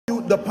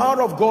the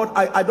power of God,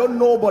 I don't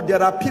know, but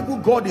there are people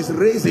God is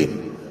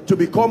raising to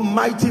become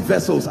mighty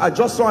vessels. I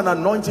just saw an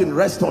anointing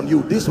rest on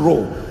you, this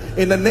row.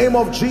 In the name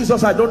of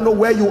Jesus, I don't know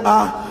where you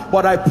are,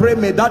 but I pray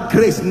may that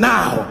grace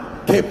now,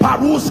 let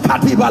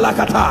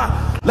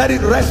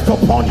it rest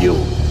upon you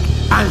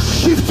and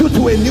shift you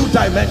to a new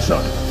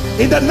dimension.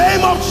 In the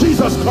name of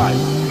Jesus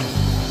Christ.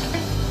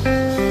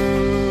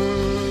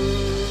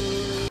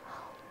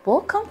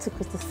 Welcome to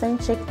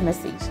Christocentric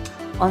Message.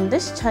 On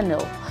this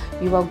channel,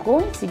 you are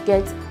going to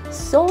get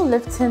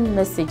soul-lifting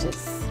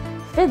messages,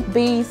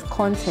 faith-based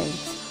content,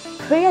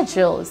 prayer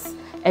drills,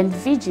 and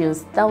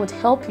videos that would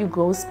help you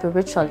grow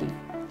spiritually.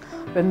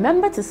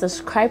 Remember to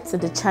subscribe to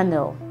the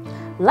channel,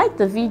 like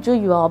the video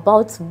you are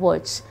about to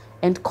watch,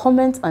 and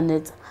comment on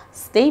it.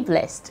 Stay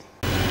blessed.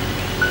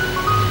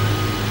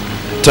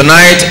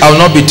 Tonight, I will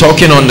not be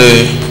talking on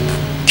the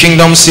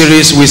Kingdom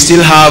series. We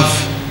still have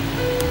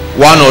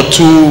one or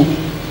two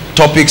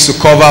topics to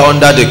cover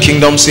under the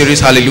Kingdom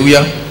series.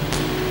 Hallelujah.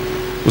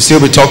 We'll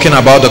still be talking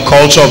about the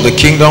culture of the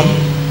kingdom,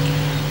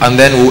 and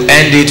then we'll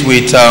end it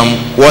with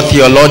what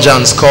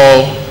theologians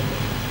call,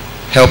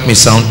 help me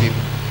sound people,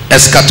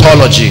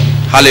 eschatology.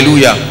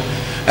 Hallelujah.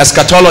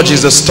 Eschatology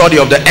is the study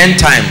of the end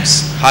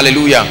times.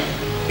 Hallelujah.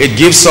 It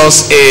gives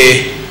us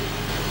a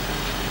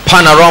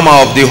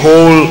panorama of the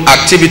whole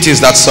activities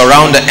that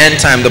surround the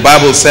end time. The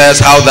Bible says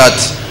how that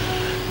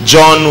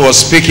John was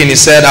speaking. He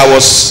said,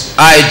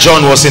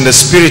 John was in the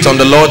spirit on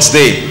the Lord's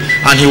day,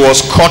 and he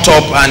was caught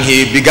up and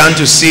he began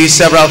to see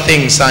several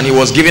things, and he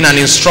was given an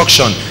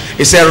instruction.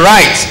 He said,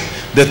 write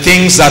the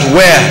things that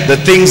were, the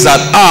things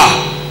that are,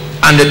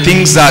 and the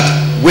things that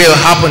will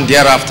happen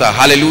thereafter.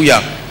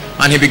 Hallelujah.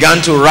 And he began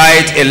to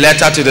write a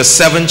letter to the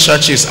 7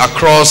 churches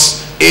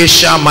across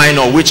Asia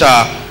Minor, which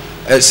are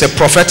it's a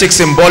prophetic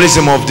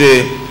symbolism of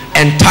the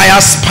entire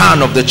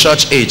span of the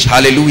church age.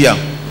 Hallelujah.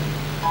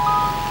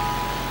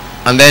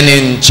 And then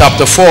in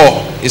chapter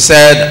 4, he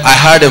said, I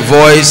heard a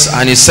voice,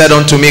 and he said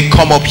unto me,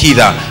 come up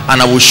hither,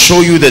 and I will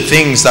show you the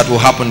things that will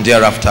happen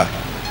thereafter.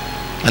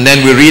 And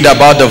then we read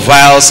about the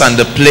vials and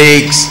the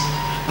plagues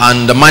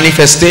and the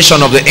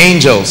manifestation of the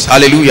angels.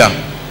 Hallelujah.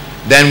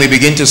 Then we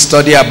begin to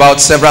study about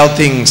several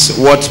things,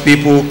 what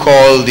people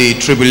call the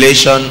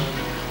tribulation,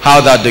 how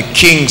that the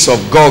kings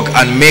of Gog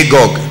and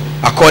Magog,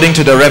 according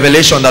to the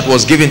revelation that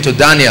was given to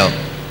Daniel,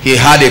 he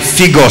had a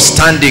figure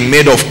standing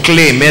made of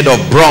clay, made of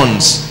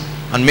bronze,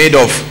 and made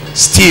of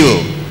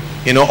steel.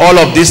 You know, all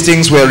of these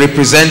things were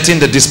representing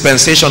the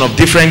dispensation of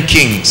different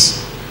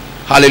kings.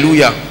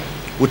 Hallelujah.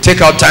 We'll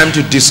take our time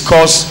to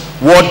discuss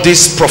what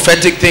these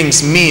prophetic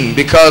things mean,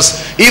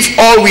 because if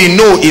all we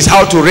know is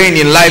how to reign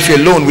in life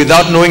alone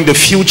without knowing the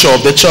future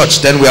of the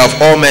church, then we have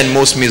all men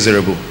most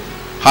miserable.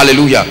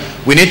 Hallelujah.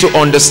 We need to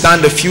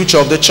understand the future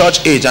of the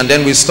church age, and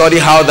then we study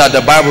how that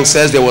the Bible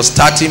says there was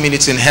 30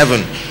 minutes in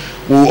heaven.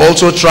 We'll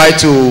also try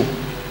to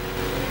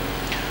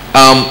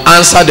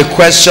answer the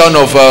question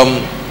of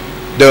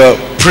the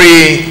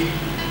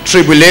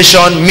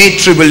pre-tribulation,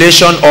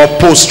 mid-tribulation, or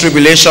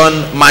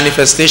post-tribulation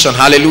manifestation.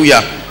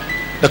 Hallelujah.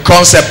 The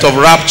concept of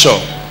rapture.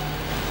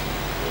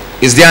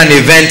 Is there an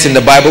event in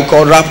the Bible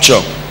called rapture?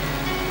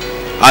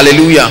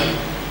 Hallelujah.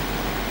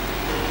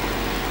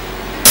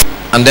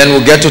 And then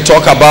we'll get to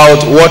talk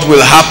about what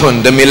will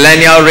happen, the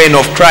millennial reign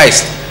of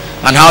Christ,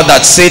 and how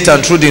that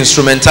Satan, through the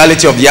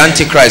instrumentality of the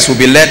Antichrist, will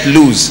be let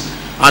loose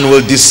and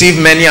will deceive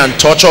many and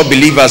torture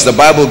believers. The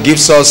Bible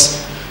gives us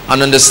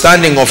an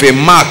understanding of a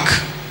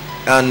mark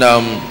and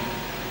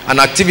an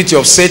activity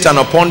of Satan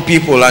upon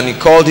people, and he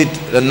called it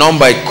the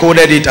number, he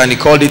coded it, and he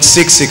called it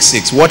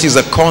 666. What is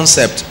the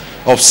concept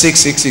of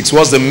 666?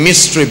 What's the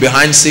mystery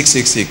behind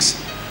 666?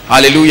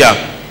 Hallelujah.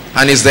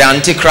 And is the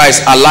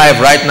Antichrist alive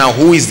right now?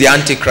 Who is the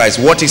Antichrist?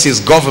 What is his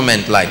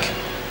government like?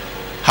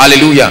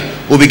 Hallelujah.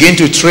 We'll begin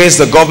to trace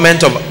the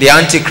government of the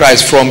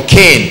Antichrist from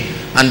Cain,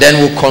 and then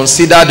we'll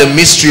consider the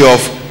mystery of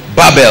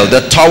Babel,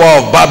 the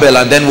Tower of Babel,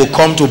 and then we'll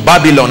come to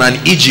Babylon and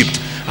Egypt,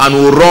 and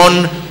we'll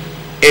run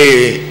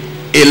a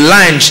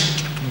line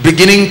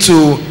beginning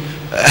to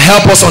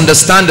help us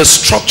understand the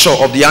structure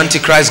of the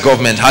Antichrist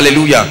government.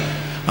 Hallelujah.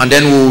 And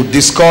then we'll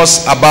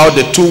discuss about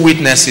the 2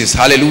 witnesses.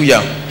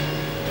 Hallelujah.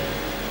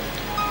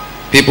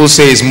 People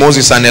say it's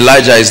Moses and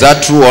Elijah. Is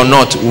that true or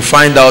not? We'll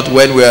find out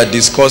when we are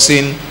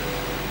discussing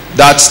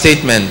that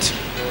statement.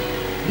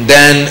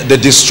 Then the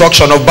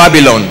destruction of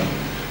Babylon.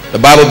 The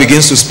Bible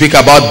begins to speak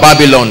about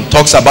Babylon,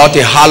 talks about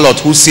a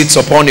harlot who sits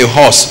upon a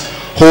horse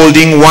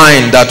holding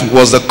wine that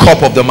was the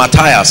cup of the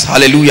Matthias.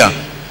 Hallelujah.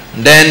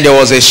 Then there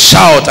was a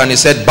shout, and he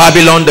said,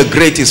 Babylon the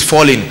great is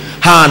falling,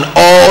 her and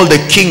all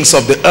the kings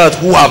of the earth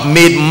who have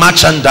made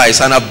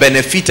merchandise and have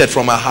benefited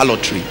from her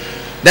harlotry.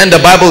 Then the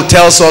Bible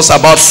tells us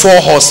about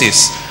 4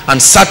 horses and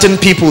certain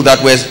people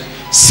that were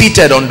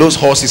seated on those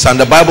horses, and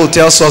the Bible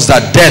tells us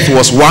that death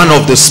was one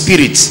of the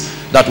spirits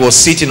that was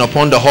sitting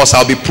upon the horse.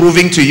 I'll be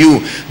proving to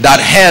you that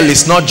hell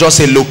is not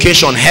just a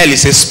location. Hell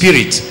is a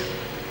spirit.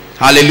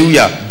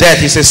 Hallelujah.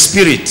 Death is a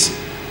spirit.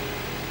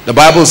 The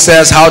Bible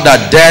says how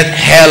that death,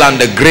 hell, and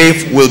the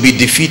grave will be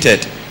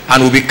defeated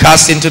and will be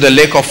cast into the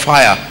lake of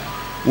fire.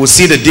 we'll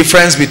see the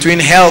difference between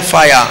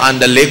hellfire and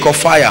the lake of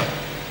fire.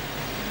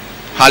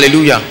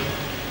 Hallelujah.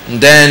 And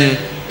then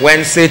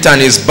when Satan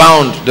is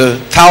bound, the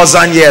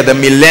 1,000-year, the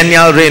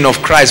millennial reign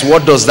of Christ,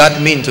 what does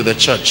that mean to the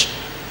church?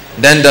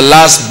 Then the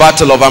last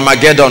battle of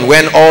Armageddon,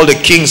 when all the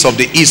kings of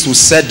the east will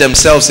set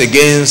themselves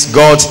against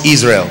God's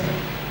Israel.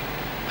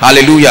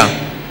 Hallelujah.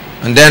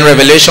 And then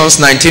Revelations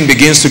 19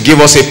 begins to give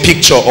us a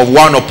picture of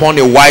one upon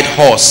a white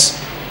horse.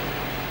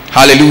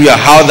 Hallelujah.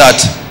 How that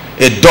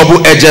a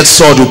double-edged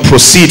sword will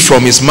proceed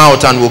from his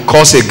mouth and will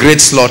cause a great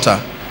slaughter.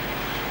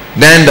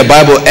 Then the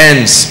Bible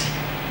ends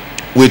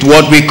with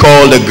what we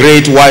call the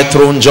great white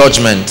throne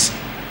judgment.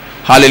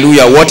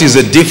 Hallelujah. What is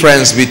the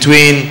difference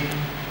between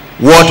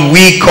what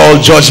we call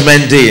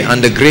judgment day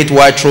and the great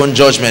white throne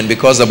judgment?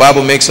 Because the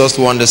Bible makes us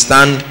to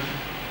understand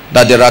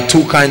that there are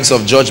two kinds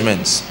of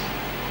judgments.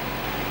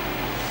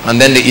 And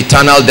then the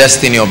eternal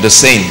destiny of the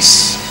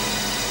saints.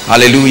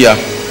 Hallelujah.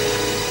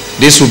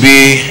 This will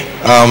be,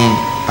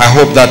 I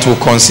hope that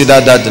we'll consider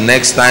that the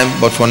next time.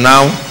 But for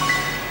now,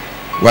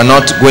 we're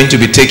not going to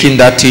be taking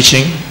that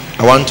teaching.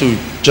 I want to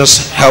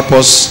just help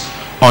us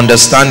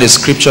understand the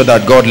scripture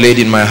that God laid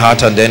in my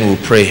heart, and then we'll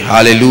pray.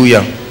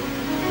 Hallelujah.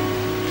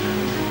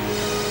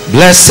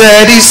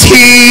 Blessed is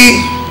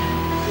he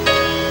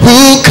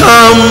who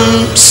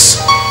comes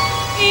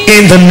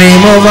in the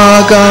name of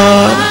our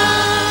God.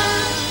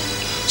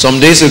 Some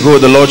days ago,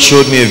 the Lord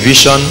showed me a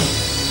vision,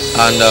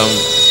 and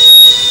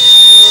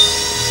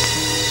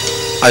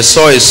I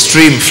saw a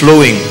stream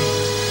flowing.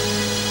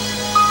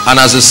 And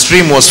as the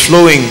stream was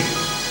flowing,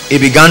 it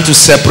began to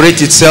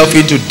separate itself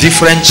into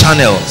different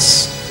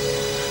channels.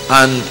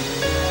 And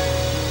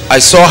I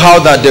saw how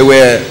that there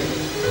were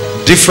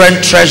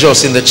different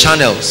treasures in the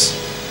channels.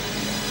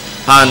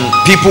 And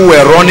people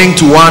were running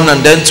to one and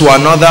then to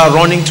another,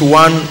 running to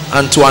one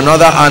and to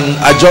another. And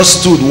I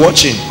just stood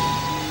watching.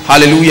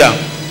 Hallelujah.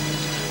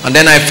 And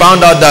then I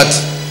found out that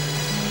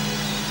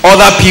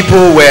other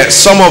people were,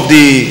 some of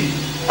the,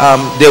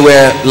 they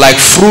were like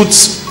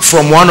fruits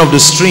from one of the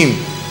stream.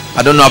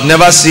 I don't know, I've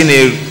never seen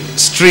a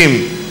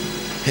stream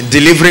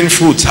delivering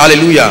fruits.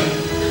 Hallelujah.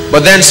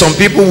 But then some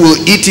people will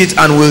eat it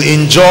and will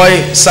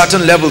enjoy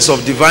certain levels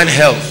of divine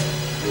health.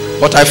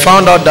 But I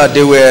found out that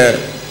they were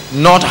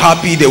not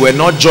happy, they were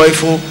not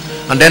joyful.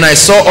 And then I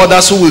saw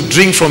others who will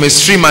drink from a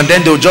stream and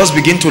then they'll just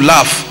begin to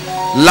laugh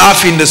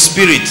in the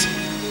spirit.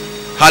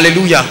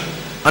 Hallelujah.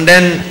 And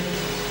then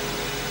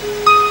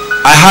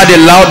I heard a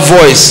loud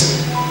voice,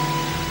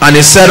 and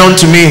it said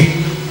unto me,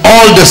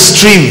 all the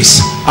streams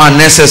are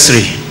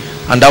necessary.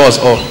 And that was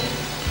all.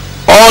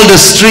 All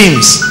the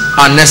streams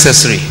are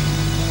necessary.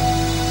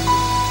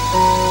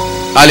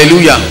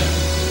 Hallelujah.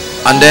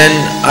 And then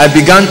I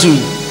began to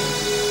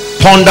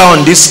ponder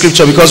on this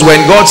scripture, because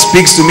when God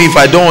speaks to me, if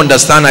I don't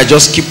understand, I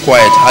just keep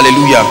quiet.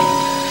 Hallelujah.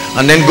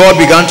 And then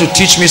God began to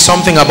teach me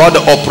something about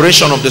the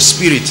operation of the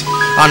Spirit,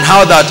 and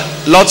how that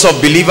lots of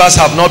believers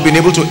have not been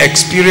able to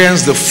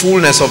experience the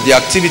fullness of the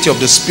activity of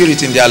the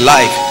Spirit in their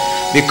life,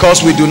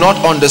 because we do not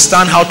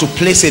understand how to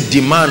place a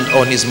demand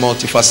on his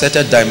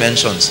multifaceted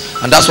dimensions.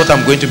 And that's what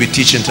I'm going to be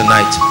teaching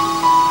tonight.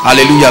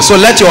 Hallelujah. So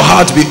let your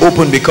heart be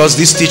open, because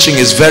this teaching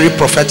is very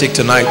prophetic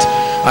tonight,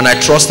 and I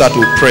trust that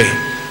we'll pray.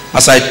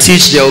 As I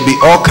teach, there will be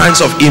all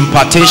kinds of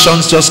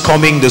impartations just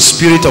coming, the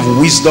spirit of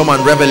wisdom and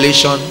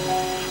revelation.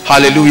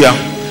 Hallelujah.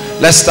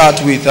 Let's start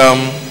with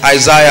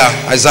Isaiah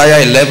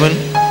 11.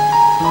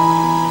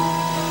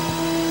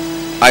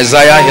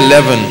 Isaiah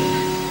 11.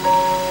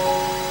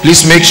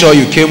 Please make sure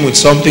you came with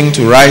something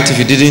to write. If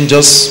you didn't,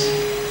 just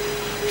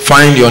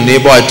find your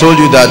neighbor. I told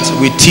you that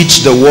we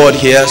teach the word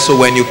here, so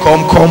when you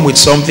come with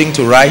something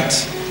to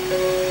write.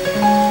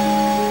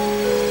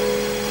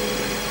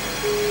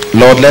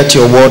 Lord, let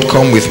your word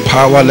come with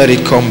power. Let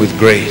it come with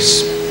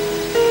grace.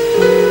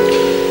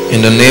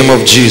 In the name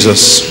of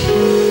Jesus.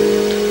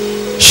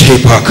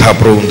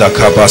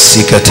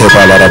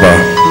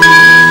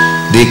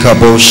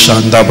 Dikabo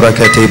shanda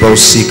brakete bo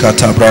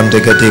sikata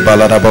brandegete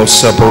baladabo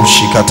sabo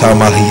shikata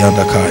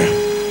malhiyandakaya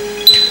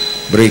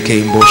breke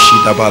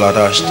imboshida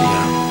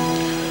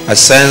baladashtia. I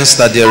sense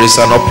that there is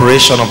an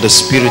operation of the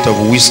spirit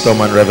of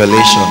wisdom and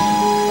revelation.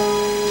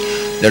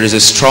 There is a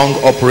strong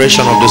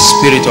operation of the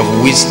spirit of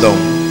wisdom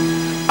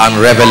and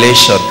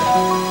revelation.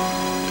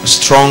 A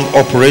strong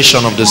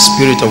operation of the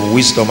spirit of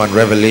wisdom and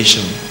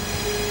revelation.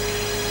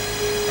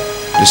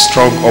 The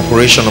strong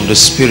operation of the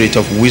spirit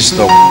of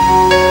wisdom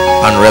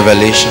and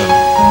revelation.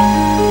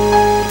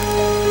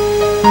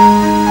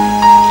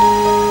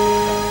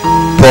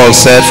 Paul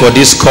said, for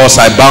this cause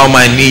I bow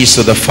my knees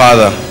to the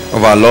Father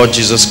of our Lord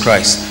Jesus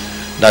Christ,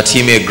 that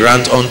he may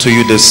grant unto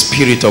you the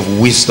spirit of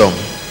wisdom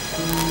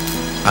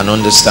and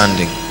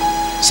understanding.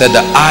 Said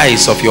the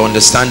eyes of your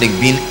understanding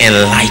being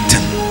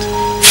enlightened,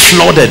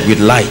 flooded with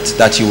light,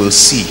 that you will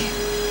see.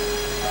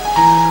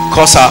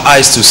 Cause our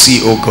eyes to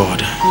see, O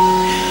God.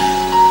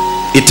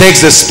 It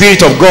takes the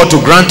Spirit of God to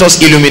grant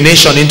us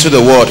illumination into the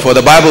word. For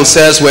the Bible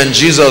says when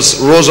Jesus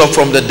rose up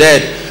from the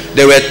dead,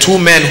 there were two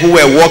men who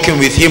were walking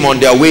with him on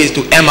their way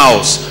to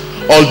Emmaus.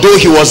 Although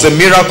he was the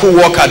miracle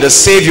worker, the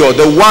savior,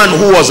 the one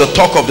who was the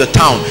talk of the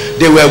town,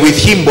 they were with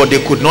him, but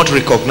they could not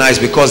recognize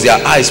because their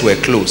eyes were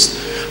closed.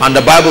 And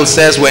the Bible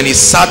says when he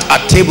sat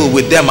at table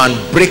with them and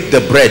break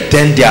the bread,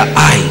 then their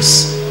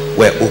eyes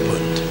were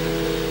opened.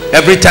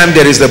 Every time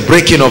there is the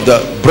breaking of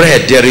the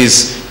bread, there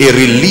is a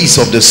release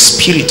of the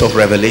spirit of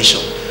revelation,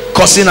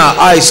 causing our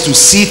eyes to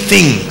see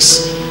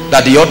things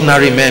that the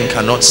ordinary man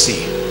cannot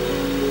see.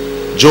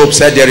 Job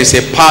said there is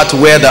a path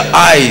where the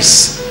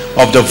eyes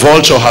of the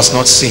vulture has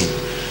not seen,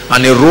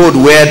 and a road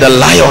where the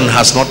lion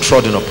has not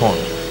trodden upon.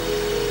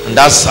 And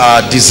that's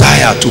our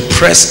desire, to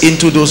press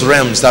into those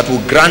realms that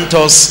will grant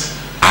us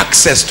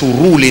access to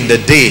rule in the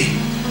day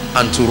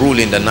and to rule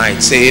in the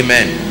night. Say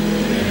amen.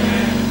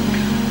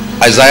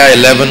 Isaiah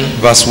 11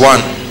 verse 1.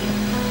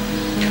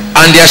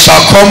 And there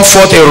shall come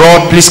forth a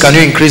rod. Please, can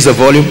you increase the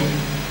volume?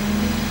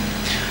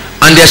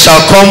 And there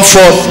shall come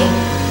forth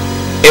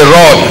a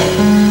rod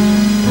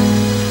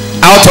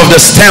out of the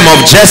stem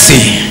of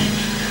Jesse,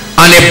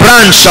 and a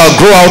branch shall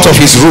grow out of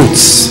his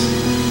roots.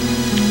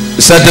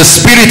 It said the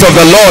Spirit of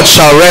the Lord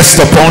shall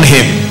rest upon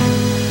him,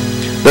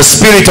 the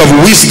Spirit of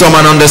wisdom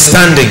and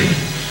understanding,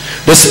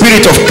 the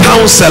Spirit of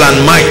counsel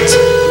and might,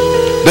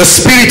 the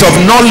Spirit of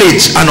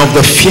knowledge and of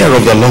the fear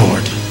of the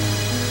Lord.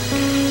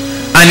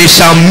 And he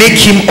shall make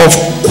him of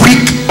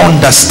quick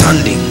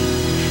understanding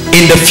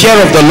in the fear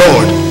of the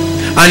Lord.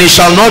 And he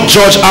shall not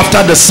judge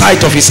after the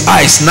sight of his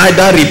eyes,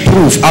 neither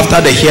reprove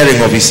after the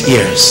hearing of his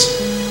ears.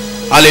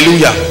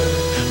 Hallelujah.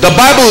 The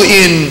Bible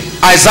in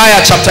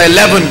Isaiah chapter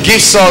 11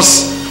 gives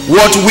us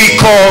what we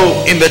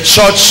call in the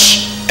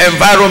church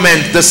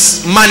environment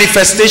this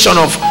manifestation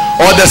of,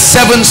 or the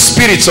seven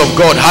spirits of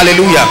God.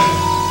 Hallelujah.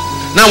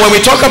 Now when we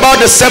talk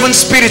about the seven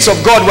spirits of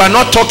God, we are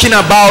not talking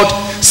about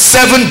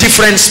seven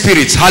different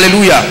spirits.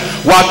 Hallelujah.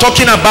 We are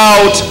talking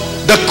about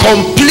the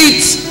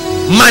complete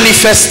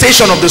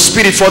manifestation of the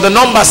Spirit. For the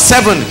number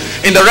 7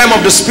 in the realm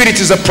of the Spirit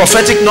is a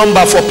prophetic number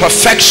for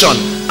perfection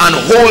and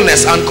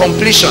wholeness and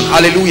completion.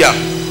 Hallelujah.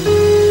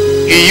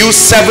 He used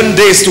 7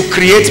 days to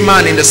create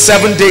man. In the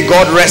 7th day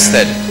God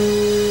rested.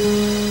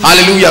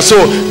 Hallelujah.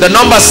 So the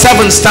number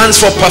 7 stands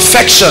for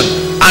perfection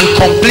and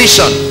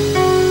completion.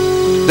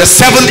 The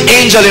 7th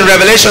angel in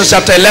Revelation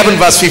chapter 11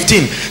 verse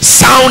 15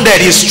 sounded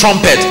his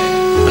trumpet,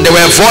 and there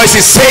were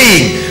voices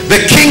saying,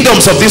 the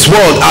kingdoms of this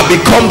world are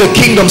become the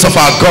kingdoms of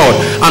our God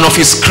and of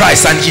his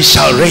Christ, and he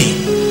shall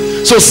reign.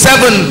 So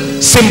 7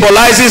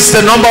 symbolizes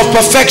the number of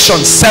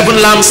perfection. 7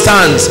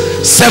 lampstands,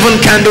 7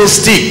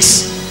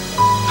 candlesticks.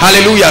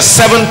 Hallelujah.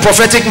 7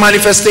 prophetic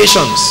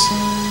manifestations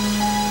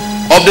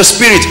of the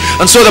Spirit.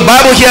 And so the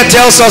Bible here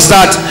tells us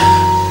that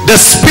the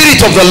Spirit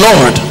of the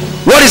Lord.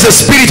 What is the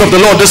Spirit of the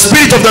Lord? The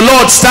Spirit of the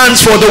Lord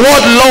stands for, the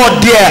word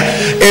Lord there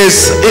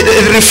is,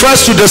 it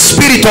refers to the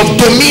spirit of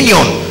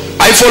dominion.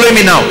 Are you following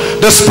me now?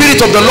 The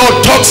Spirit of the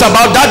Lord talks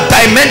about that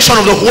dimension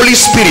of the Holy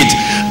Spirit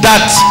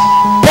that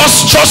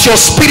postures your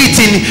spirit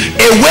in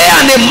a way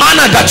and a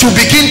manner that you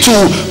begin to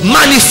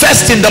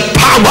manifest in the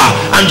power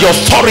and the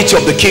authority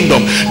of the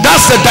kingdom.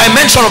 That's the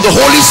dimension of the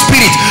Holy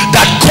Spirit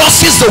that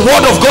causes the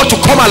word of God to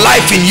come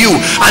alive in you,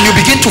 and you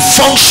begin to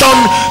function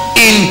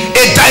in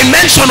a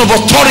dimension of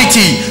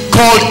authority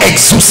called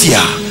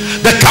exousia,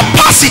 the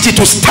capacity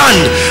to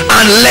stand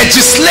and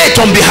legislate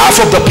on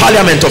behalf of the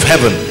parliament of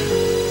heaven.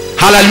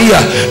 Hallelujah.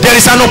 There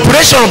is an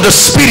operation of the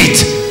Spirit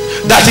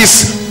that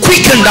is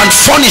quickened and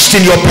furnished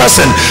in your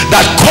person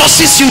that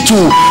causes you to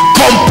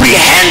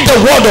comprehend the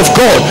word of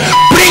God,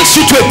 brings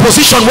you to a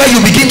position where you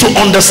begin to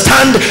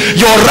understand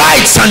your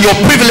rights and your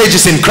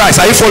privileges in Christ.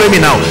 Are you following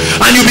me now?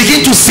 And you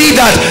begin to see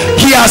that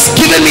he has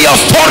given me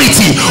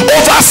authority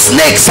over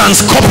snakes and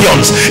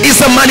scorpions. It's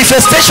the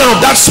manifestation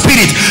of that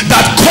Spirit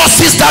that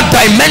causes that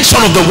dimension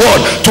of the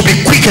word to be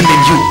quickened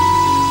in you,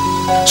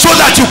 so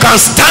that you can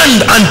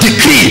stand and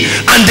decree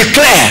and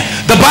declare.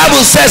 The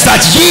Bible says that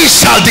ye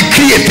shall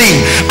decree a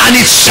thing and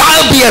it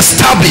shall be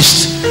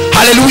established.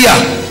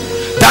 Hallelujah.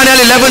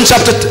 Daniel 11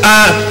 chapter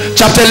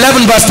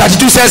 11 verse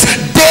 32 says,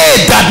 they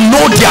that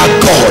know their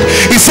God,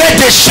 he said,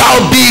 they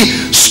shall be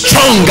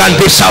strong and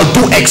they shall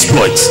do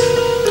exploits.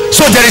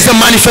 So there is a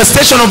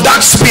manifestation of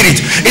that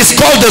Spirit. It's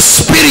called the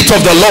Spirit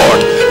of the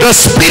Lord, the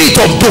Spirit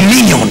of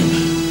dominion,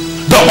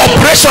 the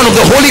operation of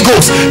the Holy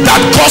Ghost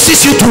that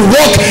causes you to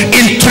walk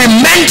in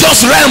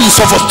tremendous realms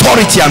of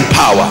authority and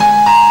power.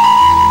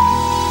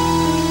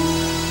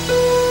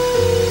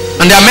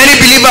 And there are many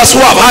believers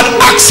who have had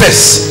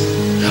access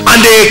and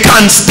they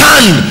can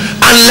stand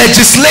and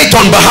legislate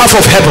on behalf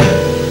of heaven.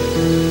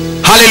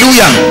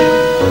 Hallelujah.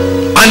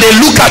 And they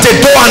look at a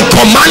door and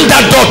command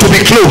that door to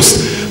be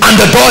closed, and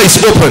the door is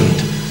opened.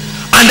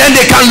 And then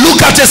they can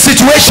look at a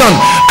situation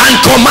and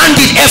command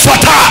it,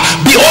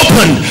 ephata, be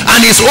opened, and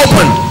is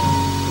opened.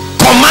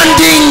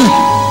 Commanding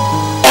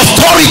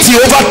authority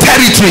over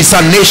territories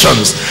and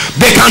nations.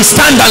 They can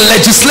stand and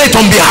legislate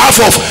on behalf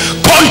of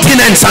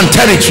continents and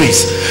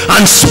territories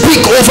and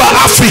speak over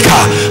Africa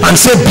and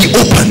say, be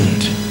opened.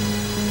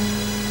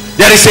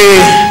 There is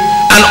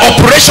an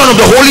operation of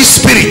the Holy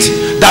Spirit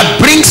that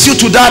brings you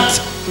to that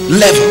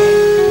level.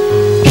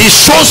 He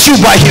shows you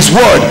by his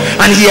word,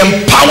 and he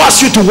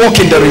empowers you to walk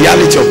in the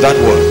reality of that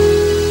word.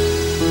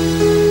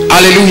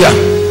 Hallelujah.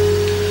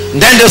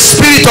 Then the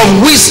spirit of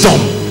wisdom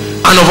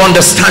and of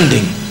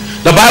understanding.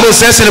 The Bible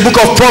says in the book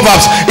of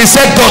Proverbs, it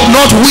said, doth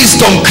not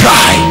wisdom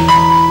cry?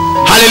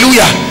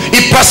 Hallelujah.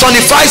 It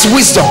personifies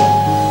wisdom.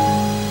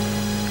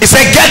 It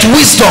said, get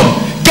wisdom,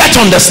 get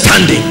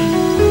understanding.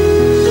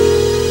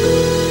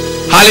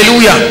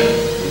 Hallelujah.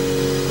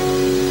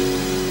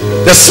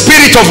 The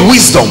spirit of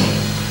wisdom.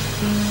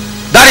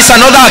 That is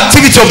another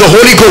activity of the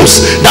Holy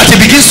Ghost that he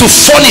begins to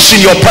furnish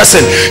in your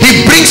person.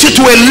 He brings you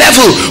to a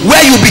level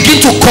where you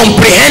begin to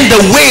comprehend the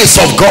ways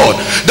of God.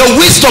 The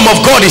wisdom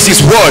of God is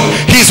his word,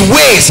 his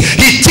ways.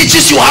 He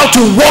teaches you how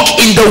to walk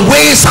in the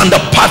ways and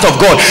the path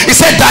of God. He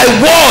said, thy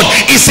word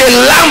is a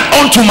lamp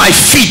unto my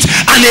feet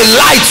and a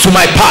light to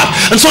my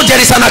path. And so there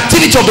is an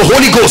activity of the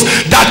Holy Ghost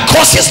that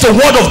causes the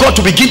word of God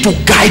to begin to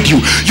guide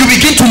you. You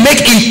begin to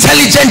make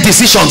intelligent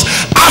decisions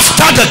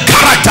after the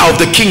character of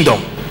the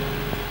kingdom.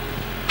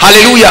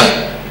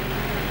 Hallelujah.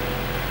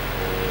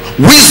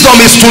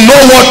 Wisdom is to know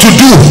what to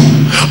do.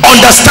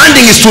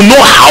 Understanding is to know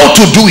how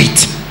to do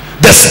it,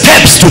 the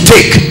steps to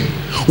take.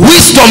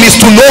 Wisdom is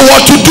to know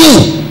what to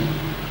do.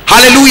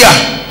 Hallelujah.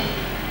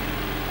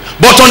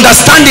 But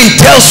understanding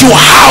tells you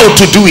how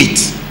to do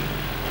it.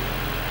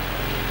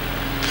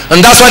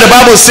 And that's why the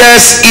Bible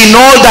says, in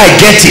all thy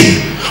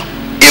getting,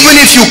 even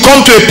if you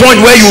come to a point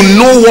where you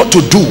know what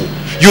to do,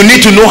 you need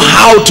to know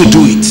how to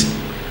do it.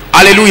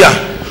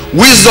 Hallelujah.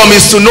 Wisdom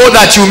is to know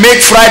that you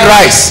make fried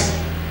rice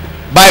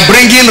by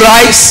bringing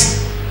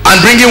rice and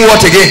bringing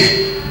what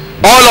again?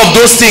 All of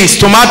those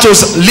things,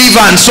 tomatoes,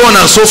 liver, and so on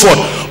and so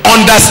forth.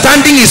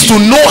 Understanding is to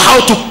know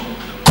how to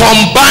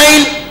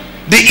combine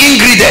the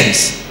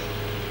ingredients.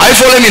 Are you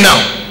following me now?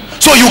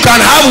 So you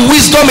can have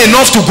wisdom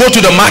enough to go to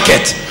the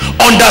market.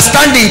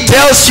 Understanding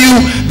tells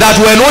you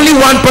that when only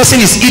one person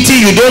is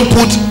eating, you don't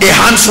put a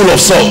handful of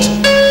salt.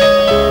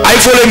 Are you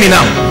following me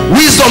now?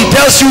 Wisdom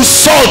tells you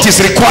salt is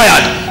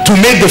required to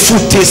make the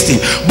food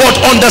tasty, but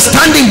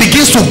understanding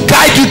begins to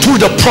guide you through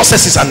the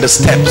processes and the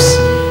steps.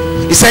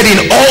 He said,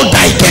 in all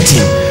thy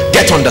getting,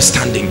 get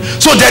understanding.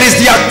 So there is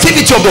the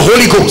activity of the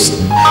Holy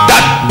Ghost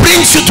that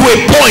brings you to a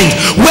point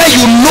where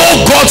you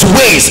know God's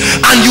ways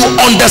and you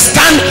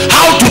understand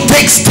how to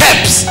take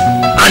steps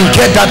and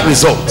get that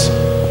result.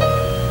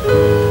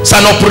 It's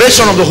an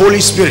operation of the Holy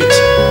Spirit.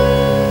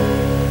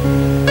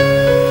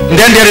 And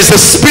then there is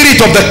the spirit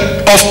of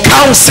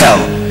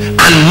counsel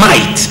and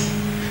might.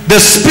 The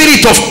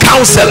spirit of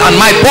counsel and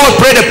might. Paul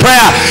prayed a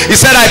prayer. He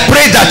said, I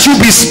pray that you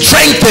be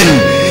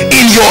strengthened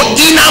in your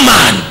inner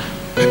man.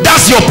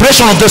 That's the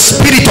operation of the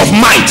spirit of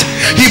might.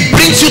 He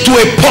brings you to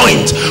a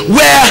point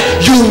where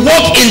you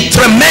walk in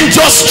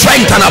tremendous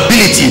strength and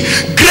ability,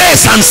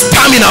 grace and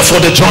stamina for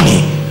the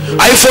journey.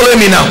 Are you following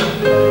me now?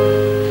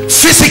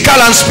 Physical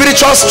and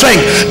spiritual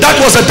strength.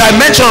 That was a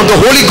dimension of the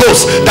Holy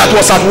Ghost that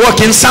was at work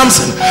in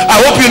Samson.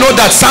 I hope you know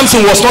that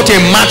Samson was not a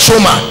macho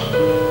man.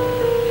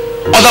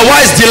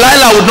 Otherwise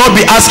Delilah would not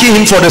be asking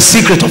him for the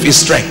secret of his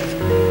strength.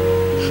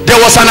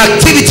 There was an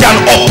activity,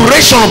 an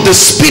operation of the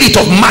spirit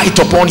of might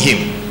upon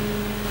him.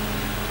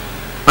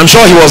 I'm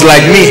sure he was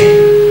like me.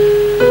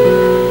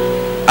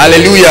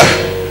 Hallelujah.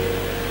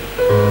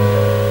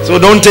 So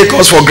don't take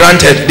us for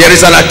granted. There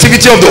is an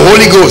activity of the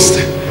Holy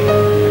Ghost.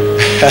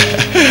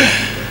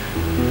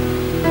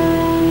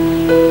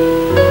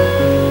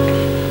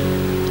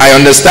 I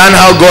understand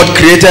how God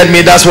created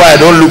me. That's why I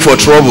don't look for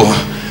trouble.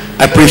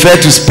 I prefer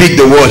to speak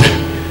the word.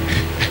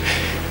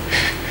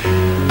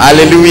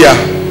 Hallelujah.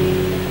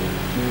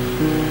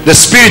 The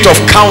spirit of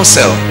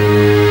counsel.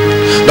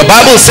 The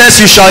Bible says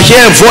you shall hear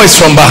a voice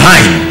from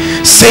behind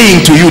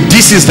saying to you,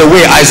 this is the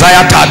way.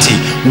 Isaiah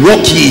 30,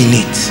 walk ye in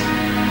it.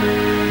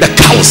 The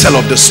counsel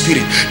of the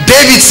spirit.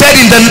 David said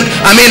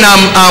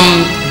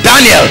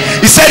Daniel,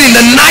 he said in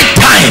the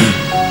nighttime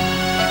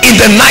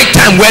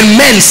when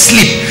men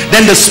sleep,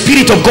 then the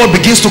spirit of God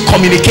begins to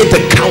communicate the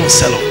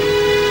counsel.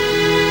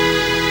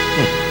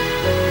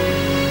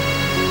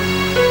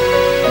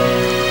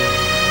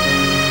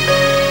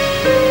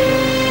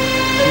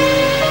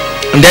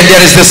 And then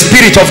there is the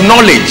spirit of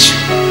knowledge.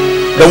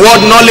 The word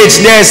knowledge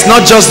there is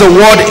not just the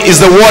word, is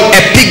the word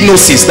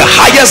epignosis, the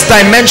highest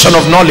dimension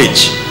of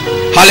knowledge.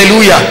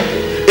 Hallelujah.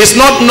 It's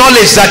not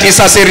knowledge that is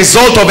as a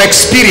result of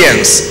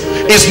experience.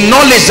 It's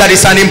knowledge that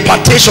is an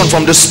impartation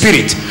from the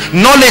spirit.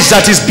 Knowledge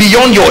that is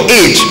beyond your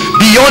age,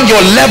 beyond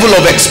your level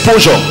of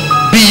exposure,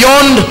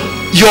 beyond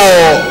your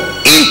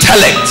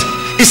intellect.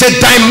 It's a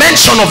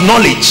dimension of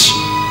knowledge.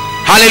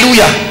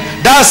 Hallelujah.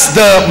 That's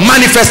the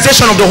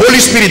manifestation of the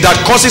Holy Spirit that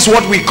causes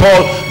what we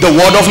call the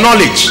word of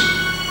knowledge.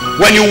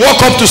 When you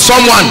walk up to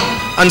someone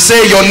and say,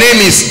 your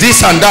name is this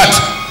and that,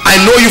 I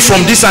know you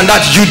from this and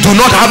that, you do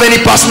not have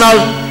any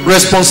personal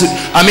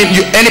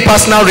any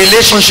personal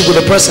relationship with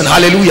the person.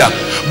 Hallelujah.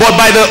 But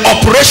by the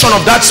operation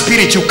of that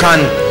spirit, you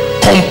can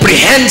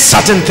comprehend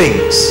certain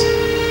things.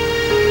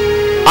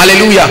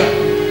 Hallelujah.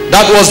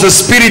 That was the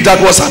spirit that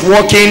was at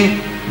work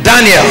in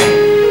Daniel,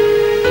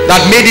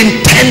 that made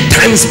him 10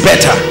 times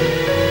better.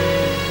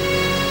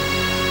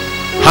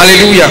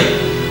 Hallelujah.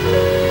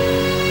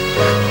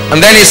 And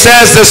then he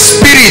says the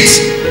spirit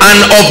and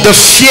of the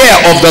fear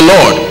of the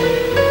Lord.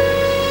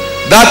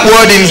 That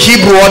word in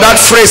Hebrew, or that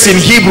phrase in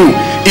Hebrew,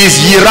 is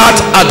Yirat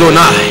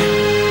Adonai.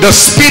 The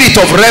spirit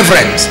of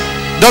reverence.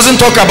 Doesn't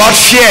talk about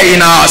fear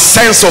in our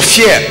sense of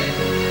fear,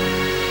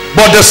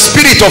 but the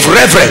spirit of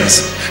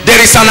reverence. There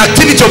is an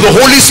activity of the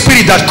Holy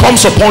Spirit that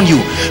comes upon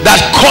you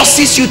that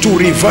causes you to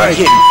revere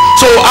him.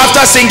 So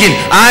after singing,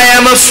 I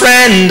am a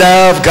friend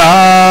of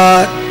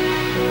God,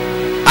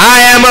 I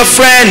am a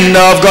friend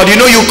of God, you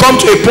know, you come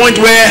to a point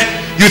where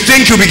you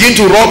think you begin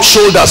to rub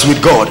shoulders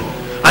with God,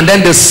 and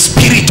then the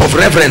spirit of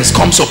reverence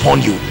comes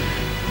upon you.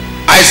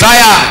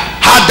 Isaiah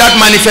had that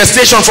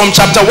manifestation from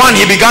chapter 1.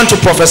 He began to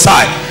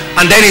prophesy,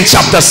 and then in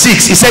chapter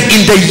 6 he said,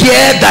 in the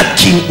year that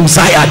King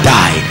Uzziah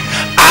died,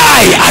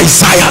 I,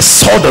 Isaiah,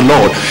 saw the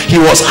Lord. He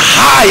was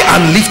high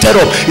and lifted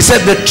up. He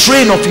said the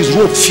train of his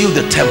robe filled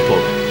the temple.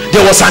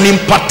 There was an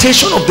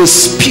impartation of the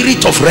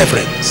spirit of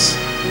reverence.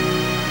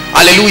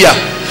 Hallelujah.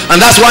 And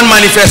that's one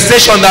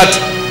manifestation that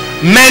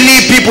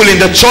many people in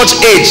the church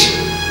age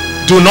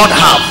do not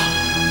have.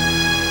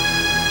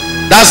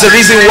 That's the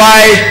reason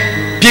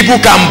why people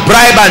can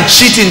bribe and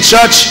cheat in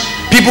church.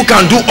 People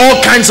can do all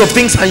kinds of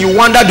things, and you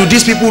wonder, do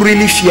these people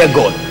really fear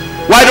God?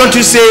 Why don't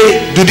you say,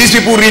 do these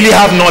people really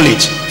have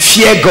knowledge?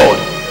 Fear God.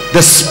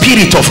 The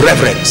spirit of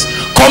reverence.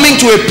 Coming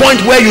to a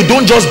point where you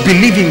don't just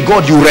believe in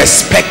God, you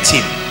respect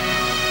him.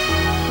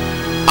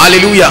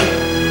 Hallelujah.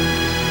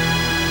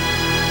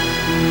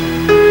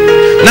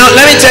 Now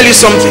let me tell you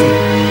something.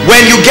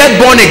 When you get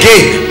born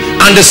again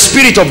and the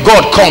spirit of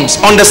God comes,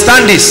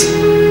 understand this.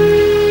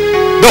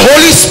 The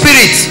Holy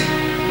Spirit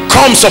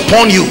comes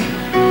upon you,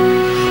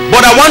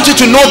 but I want you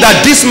to know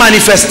that these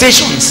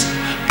manifestations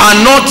are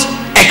not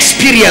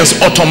experienced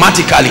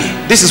automatically.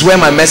 This is where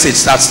my message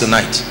starts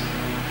tonight.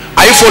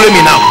 Are you following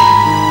me now?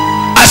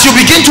 As you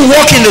begin to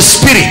walk in the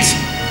spirit,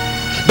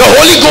 the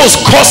Holy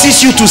Ghost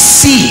causes you to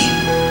see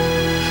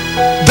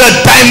the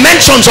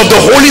dimensions of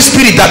the Holy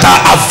Spirit that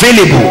are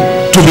available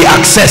to be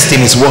accessed in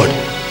his word.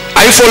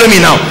 Are you following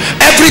me now?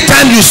 Every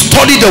time you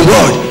study the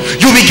word,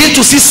 you begin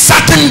to see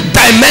certain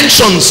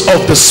dimensions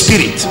of the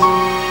spirit.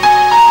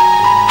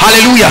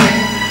 Hallelujah.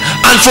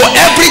 And for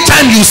every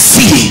time you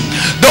see,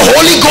 the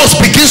Holy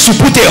Ghost begins to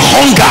put a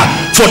hunger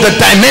for the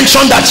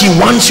dimension that he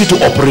wants you to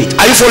operate.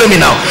 Are you following me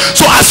now?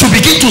 So as you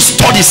begin to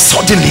study,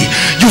 suddenly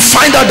you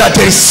find out that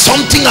there is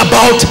something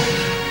about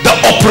the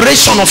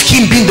operation of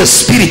him being the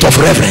spirit of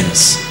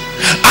reverence.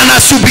 And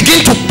as you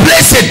begin to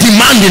place a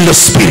demand in the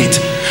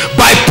spirit,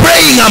 by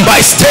praying and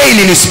by staying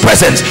in his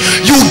presence,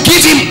 you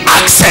give him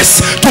access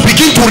to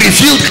begin to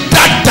reveal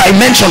that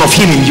dimension of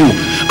him in you.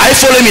 Are you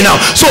following me now?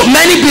 So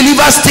many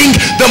believers think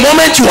the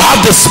moment you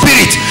have the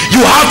spirit, you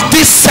have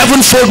these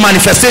sevenfold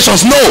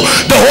manifestations. No,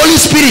 the Holy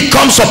Spirit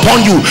comes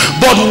upon you,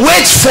 but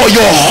wait for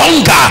your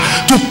hunger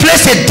to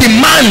place a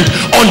demand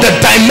on the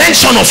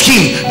dimension of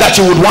him that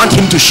you would want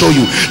him to show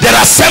you. There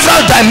are several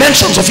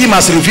dimensions of him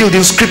as revealed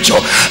in scripture,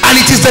 and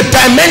it is the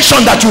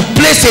dimension that you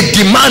place a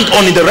demand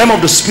on in the realm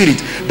of the spirit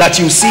that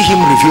you see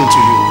him revealed to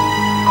you.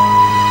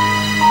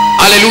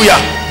 Hallelujah.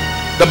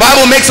 The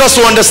Bible makes us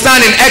to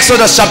understand in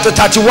Exodus chapter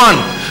 31.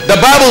 The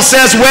Bible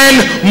says when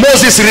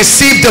Moses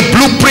received the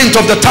blueprint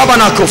of the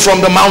tabernacle from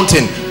the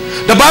mountain,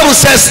 the Bible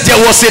says there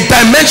was a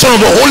dimension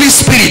of the Holy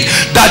Spirit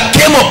that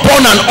came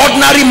upon an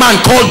ordinary man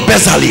called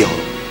Bezalel.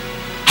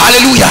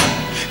 Hallelujah.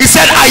 He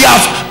said, I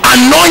have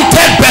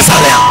anointed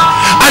Bezalel.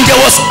 And there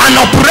was an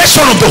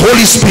operation of the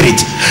Holy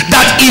Spirit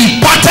that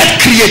imparted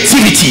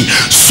creativity,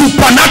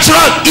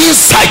 supernatural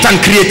insight and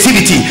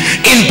creativity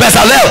in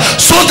Bezalel,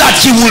 so that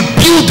he will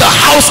build the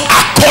house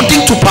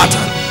according to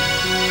pattern.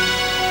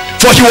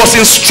 For he was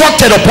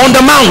instructed upon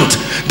the mount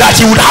that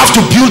he would have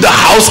to build the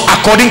house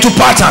according to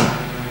pattern.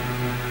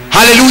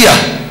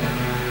 Hallelujah.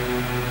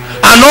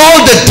 And all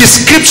the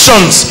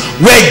descriptions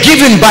were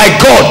given by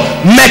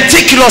God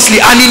meticulously,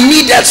 and he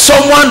needed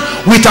someone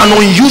with an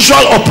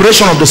unusual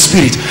operation of the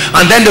spirit.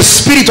 And then the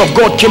spirit of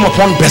God came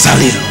upon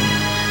Bezalel.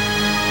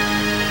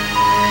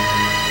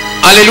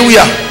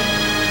 Hallelujah.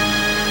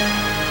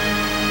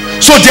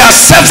 So there are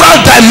several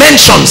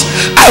dimensions.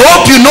 I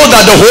hope you know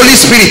that the Holy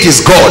Spirit is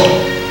God.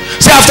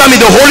 Say after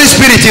me, the Holy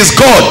Spirit is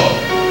God.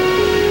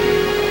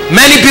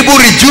 Many people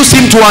reduce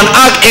him to an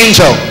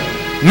archangel.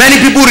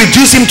 Many people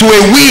reduce him to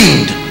a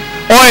wind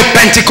or a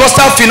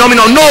Pentecostal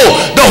phenomenon. No,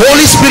 the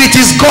Holy Spirit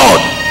is God.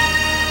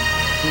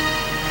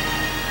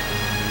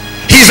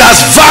 He's as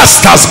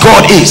vast as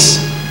God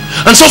is.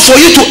 And so for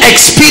you to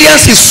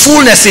experience his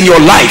fullness in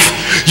your life,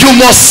 you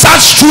must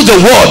search through the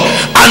word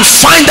and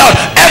find out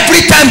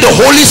every time the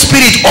Holy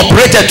Spirit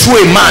operated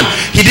through a man,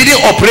 he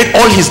didn't operate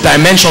all his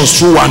dimensions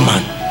through one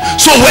man.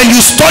 So when you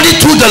study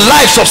through the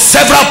lives of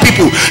several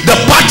people, the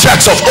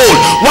patriarchs of old,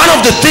 one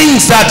of the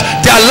things that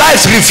their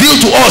lives reveal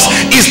to us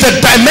is the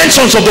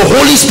dimensions of the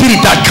Holy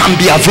Spirit that can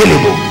be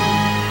available.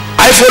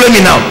 I follow me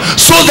now,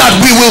 so that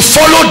we will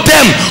follow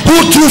them who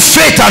through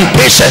faith and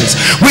patience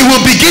we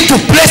will begin to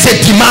place a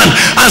demand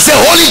and say,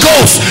 Holy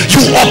Ghost,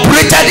 you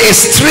operated a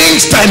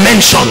strange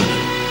dimension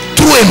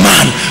through a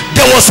man.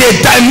 There was a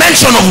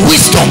dimension of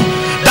wisdom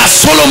that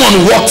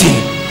Solomon walked in.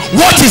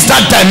 What is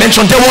that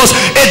dimension? There was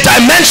a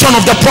dimension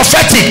of the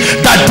prophetic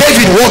that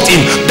David walked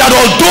in, that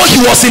although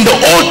he was in the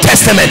Old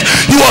Testament,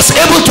 he was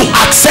able to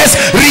access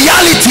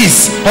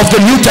realities of the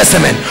New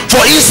Testament.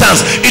 For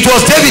instance, it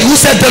was David who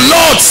said, the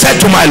Lord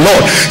said to my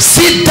Lord,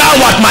 sit thou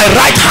at my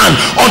right hand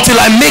until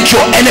I make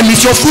your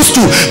enemies your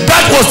footstool.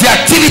 That was the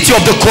activity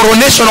of the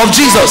coronation of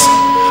Jesus,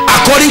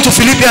 according to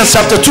Philippians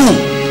chapter 2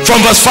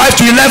 from verse 5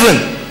 to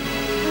 11.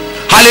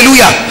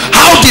 Hallelujah.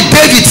 How did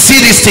David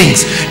see these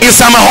things? In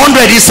Psalm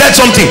 100 he said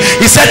something.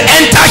 He said,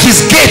 enter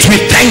his gates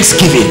with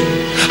thanksgiving.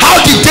 How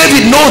did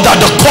David know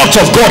that the courts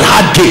of God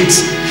had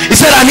gates? He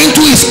said, and into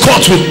his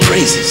courts with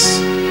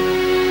praises.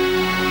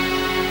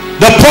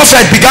 The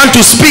prophet began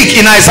to speak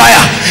in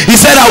Isaiah. He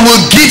said, I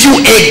will give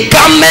you a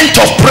garment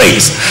of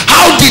praise.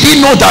 How did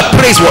he know that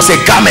praise was a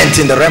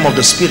garment in the realm of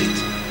the spirit?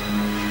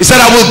 He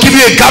said, I will give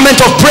you a garment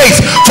of praise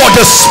for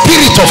the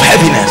spirit of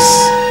heaviness,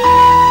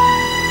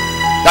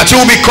 that you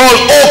will be called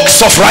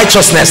oaks of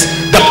righteousness,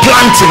 the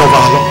planting of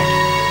our Lord.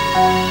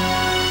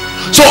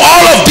 So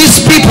all of these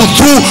people,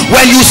 through,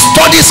 when you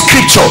study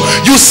scripture,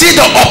 you see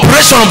the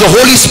operation of the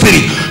Holy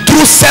Spirit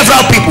through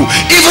several people.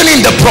 Even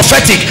in the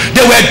prophetic,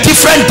 there were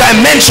different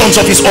dimensions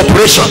of his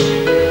operation.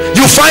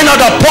 You find out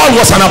that Paul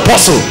was an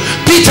apostle,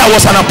 Peter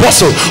was an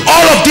apostle.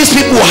 All of these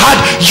people had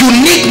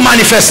unique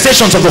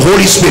manifestations of the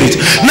Holy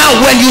Spirit. Now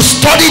when you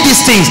study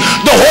these things,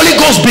 the Holy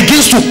Ghost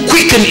begins to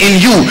quicken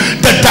in you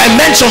the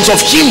dimensions of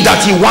him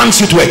that he wants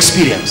you to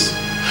experience.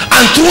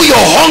 And through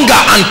your hunger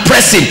and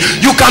pressing,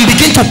 you can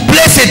begin to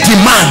place a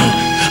demand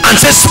and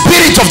say,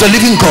 Spirit of the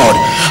living God,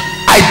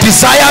 I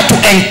desire to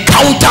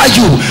encounter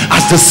you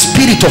as the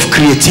spirit of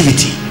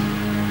creativity.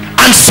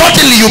 And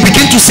suddenly you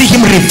begin to see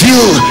him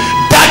reveal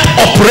that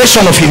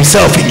operation of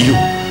himself in you.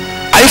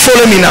 Are you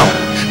following me now?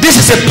 This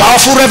is a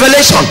powerful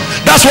revelation.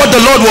 That's what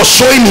the Lord was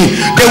showing me.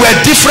 There were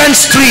different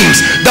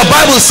streams. The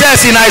Bible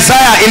says in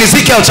Isaiah, in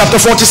Ezekiel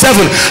chapter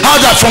 47, how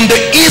that from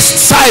the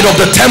east side of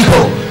the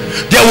temple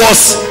there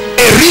was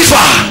a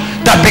river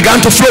that began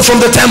to flow from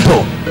the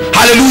temple.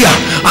 Hallelujah.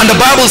 And the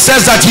Bible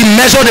says that he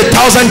measured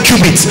 1,000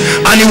 cubits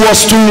and it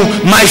was to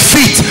my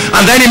feet,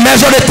 and then he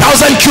measured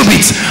 1,000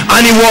 cubits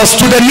and it was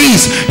to the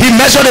knees. He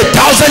measured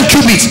 1,000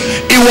 cubits,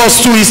 it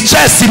was to his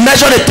chest. He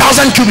measured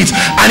 1,000 cubits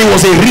and it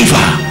was a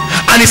river.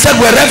 And he said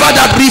wherever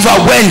that river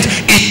went,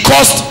 it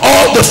caused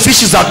all the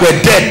fishes that were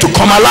dead to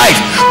come alive.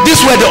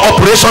 These were the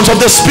operations of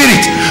the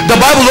Spirit. The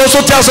Bible also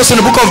tells us in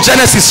the book of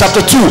Genesis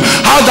chapter 2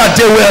 how that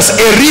there was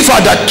a river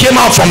that came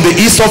out from the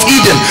east of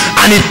Eden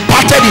and it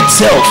parted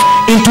itself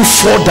into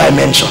 4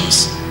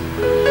 dimensions.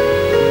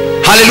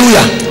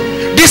 Hallelujah.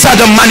 These are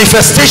the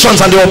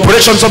manifestations and the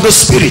operations of the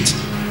Spirit.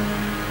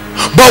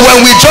 But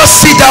when we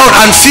just sit down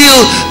and feel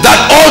that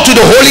all to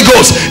the Holy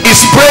Ghost is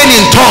praying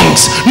in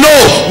tongues, no,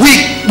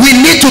 we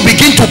need to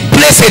begin to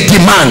place a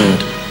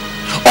demand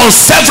on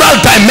several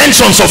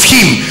dimensions of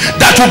him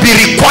that will be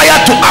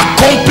required to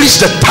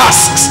accomplish the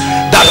tasks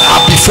that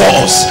are before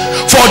us.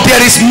 For there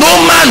is no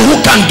man who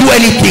can do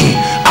anything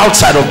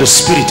outside of the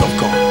Spirit of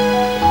God.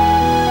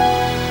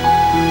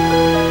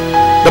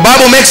 The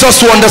Bible makes us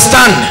to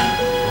understand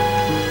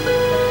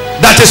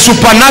that a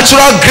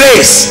supernatural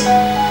grace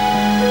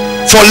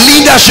for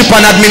leadership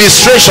and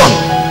administration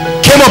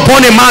came upon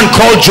a man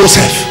called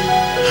Joseph,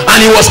 and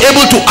he was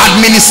able to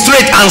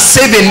administrate and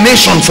save a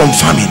nation from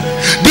famine.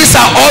 These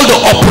are all the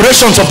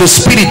operations of the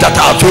Spirit that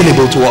are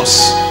available to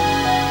us.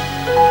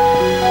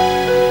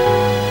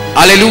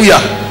 Hallelujah.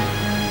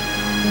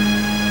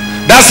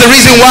 That's the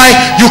reason why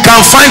you can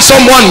find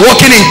someone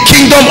walking in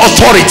kingdom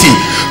authority,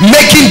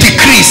 making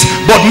decrees,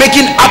 but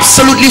making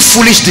absolutely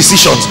foolish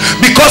decisions,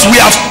 because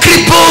we have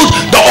crippled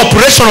the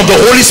operation of the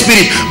Holy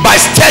Spirit by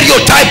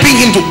stereotyping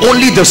him to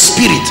only the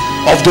spirit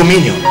of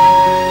dominion.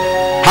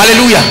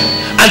 Hallelujah.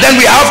 And then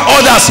we have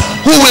others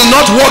who will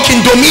not walk in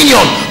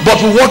dominion, but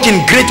will walk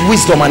in great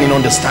wisdom and in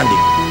understanding.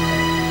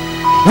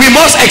 We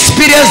must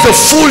experience the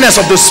fullness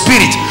of the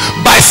Spirit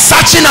by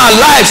searching our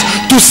lives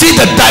to see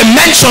the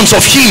dimensions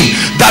of him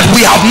that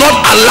we have not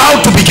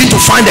allowed to begin to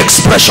find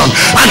expression,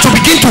 and to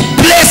begin to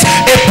place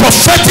a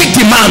prophetic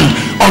demand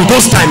on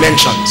those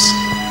dimensions.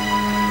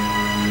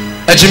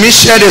 Jimmy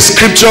shared a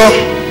scripture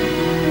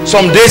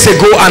some days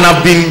ago, and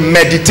I've been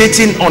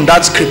meditating on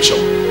that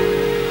scripture.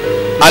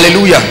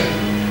 Hallelujah.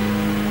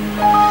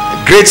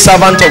 A great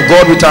servant of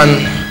God with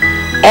an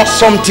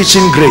awesome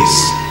teaching grace.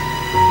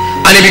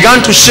 And he began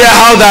to share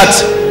how that,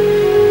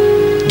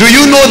 do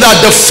you know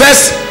that the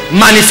first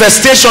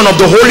manifestation of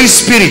the Holy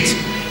Spirit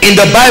in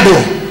the Bible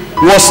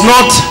was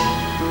not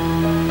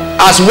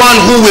as one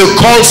who will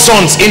call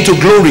sons into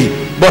glory,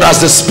 but as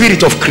the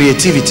spirit of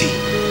creativity.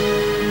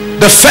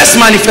 The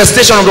first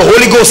manifestation of the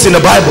Holy Ghost in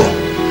the Bible,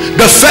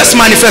 the first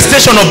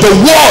manifestation of the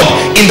word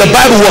in the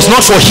Bible was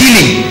not for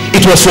healing,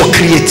 it was for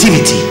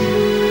creativity.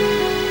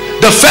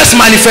 The first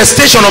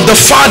manifestation of the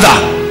Father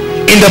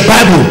in the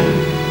Bible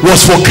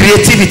was for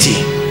creativity.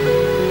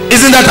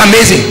 Isn't that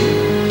amazing?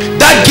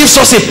 That gives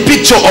us a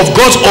picture of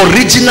God's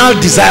original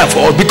desire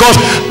for us, because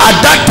at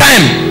that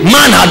time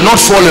man had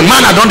not fallen,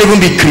 man had not even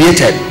been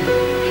created.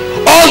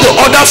 All the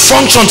other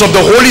functions of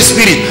the Holy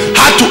Spirit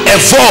had to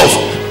evolve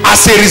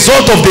as a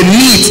result of the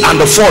needs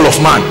and the fall of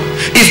man.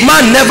 If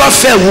man never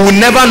fell, we will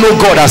never know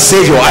God as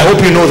Savior. I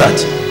hope you know that.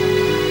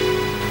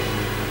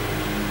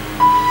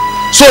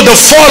 So the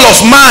fall of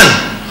man,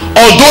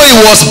 although it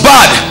was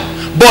bad,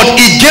 but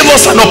it gave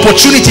us an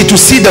opportunity to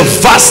see the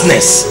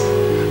vastness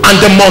and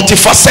the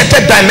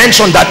multifaceted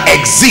dimension that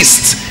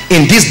exists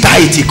in this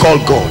deity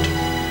called God.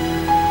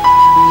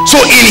 So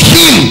in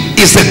him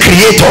is the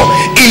creator,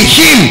 in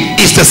him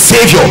is the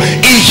savior,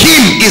 in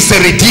him is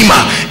the redeemer,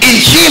 in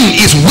him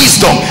is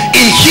wisdom,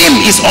 in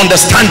him is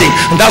understanding.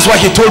 And that's why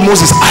he told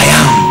Moses, I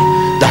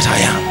am that I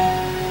am.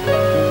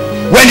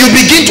 When you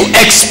begin to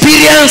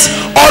experience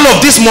all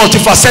of these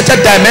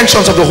multifaceted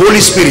dimensions of the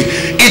Holy Spirit,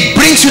 it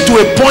brings you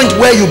to a point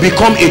where you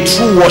become a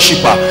true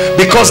worshiper,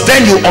 because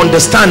then you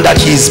understand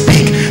that he is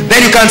big.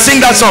 Then you can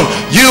sing that song,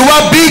 you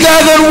are bigger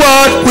than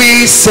what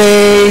we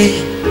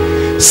say.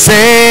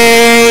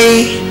 Say,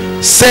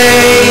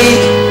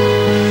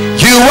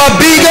 you are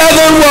bigger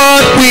than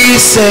what we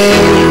say.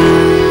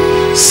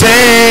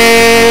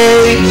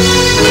 Say,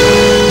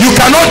 you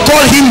cannot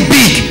call him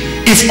big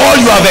if all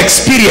you have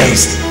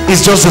experienced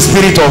is just the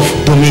spirit of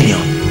dominion.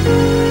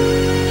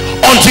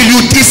 Until you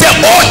say,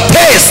 oh,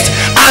 taste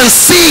and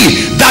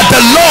see that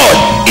the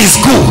Lord is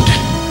good.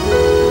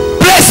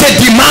 Place a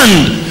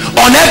demand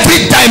on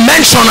every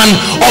dimension and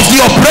of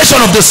the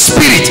operation of the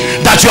Spirit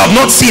that you have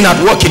not seen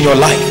at work in your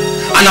life.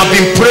 And I've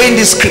been praying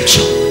this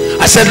scripture.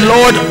 I said,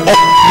 Lord,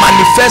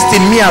 manifest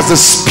in me as the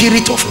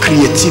spirit of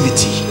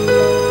creativity.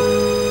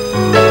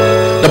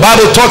 The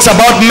Bible talks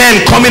about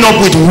men coming up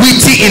with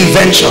witty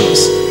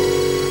inventions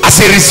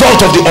as a result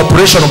of the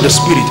operation of the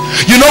Spirit.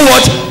 You know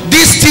what?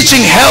 This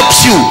teaching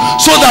helps you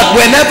so that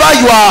whenever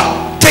you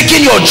are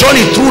taking your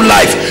journey through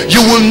life,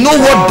 you will know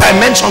what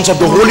dimensions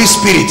of the Holy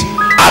Spirit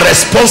are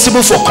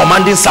responsible for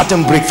commanding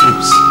certain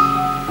breakthroughs.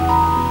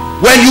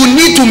 When you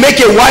need to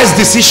make a wise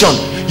decision,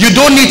 you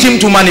don't need him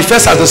to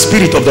manifest as the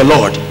Spirit of the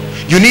Lord.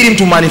 You need him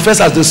to manifest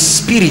as the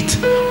Spirit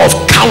of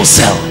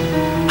counsel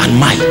and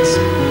might.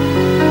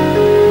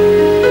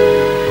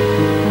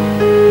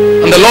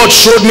 And the Lord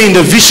showed me in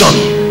the vision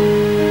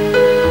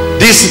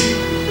these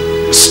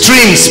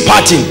streams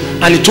parting,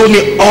 and he told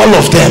me all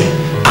of them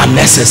are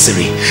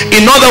necessary.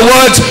 In other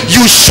words,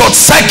 you short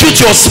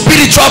circuit your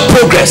spiritual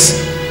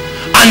progress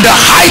and the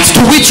heights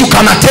to which you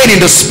can attain in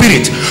the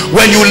Spirit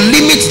when you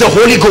limit the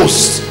Holy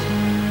Ghost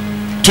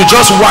to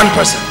just one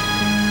person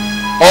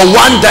or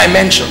one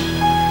dimension.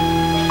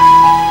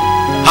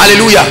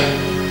 Hallelujah.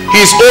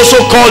 He is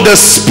also called the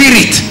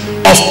Spirit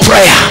of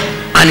prayer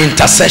and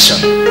intercession.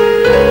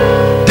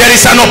 There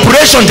is an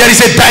operation, there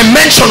is a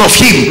dimension of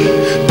him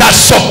that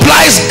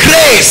supplies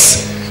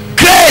grace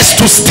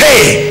to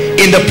stay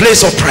in the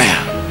place of prayer.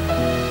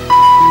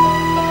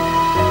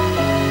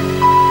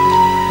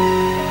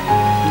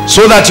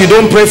 So that you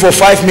don't pray for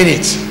 5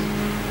 minutes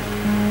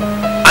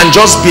and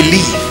just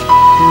believe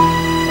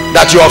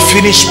that you are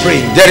finished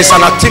praying. There is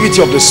an activity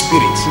of the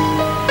Spirit.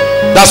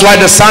 That's why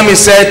the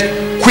psalmist said,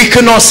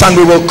 quicken us and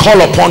we will call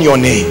upon your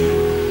name.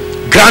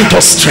 Grant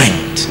us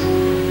strength.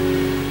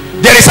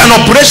 There is an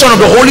operation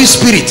of the Holy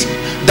Spirit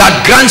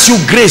that grants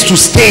you grace to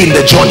stay in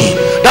the journey.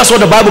 That's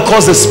what the Bible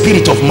calls the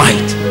spirit of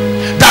might.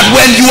 That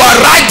when you are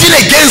riding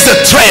against the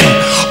trend,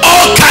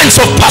 all kinds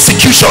of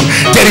persecution,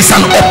 there is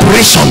an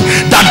operation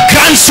that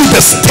grants you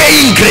the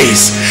staying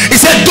grace. He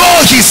said,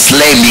 though he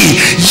slay me,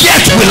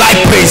 yet will I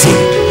praise him.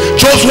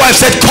 Job's wife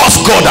said,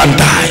 curse God and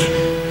die.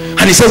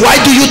 And he said, why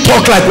do you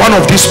talk like one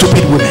of these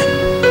stupid women?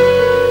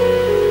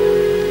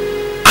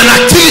 An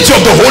activity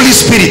of the Holy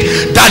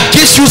Spirit that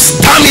gives you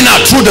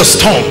stamina through the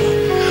storm.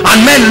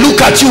 And men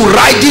look at you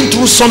riding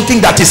through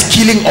something that is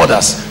killing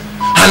others,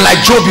 and like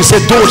Job, you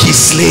say, though he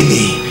slay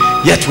me,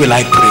 yet will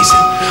I praise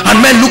him. And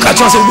men look at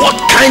you and say, what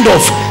kind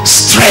of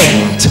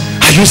strength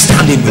are you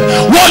standing with?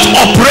 What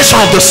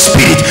operation of the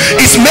Spirit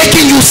is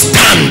making you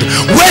stand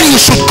when you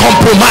should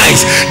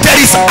compromise? There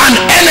is an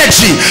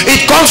energy.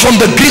 It comes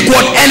from the Greek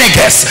word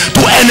energes,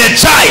 to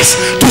energize,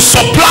 to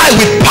supply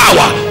with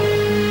power.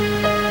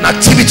 An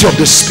activity of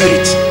the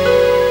Spirit.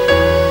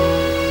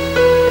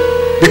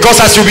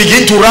 Because as you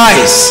begin to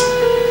rise,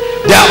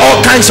 there are all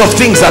kinds of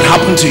things that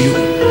happen to you.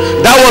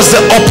 That was the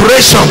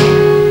operation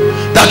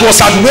that was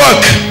at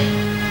work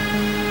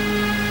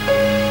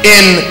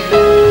in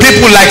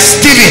people like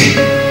Stephen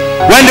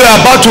when they were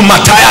about to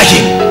martyr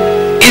him.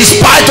 In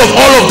spite of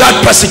all of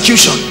that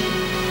persecution,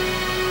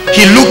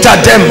 he looked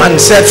at them and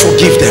said,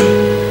 forgive them.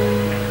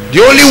 The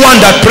only one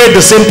that prayed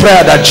the same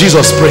prayer that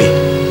Jesus prayed.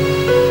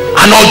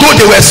 And although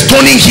they were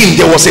stoning him,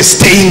 there was a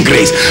staying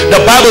grace. The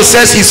Bible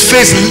says his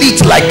face lit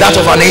like that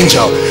of an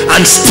angel,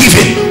 and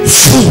Stephen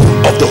full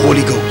of the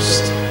Holy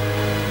Ghost.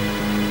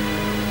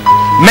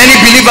 Many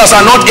believers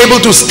are not able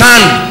to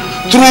stand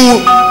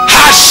through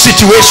harsh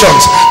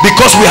situations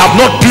because we have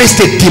not placed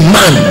a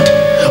demand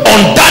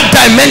on that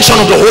dimension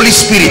of the Holy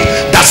Spirit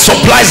that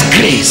supplies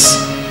grace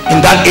in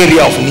that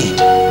area of need.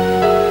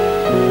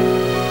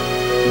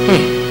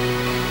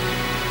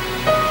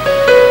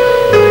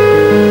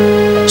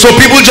 So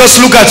people just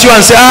look at you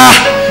and say,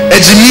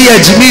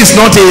 Ejimi is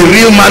not a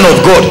real man of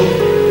God.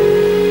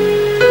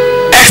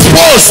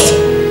 post,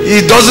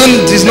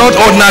 it's not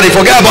ordinary.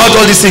 Forget about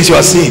all these things you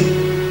are seeing.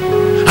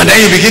 And then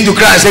you begin to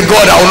cry and say,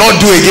 God, I will not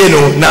do again.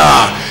 Oh,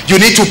 nah. You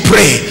need to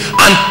pray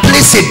and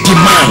place a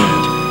demand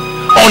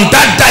on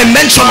that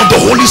dimension of the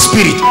Holy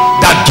Spirit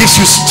that gives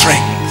you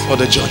strength for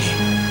the journey.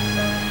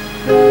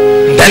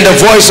 And then the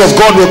voice of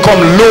God will come.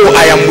 Lo,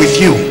 I am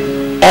with you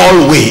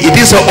always. It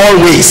is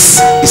always.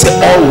 It's an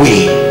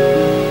always.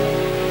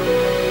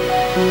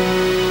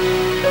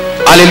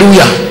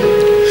 Hallelujah.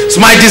 It's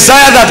my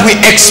desire that we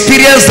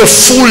experience the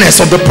fullness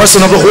of the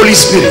person of the Holy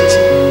Spirit,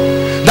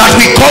 that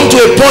we come to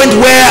a point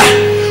where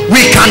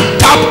we can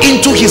tap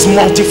into his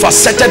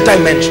multifaceted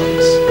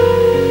dimensions,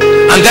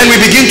 and then we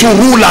begin to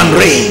rule and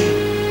reign.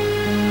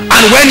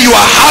 And when you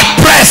are hard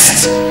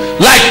pressed,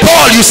 like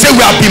Paul, you say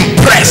we have been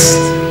pressed,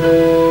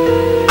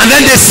 and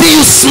then they see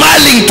you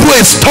smiling through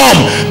a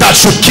storm that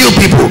should kill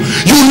people.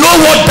 You know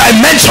what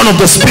dimension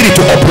of the Spirit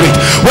to operate.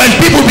 When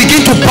people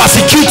begin to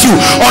persecute you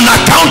on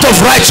account of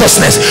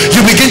righteousness,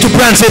 you begin to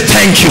pray and say,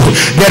 thank you,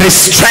 there is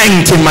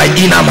strength in my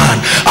inner man.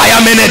 I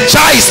am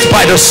energized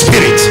by the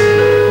Spirit.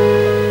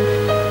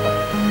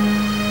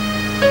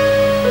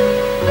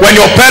 When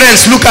your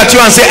parents look at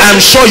you and say, I'm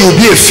sure you'll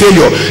be a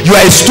failure, you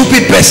are a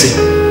stupid person,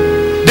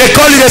 they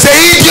call you, they say,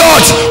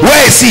 idiot,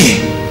 where is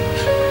he?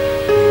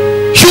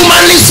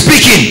 Humanly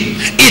speaking,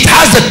 it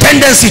has the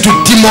tendency to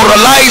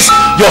demoralize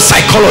your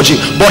psychology,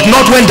 but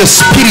not when the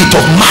Spirit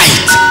of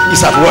might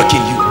is at work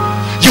in you.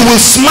 You will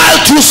smile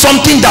through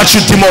something that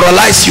should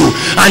demoralize you,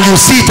 and you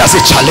see it as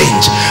a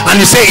challenge, and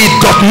you say, it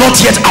doth not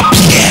yet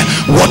appear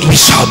what we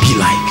shall be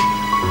like.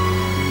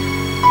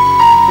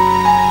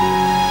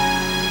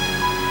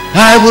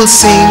 I will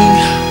sing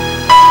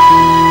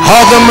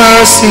of the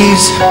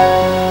mercies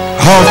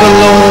of the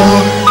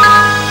Lord.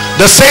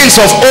 The saints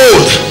of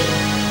old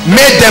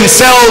made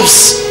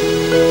themselves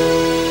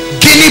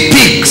guinea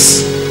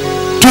pigs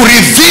to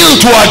reveal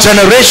to our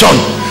generation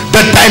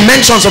the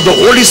dimensions of the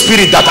Holy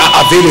Spirit that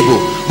are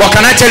available. But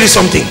can I tell you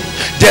something?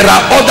 There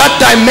are other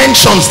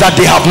dimensions that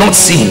they have not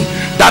seen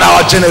that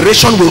our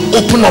generation will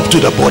open up to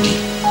the body.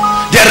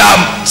 There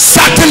are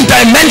certain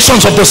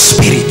dimensions of the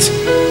Spirit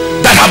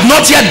that have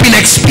not yet been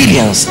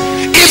experienced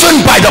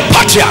even by the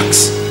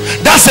patriarchs.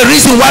 That's the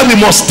reason why we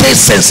must stay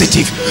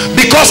sensitive,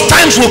 because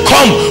times will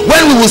come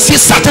when we will see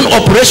certain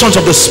operations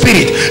of the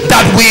Spirit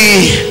that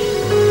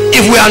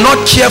if we are not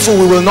careful,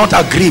 we will not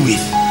agree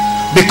with,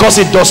 because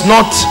it does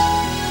not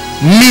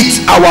meet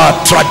our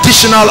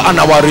traditional and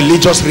our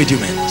religious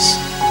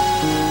rudiments.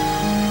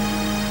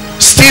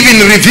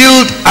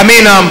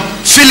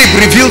 Philip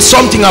revealed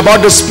something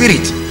about the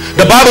Spirit.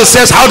 The Bible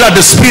says how that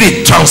the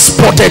Spirit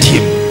transported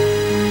him.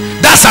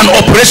 That's an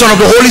operation of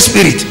the Holy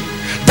Spirit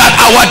that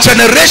our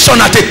generation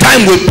at a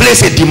time will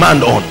place a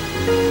demand on.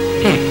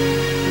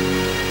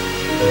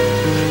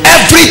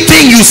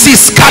 Everything you see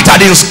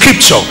scattered in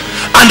scripture,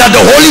 and that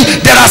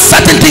there are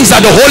certain things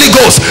that the Holy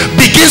Ghost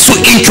begins to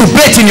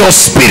incubate in your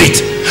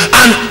spirit,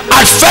 and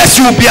at first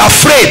you will be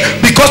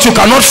afraid because you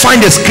cannot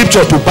find a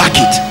scripture to back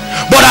it.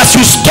 But as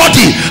you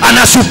study and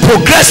as you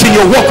progress in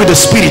your walk with the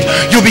Spirit,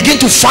 you begin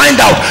to find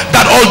out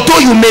that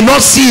although you may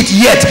not see it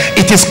yet,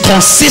 it is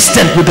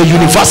consistent with the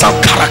universal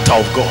character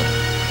of God.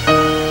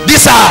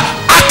 These are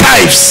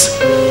archives,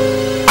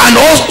 and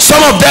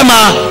some of them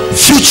are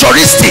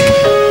futuristic.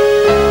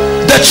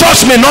 The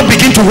church may not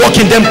begin to work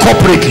in them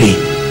corporately,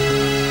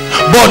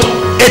 but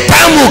a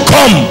time will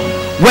come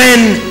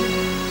when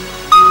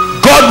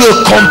God will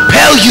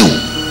compel you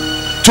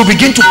to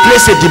begin to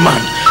place a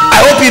demand.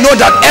 I hope you know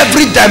that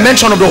every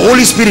dimension of the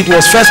Holy Spirit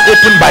was first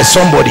opened by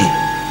somebody.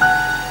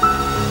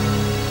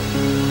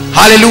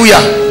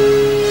 Hallelujah.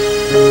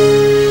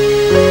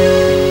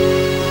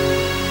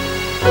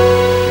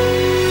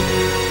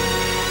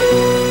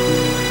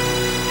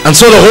 And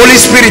so the Holy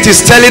Spirit is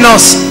telling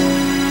us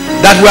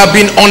that we have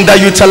been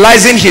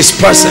underutilizing his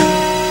person.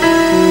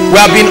 We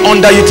have been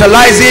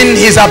underutilizing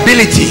his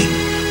ability.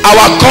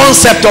 Our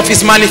concept of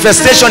his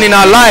manifestation in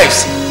our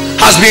lives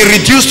has been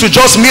reduced to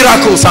just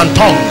miracles and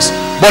tongues.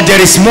 But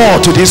there is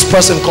more to this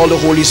person called the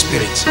Holy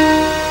Spirit.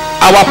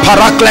 Our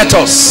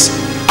Paracletos,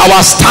 our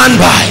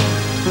standby,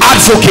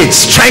 advocate,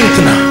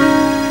 strengthener.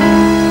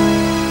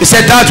 He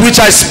said, that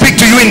which I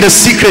speak to you in the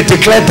secret,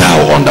 declare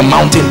thou on the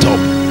mountaintop.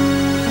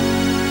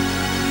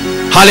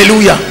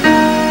 Hallelujah.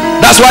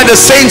 That's why the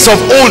saints of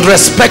old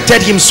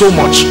respected him so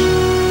much.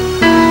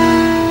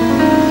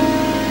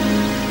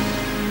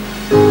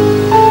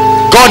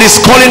 God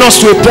is calling us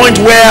to a point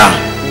where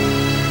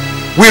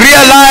we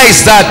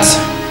realize that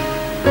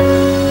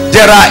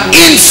there are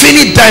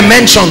infinite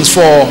dimensions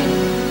for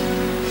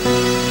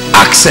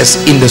access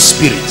in the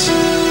Spirit,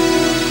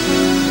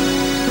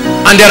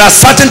 and there are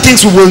certain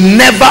things we will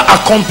never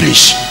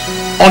accomplish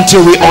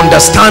until we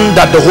understand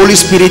that the Holy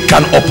Spirit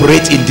can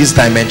operate in these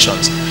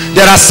dimensions.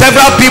 There are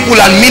several people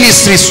and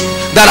ministries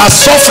that are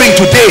suffering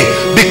today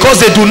because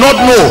they do not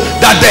know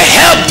that the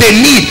help they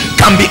need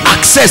can be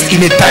accessed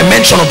in a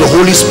dimension of the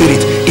Holy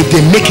Spirit if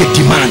they make a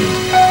demand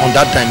on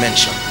that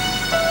dimension.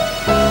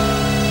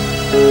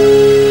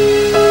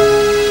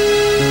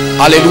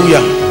 Hallelujah.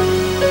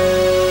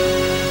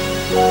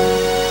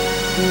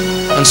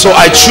 And so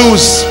I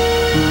choose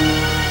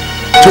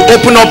to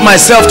open up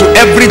myself to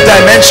every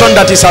dimension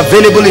that is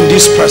available in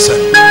this person.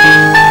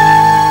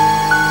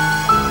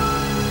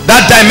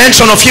 That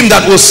dimension of him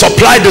that will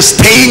supply the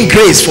staying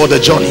grace for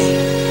the journey.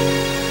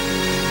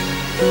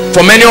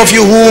 For many of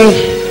you who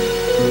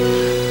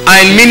are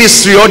in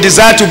ministry or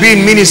desire to be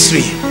in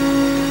ministry,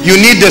 you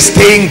need the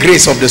staying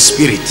grace of the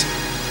Spirit.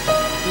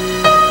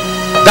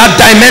 That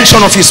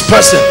dimension of his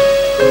person.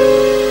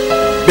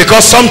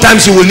 Because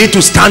sometimes you will need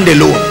to stand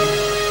alone,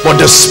 but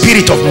the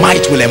Spirit of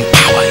might will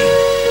empower you.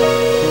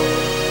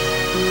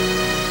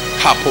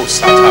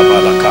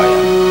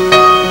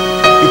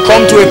 You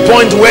come to a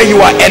point where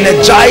you are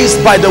energized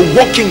by the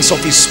workings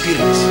of his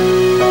Spirit,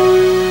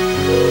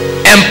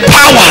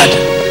 empowered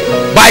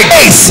by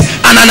grace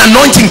and an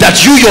anointing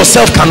that you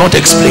yourself cannot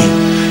explain.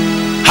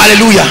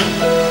 Hallelujah.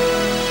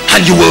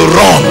 And you will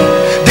run.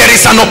 There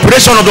is an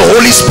operation of the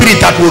Holy Spirit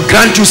that will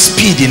grant you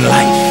speed in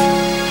life.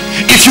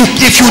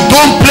 If you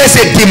don't place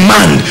a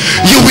demand,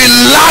 you will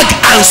lag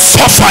and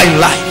suffer in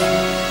life.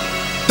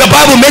 The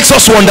Bible makes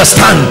us to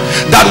understand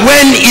that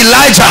when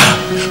Elijah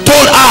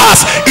told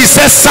Ahaz, he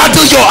says,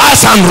 saddle your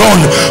ass and run,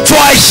 for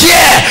I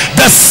hear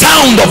the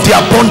sound of the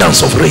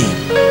abundance of rain.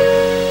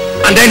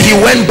 And then he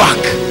went back.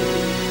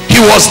 He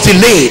was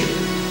delayed,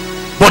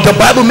 but the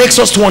Bible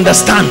makes us to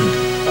understand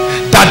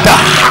that the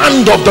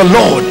hand of the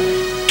Lord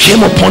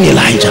came upon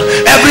Elijah.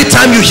 Every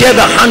time you hear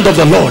the hand of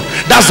the Lord,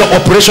 that's the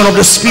operation of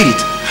the Spirit.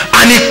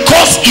 And it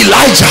caused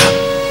Elijah,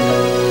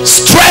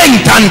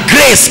 strength and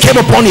grace came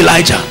upon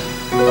Elijah.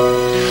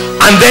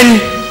 And then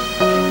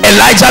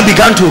Elijah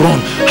began to run.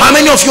 How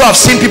many of you have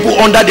seen people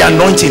under the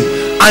anointing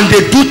and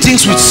they do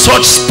things with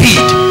such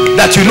speed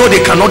that you know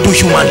they cannot do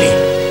humanly?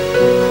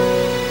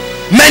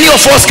 Many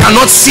of us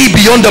cannot see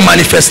beyond the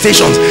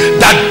manifestations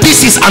that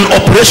this is an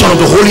operation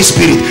of the Holy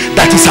Spirit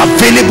that is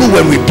available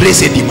when we place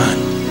a demand.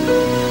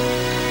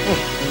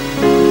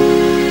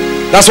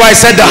 That's why I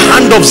said the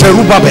hand of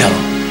Zerubbabel.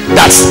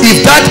 That's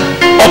if that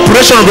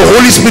operation of the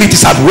Holy Spirit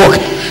is at work,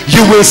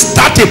 you will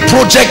start a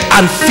project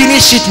and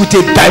finish it with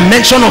a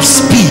dimension of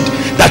speed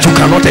that you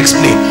cannot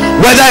explain.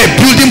 Whether a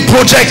building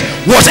project,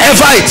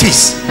 whatever it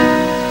is.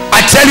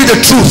 I tell you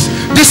the truth,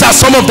 these are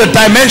some of the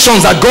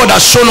dimensions that God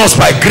has shown us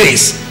by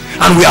grace,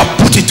 and we have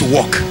put it to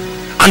work,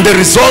 and the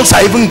results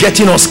are even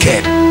getting us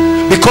scared,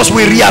 because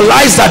we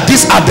realize that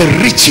these are the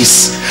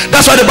riches.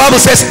 That's why the Bible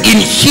says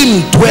in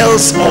him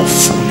dwells all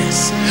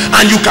fullness,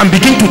 and you can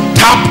begin to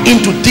tap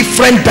into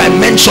different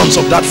dimensions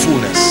of that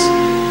fullness.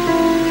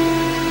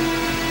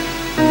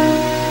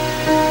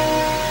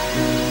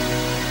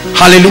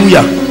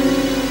 Hallelujah.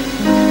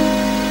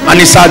 And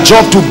it's our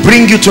job to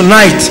bring you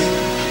tonight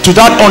to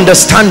that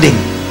understanding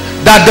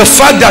that the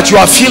fact that you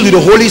are filled with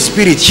the Holy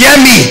Spirit, hear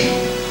me,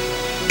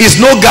 is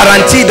no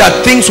guarantee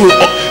that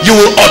you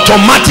will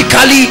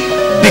automatically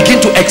begin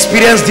to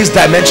experience these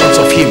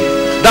dimensions of him.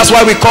 That's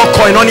why we call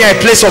koinonia a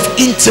place of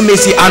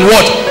intimacy and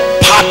what?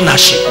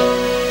 Partnership.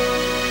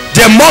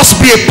 There must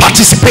be a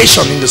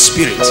participation in the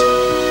Spirit.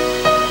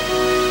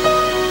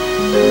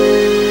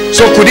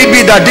 So could it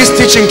be that this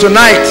teaching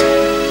tonight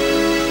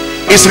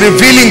is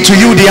revealing to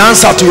you the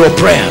answer to your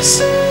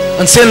prayers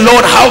and saying,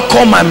 Lord, how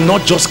come I'm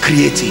not just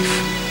creative?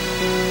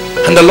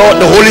 And the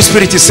Holy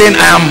Spirit is saying,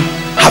 I am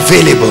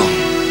available.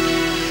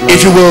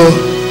 If you will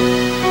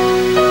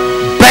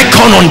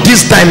beckon on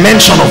this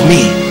dimension of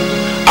me,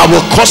 I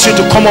will cause you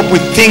to come up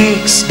with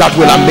things that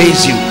will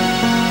amaze you.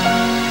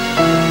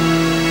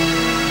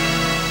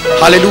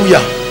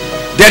 Hallelujah.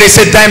 There is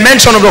a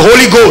dimension of the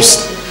Holy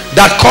Ghost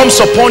that comes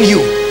upon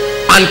you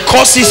and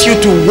causes you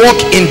to walk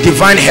in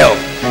divine health.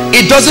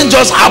 It doesn't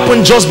just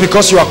happen just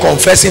because you are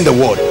confessing the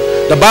word.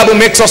 The Bible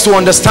makes us to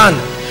understand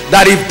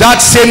that if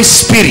that same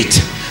Spirit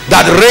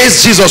that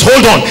raised Jesus,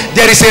 hold on,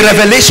 there is a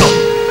revelation.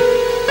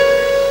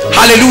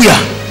 Hallelujah.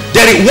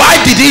 Why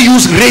did he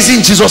use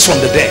raising Jesus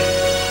from the dead?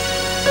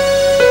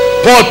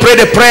 Paul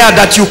prayed a prayer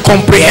that you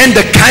comprehend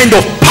the kind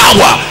of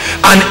power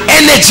and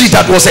energy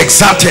that was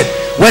exerted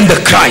when the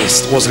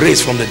Christ was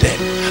raised from the dead.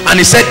 And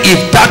he said, if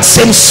that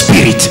same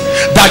Spirit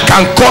that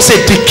can cause a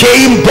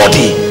decaying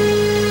body,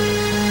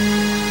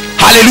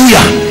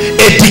 hallelujah,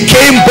 a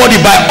decaying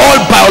body by all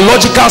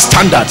biological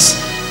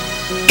standards,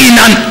 in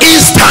an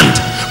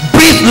instant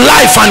breathe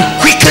life and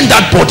quicken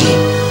that body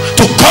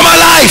to come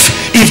alive,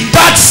 if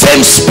that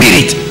same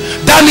Spirit,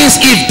 that means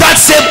if that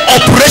same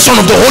operation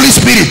of the Holy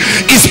Spirit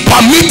is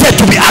permitted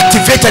to be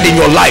activated in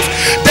your life,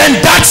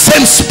 then that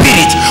same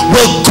Spirit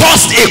will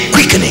cause a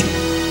quickening.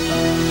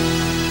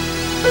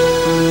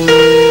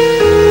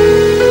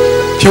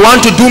 If you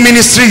want to do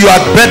ministry, you had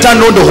better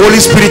know the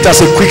Holy Spirit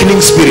as a quickening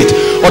spirit.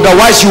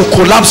 Otherwise you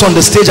collapse on the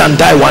stage and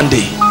die one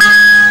day.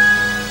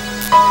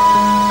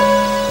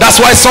 That's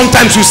why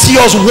sometimes you see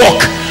us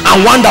walk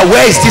and wonder,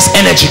 where is this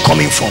energy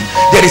coming from?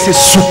 There is a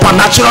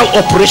supernatural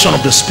operation of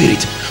the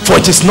Spirit. For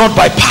it is not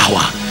by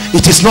power,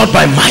 it is not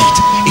by might,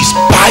 it's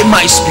by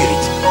my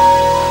Spirit.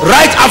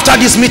 Right after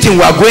this meeting,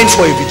 we are going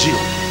for a vigil,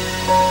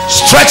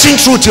 stretching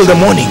through till the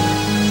morning,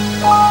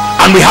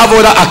 and we have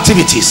other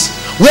activities.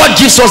 What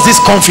gives us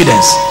this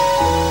confidence?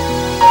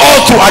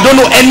 All too, I don't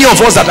know any of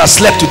us that have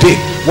slept today.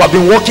 We have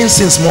been working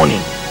since morning.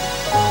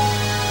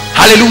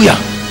 Hallelujah.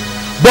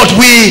 But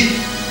we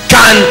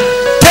can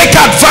take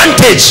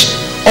advantage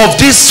of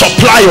this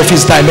supply of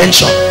his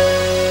dimension,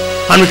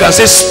 and we can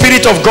say,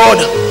 Spirit of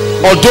God,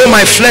 although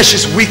my flesh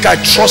is weak, I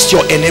trust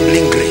your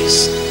enabling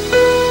grace.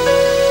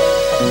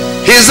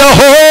 He's the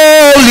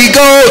Holy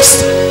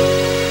Ghost,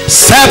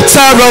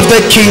 scepter of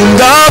the King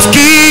of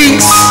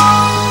Kings.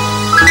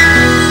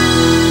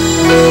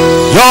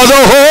 You're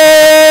the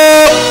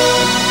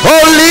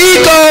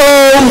Holy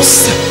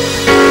Ghost,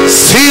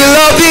 seal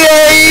of the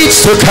age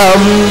to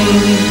come.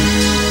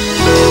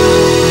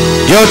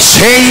 You're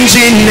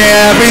changing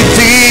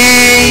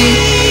everything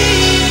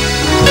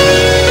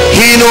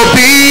in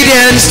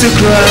obedience to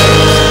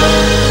Christ.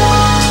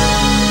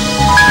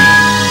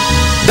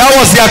 That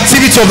was the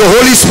activity of the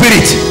Holy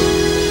Spirit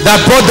that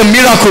brought the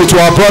miracle to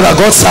our brother,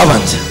 God's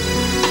servant.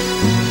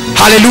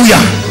 Hallelujah.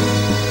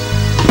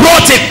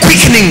 Brought a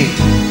quickening.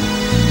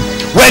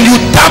 When you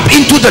tap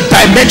into the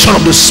dimension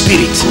of the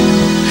Spirit,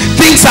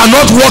 things are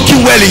not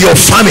working well in your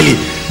family.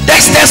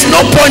 There's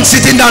no point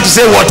sitting down to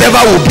say whatever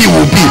will be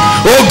will be.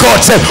 Oh God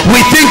said, we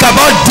think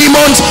about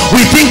demons,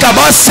 we think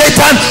about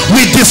Satan,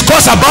 we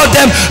discuss about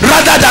them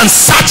rather than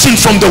searching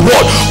from the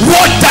word.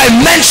 What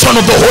dimension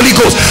of the Holy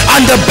Ghost?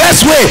 And the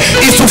best way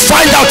is to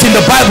find out in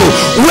the Bible,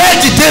 where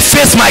did they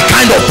face my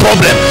kind of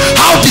problem?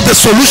 How did the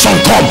solution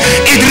come?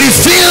 It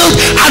revealed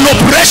an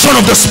operation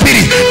of the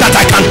Spirit that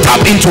I can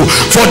tap into.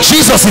 For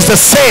Jesus is the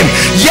same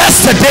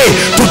yesterday,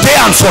 today,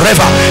 and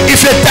forever.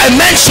 If a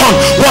dimension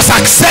was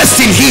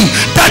accessed in him,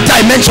 that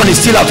dimension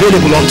is still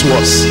available unto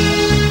us.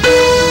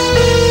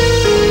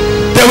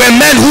 There were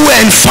men who were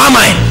in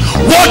famine.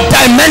 What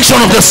dimension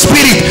of the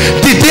Spirit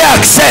did they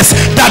access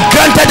that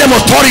granted them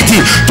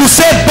authority to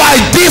say, by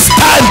this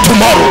time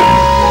tomorrow?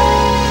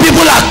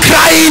 People are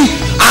crying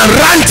and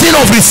ranting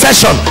of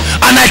recession,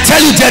 and I tell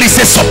you, there is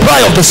a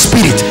supply of the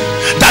Spirit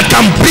that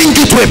can bring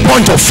you to a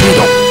point of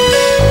freedom.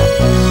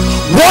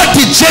 What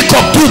did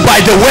Jacob do by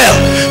the well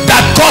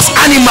that caused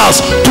animals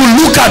to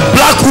look at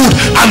black wood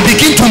and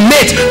begin to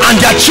mate,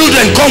 and their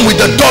children come with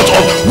the dot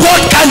of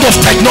what kind of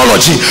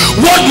technology?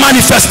 What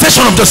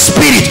manifestation of the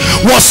Spirit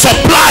was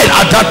supplied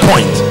at that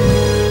point?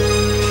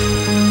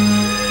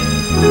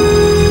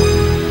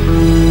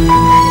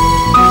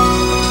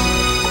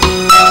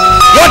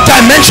 What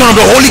dimension of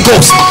the Holy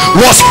Ghost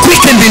was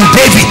quickened in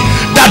David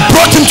that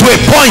brought him to a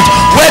point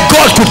where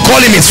God could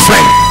call him his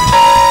friend?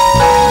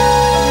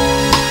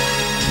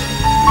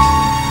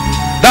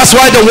 That's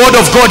why the word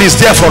of God is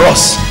there for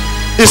us.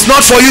 It's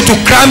not for you to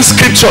cram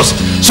scriptures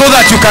so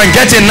that you can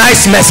get a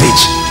nice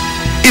message.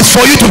 It's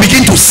for you to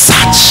begin to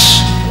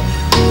search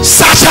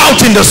out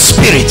in the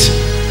Spirit,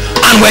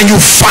 and when you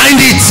find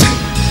it,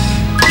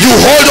 you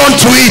hold on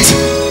to it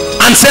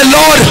and say,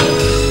 Lord,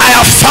 I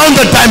have found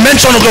the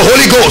dimension of the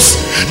Holy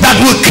Ghost that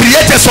will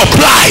create a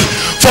supply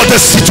for the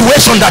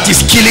situation that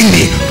is killing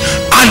me.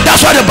 And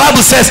that's why the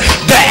Bible says,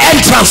 the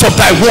entrance of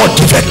thy word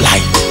giveth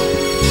light.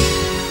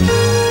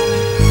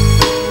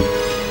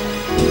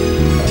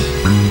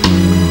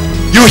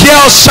 You hear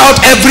us shout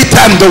every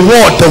time, the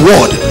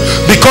word,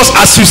 because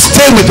as you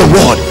stay with the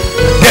word,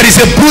 there is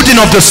a brooding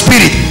of the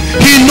Spirit.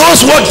 He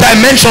knows what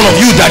dimension of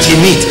you that he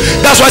needs.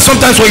 That's why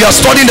sometimes when you are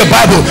studying the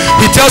Bible,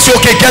 he tells you,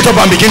 okay, get up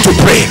and begin to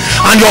pray,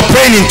 and you're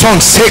praying in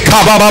tongues, and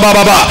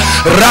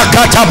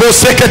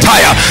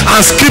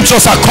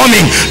scriptures are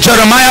coming.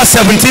 Jeremiah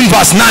 17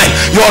 verse 9,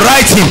 you're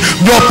writing,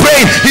 you're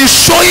praying. He's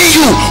showing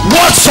you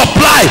what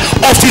supply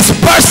of his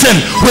person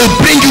will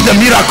bring you the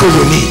miracle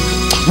you need.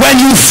 When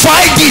you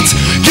find it,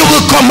 you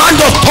will command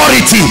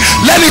authority.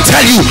 Let me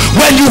tell you,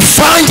 when you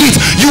find it,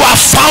 you have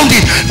found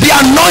it. The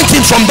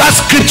anointing from that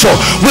scripture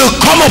will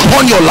come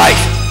upon your life.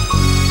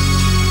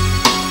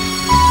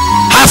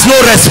 Has no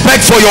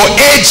respect for your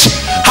age,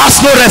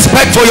 has no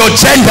respect for your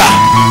gender.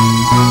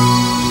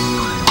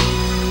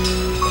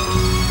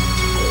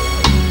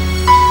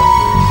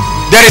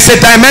 There is a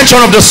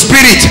dimension of the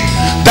Spirit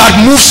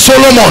that moves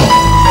Solomon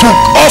to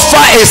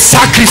offer a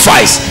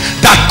sacrifice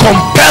that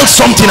compels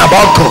something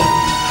about God.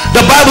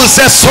 The Bible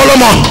says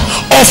Solomon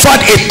offered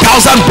 1,000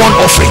 burnt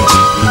offerings.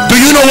 Do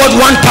you know what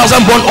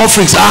 1,000 burnt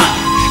offerings are?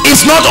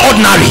 It's not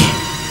ordinary.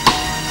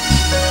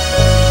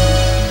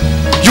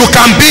 You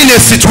can be in a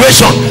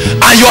situation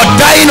and you're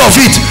dying of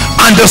it,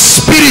 and the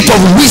Spirit of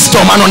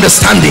wisdom and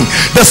understanding,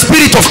 the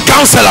Spirit of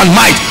counsel and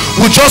might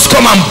will just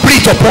come and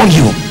breathe upon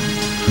you,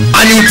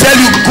 and he will tell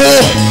you, go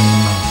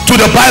to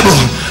the Bible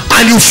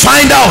and you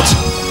find out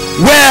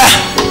where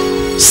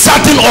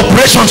certain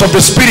operations of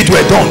the Spirit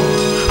were done,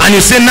 and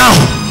you say, now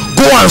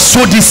go and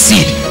sow this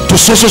seed to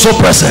so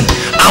person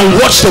and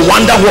watch the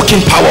wonder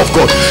working power of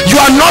God. You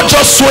are not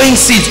just sowing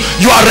seeds,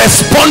 you are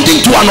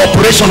responding to an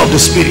operation of the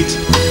Spirit.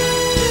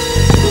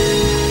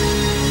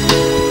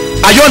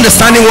 Are you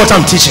understanding what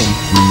I'm teaching?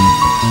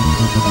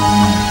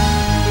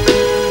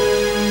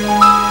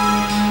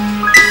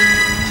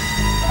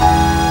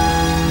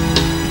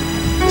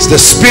 It's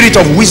the Spirit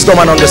of wisdom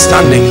and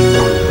understanding,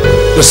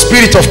 the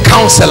Spirit of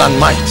counsel and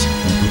might.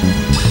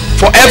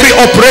 For every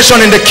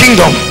operation in the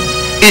kingdom,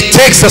 It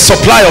takes the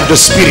supply of the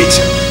Spirit.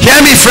 Hear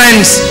me,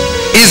 friends.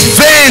 It's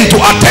vain to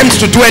attempt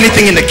to do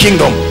anything in the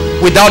kingdom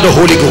without the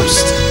Holy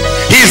Ghost.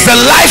 He is the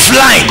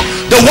lifeline,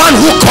 the one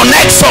who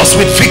connects us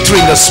with victory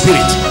in the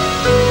Spirit.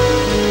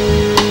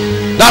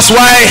 That's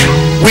why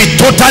we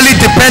totally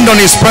depend on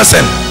his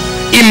person.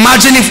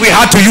 Imagine if we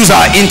had to use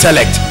our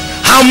intellect.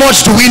 How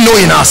much do we know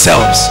in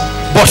ourselves?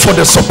 But for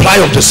the supply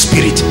of the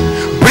Spirit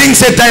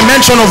brings a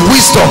dimension of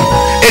wisdom,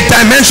 a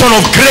dimension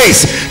of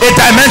grace, a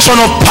dimension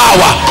of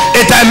power,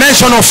 a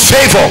dimension of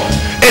favor,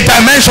 a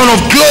dimension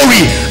of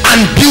glory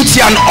and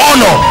beauty and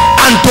honor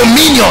and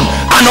dominion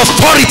and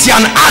authority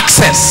and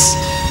access.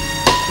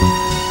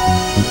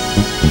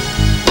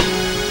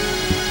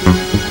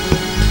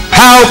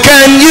 How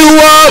can you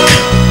walk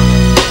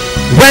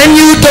when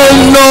you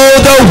don't know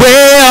the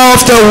way of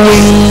the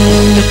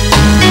wind?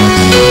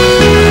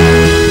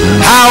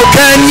 How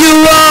can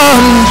you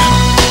run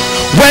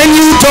when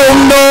you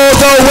don't know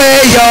the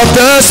way of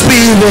the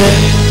Spirit?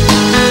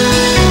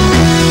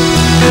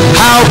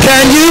 How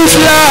can you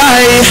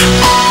fly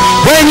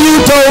when you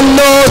don't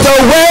know the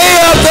way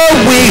of the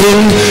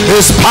wind?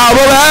 His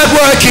power at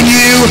work in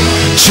you,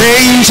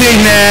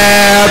 changing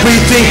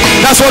everything.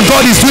 That's what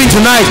God is doing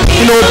tonight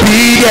in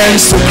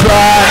obedience to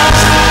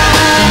Christ.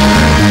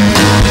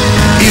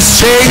 He's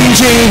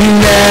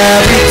changing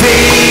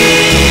everything.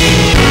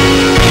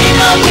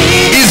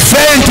 It's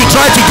vain to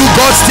try to do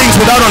God's things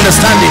without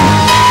understanding.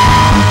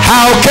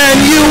 How can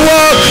you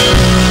walk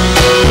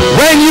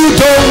when you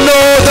don't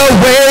know the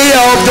way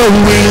of the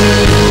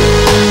wind?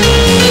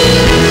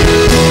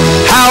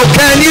 How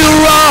can you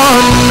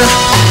run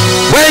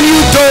when you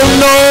don't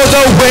know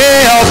the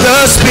way of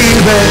the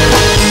Spirit?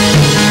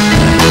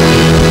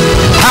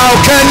 How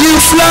can you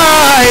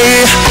fly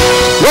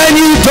when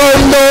you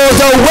don't know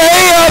the way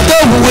of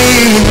the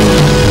wind?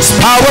 His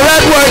power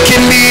at work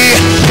in me,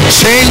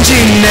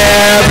 changing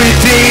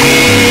everything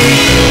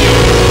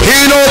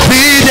in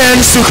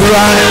obedience to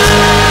Christ.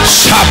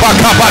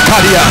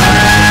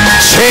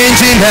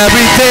 Changing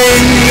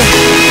everything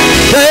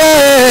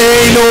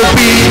in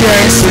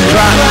obedience to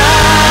Christ.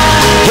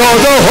 You're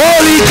the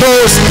Holy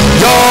Ghost.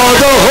 You're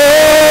the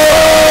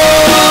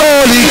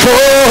Holy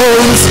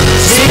Ghost,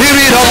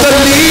 Spirit of the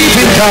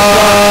living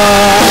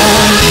God.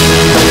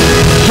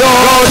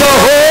 You're the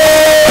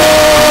Holy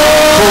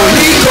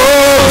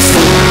Ghost,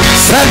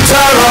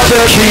 center of the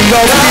King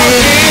of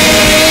Kings.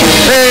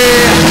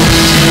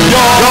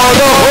 You're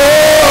the Holy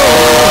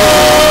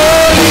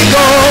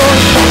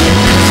Ghost.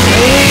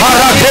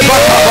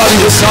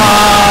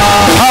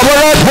 Power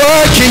at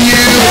work in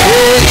you,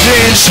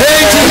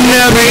 changing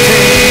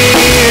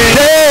everything.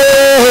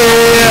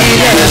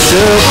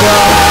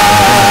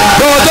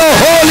 You're the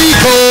Holy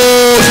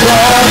Ghost.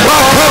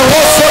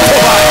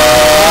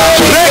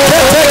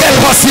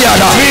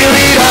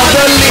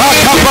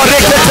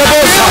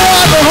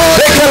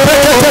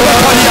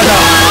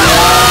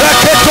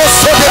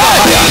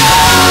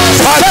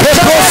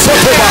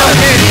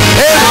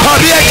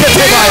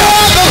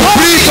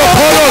 Breathe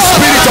upon us,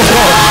 Spirit of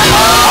God,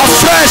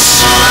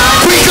 afresh,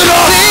 quicken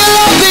us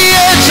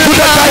to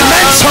the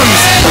dimensions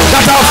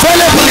that are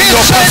available in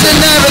your presence.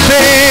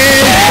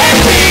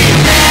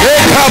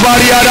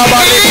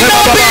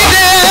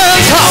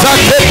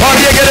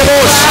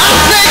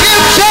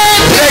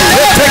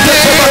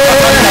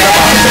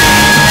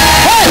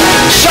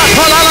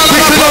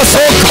 Quicken us,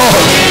 oh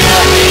God,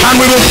 and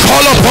we will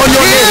call upon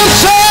your name.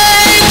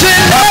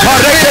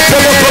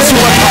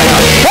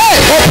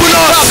 Open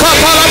us to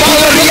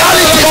the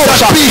realities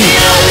that be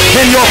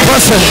in your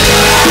presence.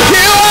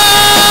 You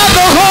are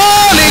the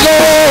Holy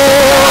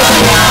Ghost.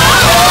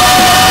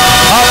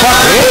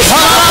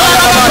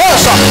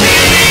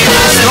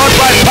 It's not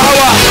by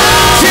power,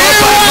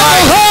 it's not by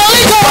might,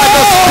 it's by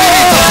the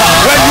Spirit.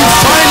 When you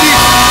find it,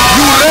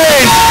 you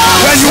reign.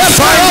 When you find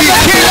it,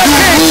 you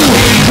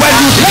rule. When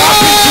you tap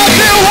into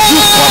it,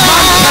 you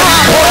command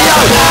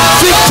territorial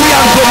victory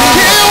and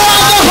dominion. You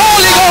are the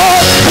Holy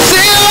Ghost.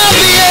 Seal of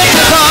the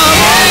ages come.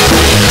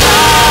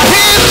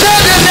 He's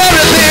changing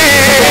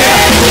everything.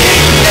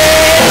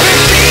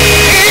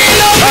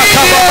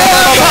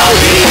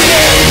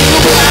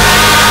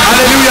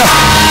 Hallelujah.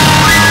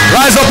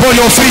 Rise up on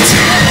your feet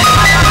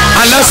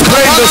and let's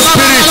pray in the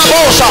Spirit.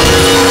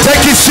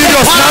 Take it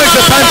serious. Now is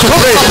the time to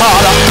pray.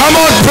 Come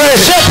on, pray.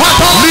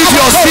 Leave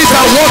your seat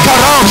and walk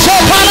around.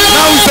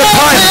 Now is the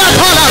time.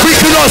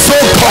 Quicken us,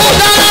 oh God,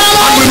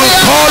 and we will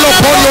call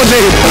upon your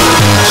name.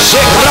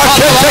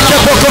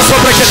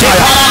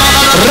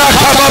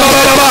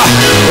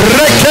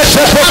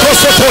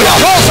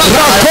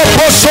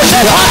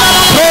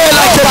 Pray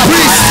like a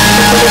priest.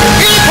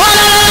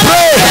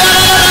 Pray.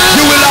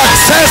 You will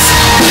access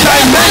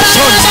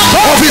dimensions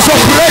of his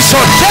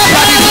operation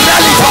that is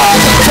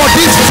relevant for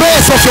this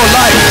phase of your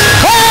life.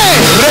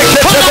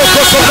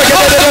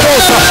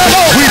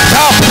 We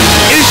tap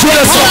into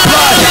the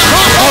supply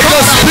of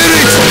the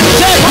Spirit.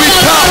 We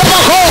tap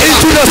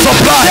into the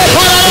supply.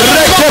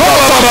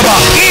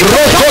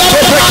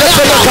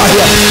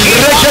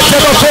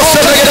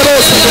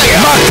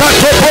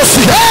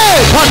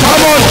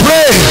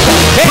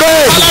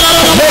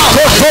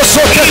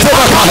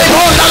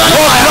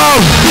 Walk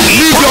around.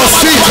 Leave your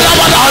seat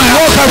and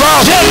walk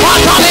around.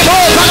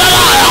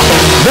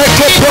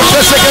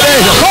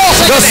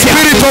 The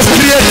spirit of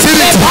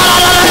creativity,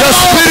 the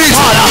spirit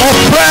of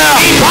prayer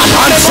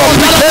and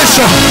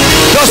supplication,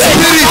 the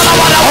spirit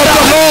of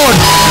the Lord,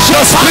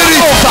 the spirit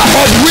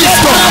of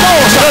wisdom,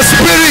 the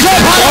spirit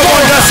of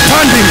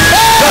understanding,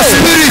 the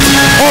spirit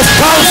of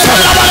counsel,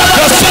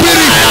 the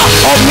spirit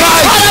of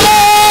life,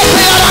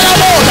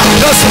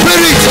 the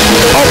spirit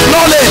of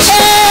knowledge,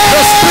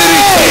 the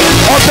spirit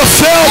of the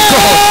fear of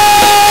God.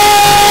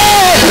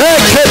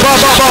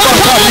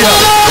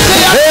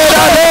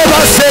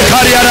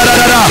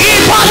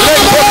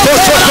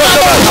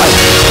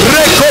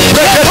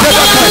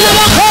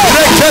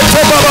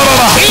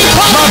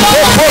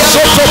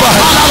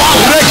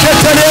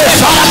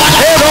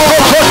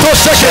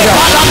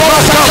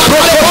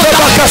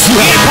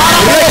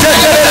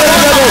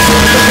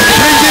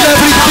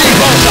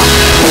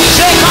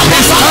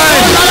 It's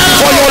time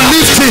for your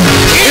lifting.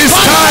 It's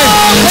time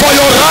for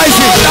your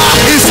rising.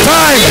 It's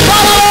time.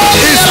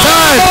 It's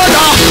time.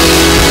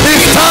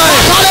 It's time.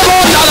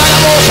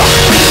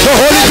 The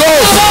Holy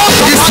Ghost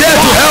is there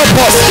to help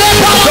us.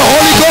 The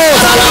Holy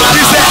Ghost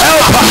is a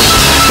helper.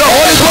 The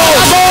Holy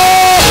Ghost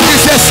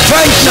is a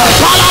strengthener.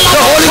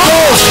 The Holy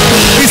Ghost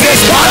is a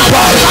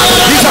standby.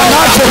 He's an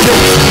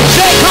advocate.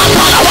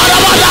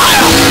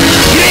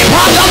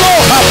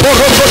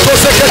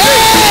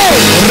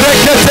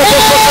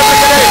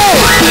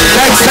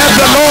 Except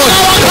the Lord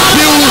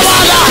builds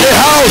a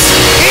house,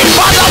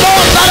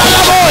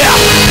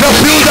 the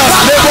builders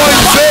labor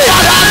in vain.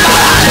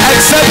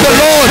 Except the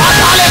Lord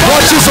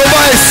watches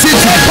over a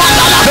city,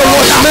 the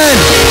watchman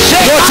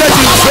watches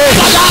in vain.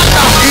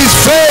 It's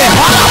vain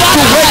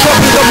to wake up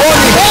in the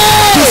morning,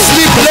 to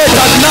sleep late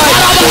at night,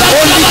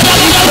 only to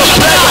eat the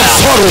bread of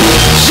sorrow.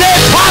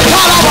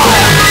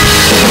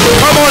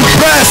 Come on,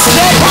 press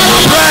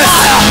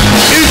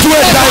into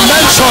a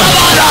dimension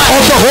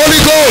of the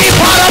Holy Ghost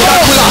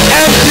that will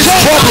end this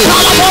trouble,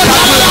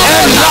 that will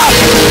end lack,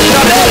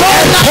 that will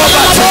end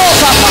poverty,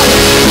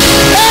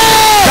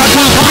 that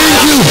will bring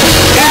you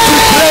into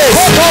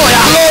place,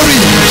 glory,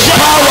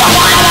 power,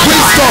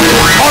 wisdom,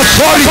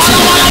 authority.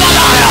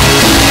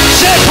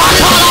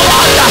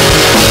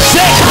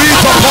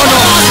 Breathe upon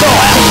us.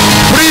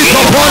 Breathe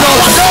upon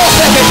us.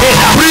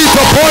 Breathe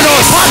upon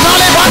us.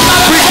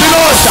 Quicken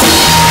us,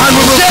 and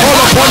we will call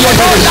upon your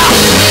name.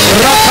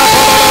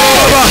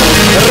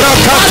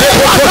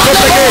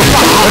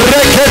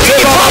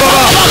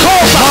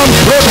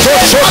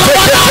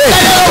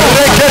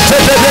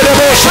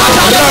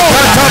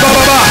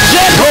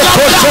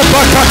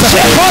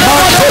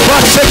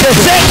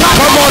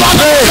 Come on,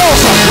 pray.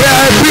 We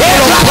are a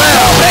people of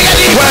prayer.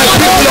 We are a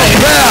people of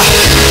prayer.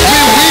 We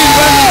win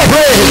when we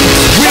pray.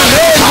 We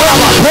reign when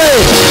we pray.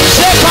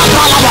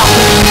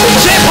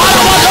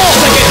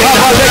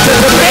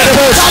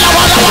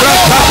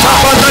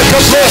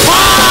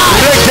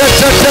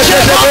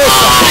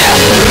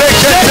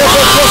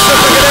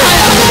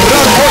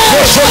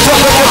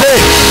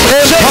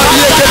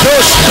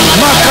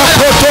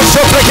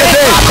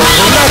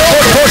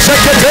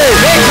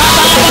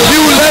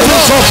 New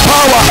levels of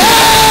power,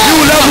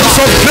 new levels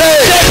of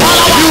grace,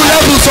 new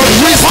levels of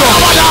wisdom.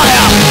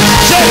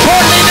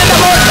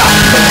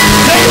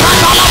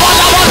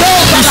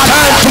 It's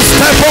time to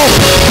step up.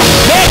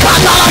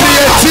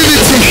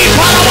 Creativity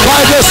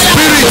by the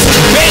Spirit,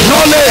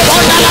 knowledge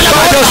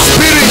by the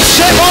Spirit,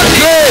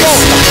 grace,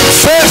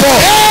 favor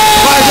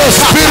by the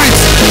Spirit.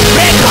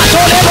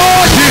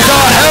 He's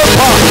our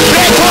helper.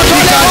 He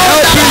can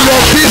help in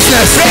your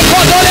business. He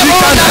can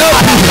help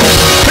you.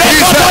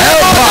 He's the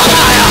helper.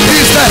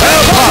 He's the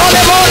helper.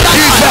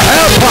 He's the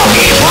helper.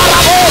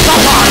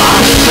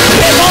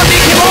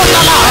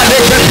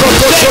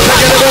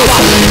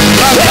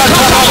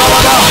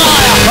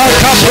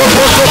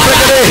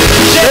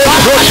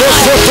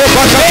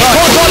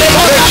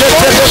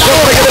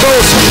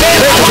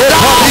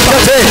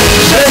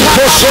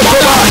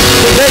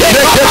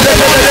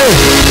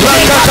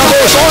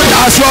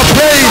 As you are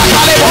praying,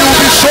 he will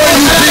be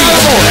showing you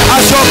things.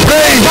 As you are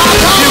praying,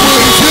 he will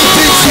reveal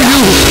things to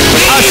you.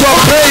 As you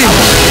are praying,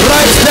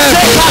 write them.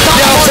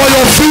 They are for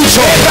your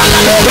future.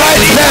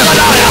 Write them.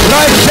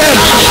 Write them.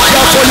 They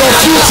are for your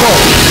future.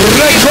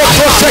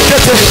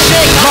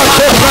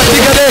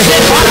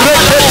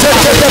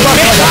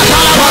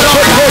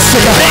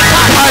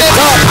 I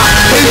tap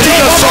into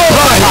the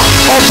supply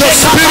of the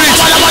spirit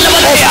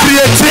of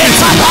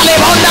creativity.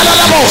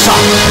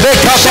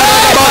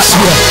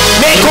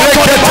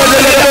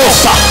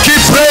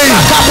 Keep praying.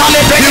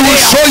 He will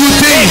show you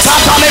things.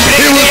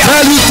 He will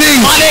tell you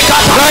things.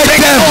 Write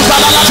them.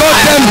 Jot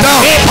them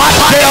down.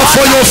 They are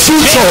for your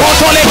future.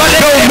 They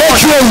will make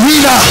you a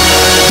winner.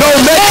 They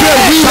will make you a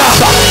winner.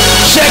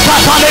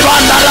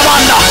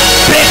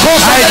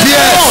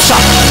 Ideas,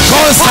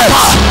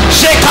 concepts,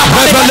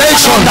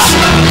 revelations,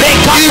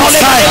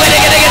 insight,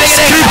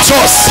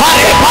 scriptures.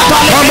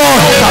 Come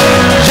on,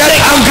 get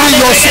angry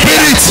in your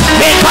spirit.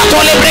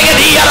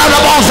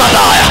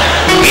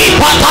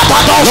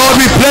 Lord,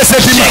 we bless a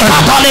demand.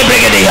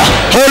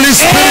 Holy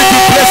Spirit,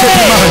 we bless a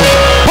demand.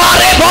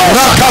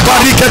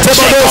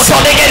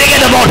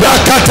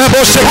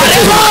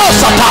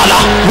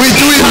 We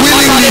do it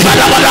willingly.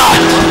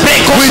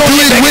 We do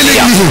it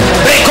willingly.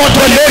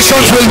 The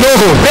nations will know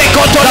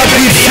that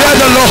we fear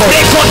the Lord.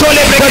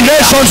 The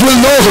nations will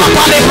know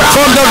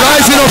from the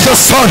rising of the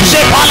sun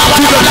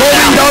to the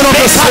going down of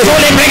the sun.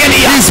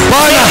 His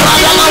banner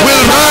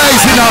will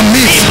rise in our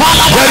midst.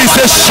 There is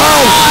a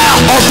shout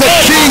of the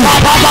King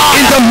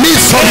in the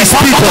midst of his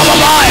people,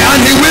 and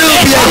he will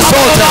be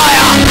exalted.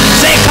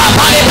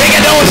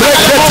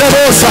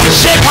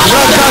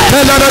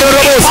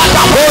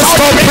 Don't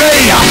stop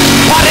praying.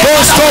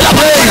 Don't stop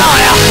praying.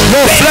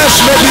 Your flesh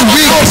may be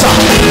weak,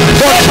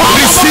 but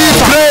receive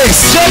grace.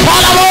 The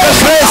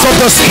grace of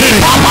the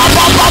Spirit.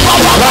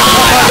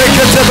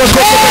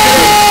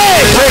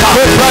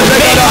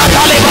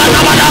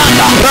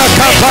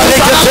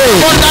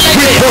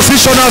 We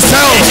position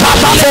ourselves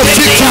for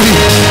victory.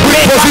 We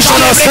position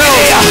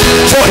ourselves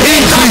for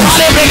increase.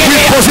 We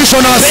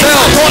position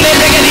ourselves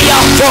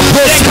for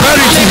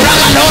prosperity.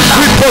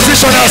 We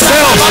position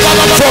ourselves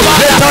for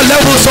greater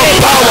levels of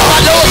power,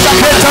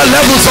 greater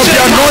levels of the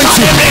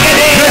anointing,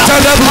 greater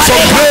levels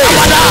of grace,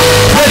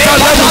 greater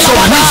levels of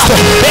wisdom,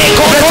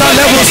 greater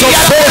levels of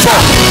favor.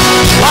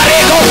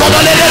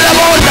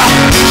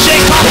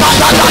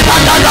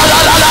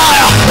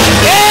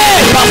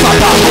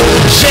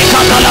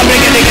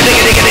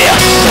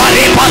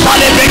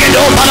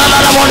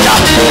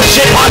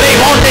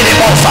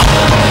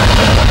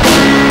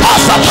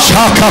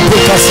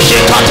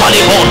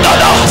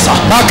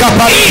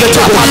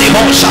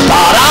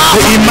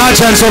 The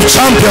emergence of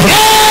champions,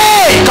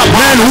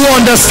 men who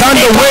understand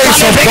the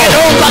ways of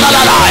God,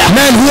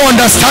 men who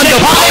understand the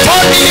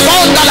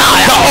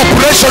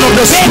operation of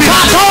the Spirit.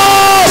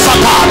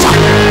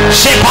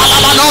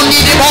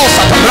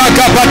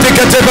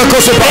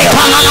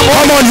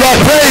 Come on, you are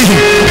praying.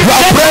 You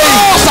are praying.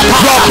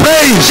 You are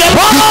praying. You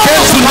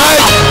came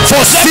tonight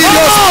for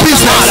serious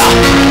business.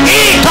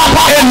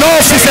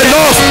 Enough is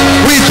enough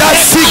with that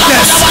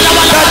sickness,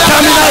 that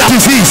terminal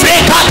disease.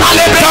 Tap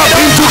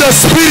into the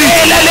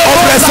spirit of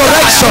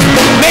resurrection,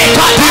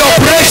 the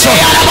operation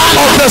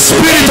of the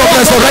spirit of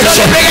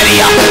resurrection.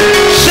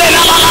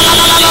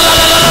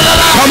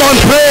 Come on,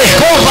 pray.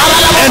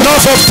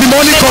 Enough of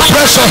demonic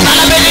oppression.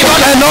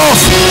 Enough.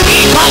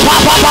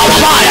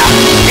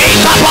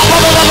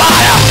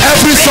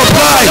 Every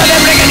supply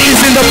is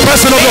in the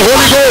person of the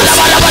Holy Ghost.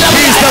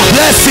 He is the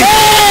blessing.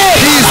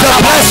 He is the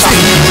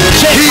blessing.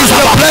 He is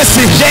the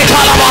blessing. He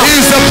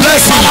is the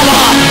blessing.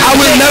 I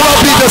will never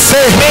be the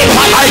same.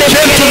 I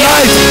came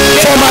tonight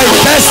for my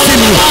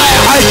destiny.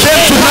 I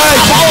came tonight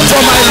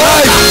for my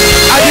life.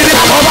 I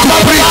didn't come to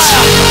preach.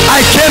 I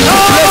came to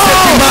bless a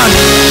demand.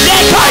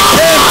 I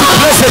came to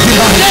bless a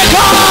demand.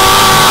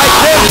 I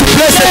came to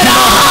bless a demand.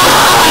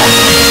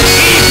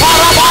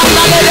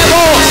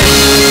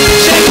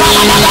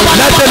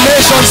 Let the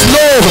nations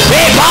know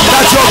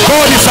that your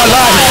God is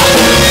alive.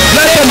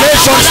 Let the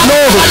nations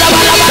know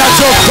that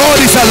your God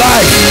is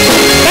alive.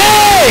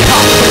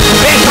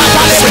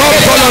 Stop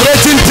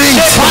tolerating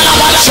things.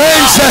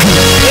 Change them.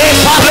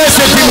 Place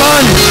a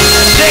demand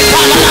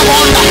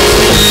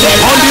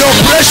on the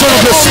operation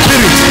of the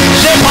Spirit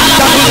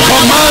that will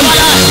command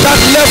that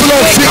level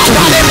of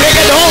victory.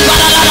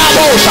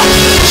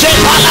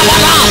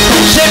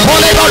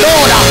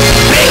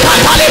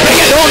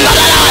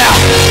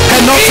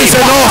 Enough is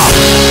enough.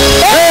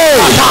 Hey,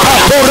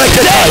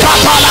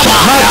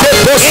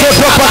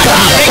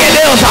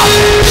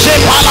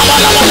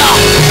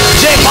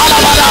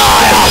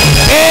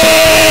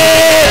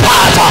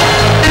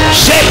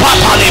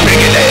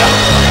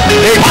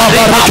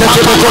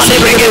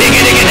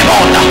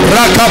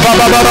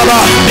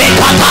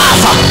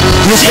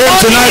 you came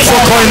tonight for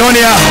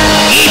koinonia.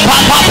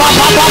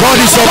 God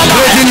is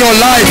upgrading your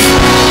life.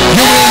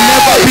 You will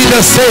never be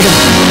the same.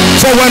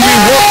 So when we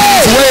walk in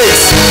his ways,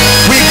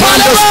 we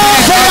grant the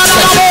Spirit access.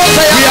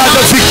 We are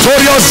the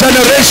victorious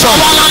generation.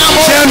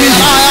 Hear me.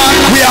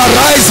 We are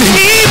rising.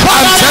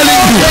 I'm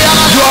telling you,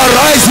 you are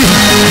rising.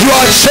 You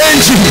are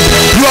changing.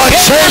 You are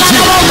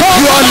changing.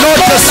 You are not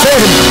the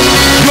same.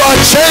 You are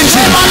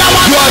changing.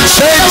 You are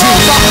changing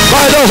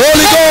by the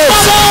Holy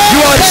Ghost.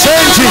 You are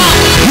changing.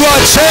 You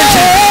are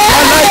changing.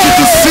 I'd like you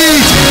to see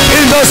it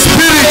in the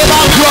Spirit.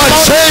 You are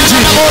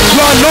changing.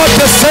 You are not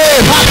the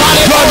same.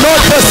 You are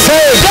not the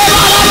same.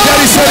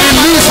 There is a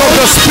release of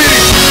the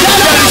Spirit.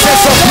 There is a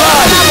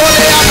supply.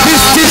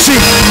 This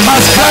teaching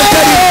has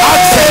granted him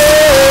access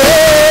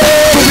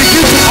to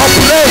begin to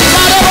operate.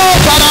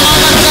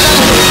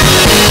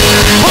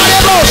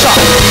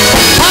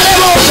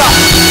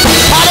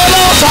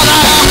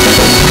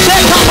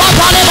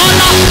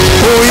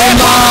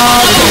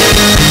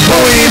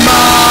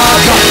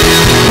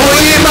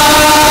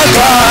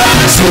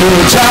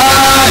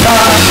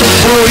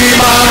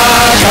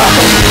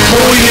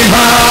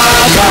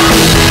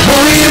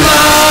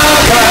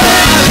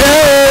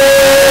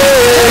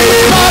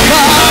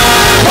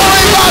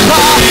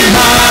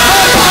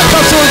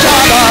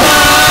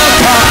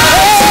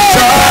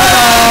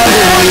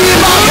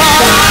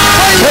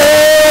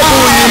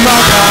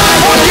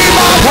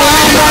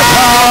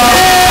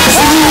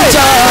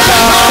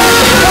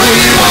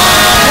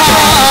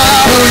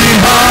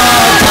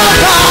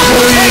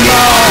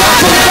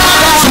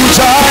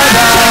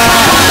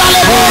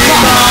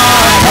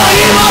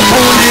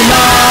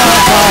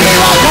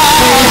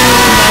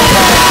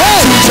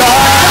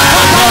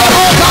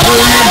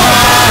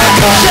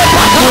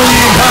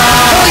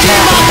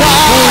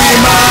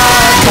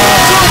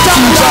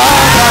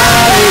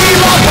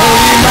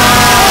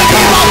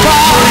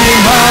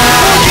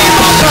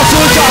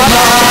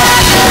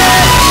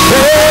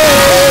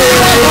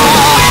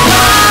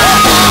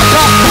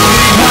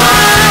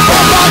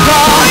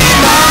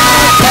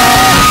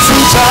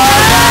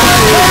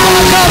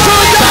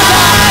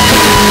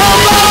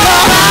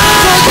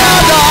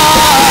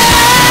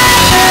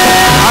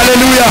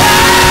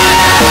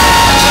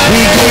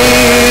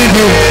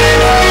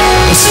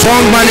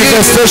 Strong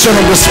manifestation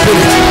of the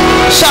Spirit.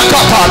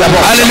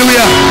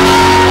 Hallelujah.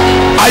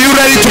 Are you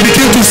ready to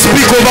begin to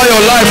speak over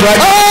your life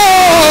right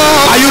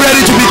now? Are you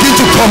ready to begin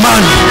to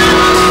command?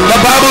 The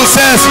Bible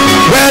says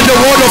where the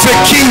word of a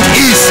king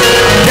is,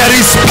 there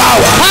is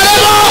power.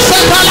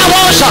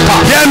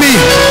 Hear me,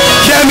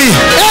 hear me.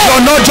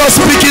 You're not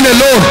just speaking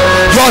alone,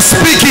 you're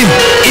speaking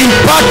in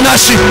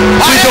partnership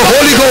with the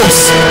Holy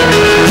Ghost.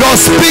 You're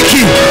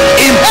speaking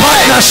in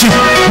partnership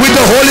with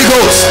the Holy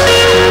Ghost.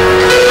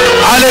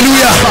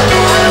 Hallelujah.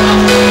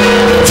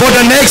 For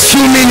the next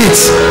few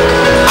minutes,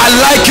 I'd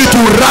like you to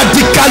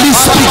radically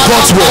speak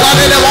God's word.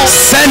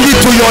 Send it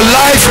to your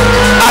life.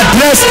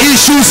 Address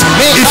issues.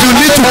 If you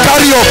need to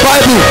carry your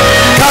Bible,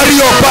 carry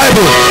your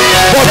Bible.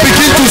 But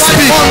begin to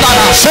speak.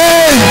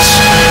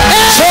 Change.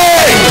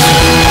 Change.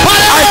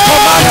 I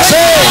command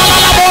change.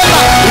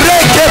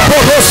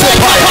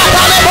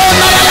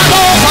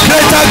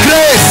 Greater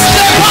grace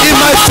in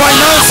my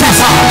finances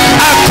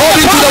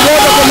according to the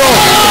word of the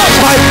Lord.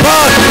 My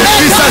path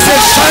is as a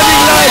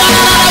shining light.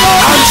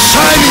 I'm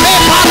shining.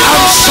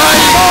 I'm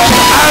shining.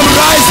 I'm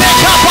rising.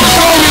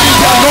 Growing in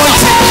the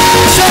anointing.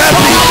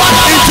 Stepping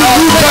into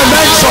new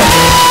dimension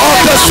of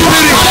the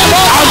Spirit.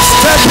 I'm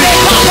stepping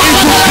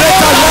into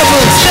greater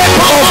levels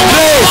of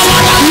grace.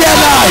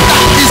 ELI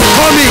is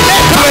coming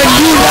to a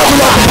new level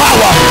of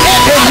power,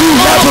 a new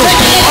level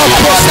of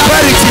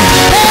prosperity.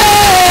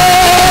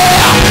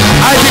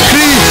 I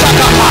decree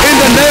in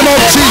the name of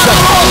Jesus,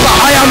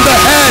 I am the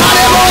head,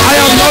 I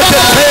am not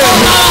the tail.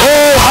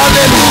 Oh,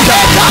 hallelujah.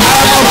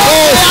 I am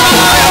above,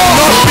 I am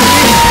not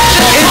beneath.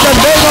 In the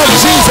name of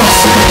Jesus,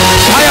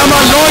 I am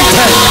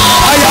anointed,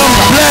 I am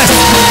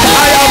blessed,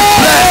 I am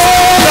blessed.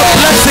 The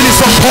blessing is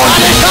upon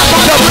me.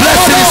 The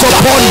blessing is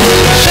upon me.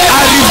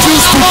 I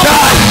refuse to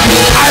die.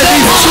 I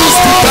refuse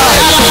to die.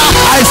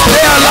 I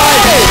stay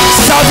alive,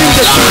 serving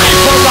the King.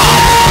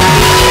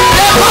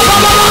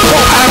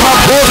 I'm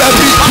above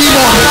every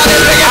demon.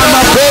 I'm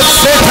above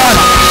Satan.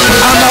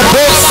 I'm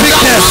above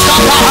sickness.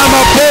 I'm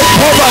above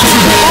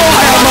poverty.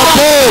 I am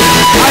above.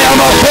 I am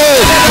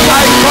above.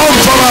 I come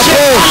from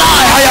above.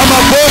 I am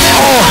above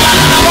all.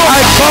 I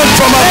come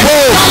from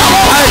above.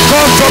 I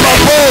come from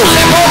above.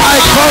 I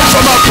come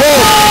from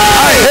above.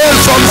 I hail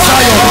from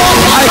Zion.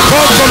 I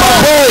come from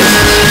above.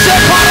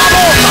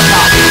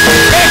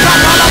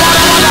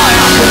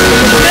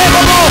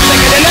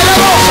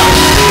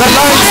 The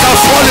lines are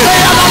falling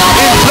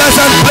in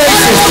pleasant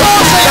places.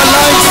 The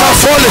lines are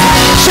falling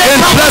in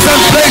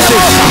pleasant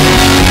places.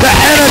 The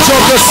energy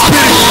of the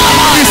Spirit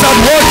is at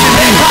work in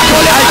me.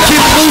 I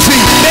keep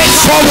moving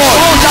forward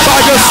by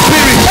the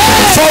Spirit,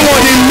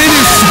 forward in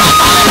ministry,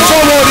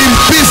 forward in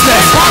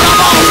business.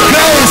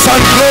 Grace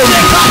and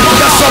glory,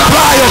 the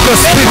supply of the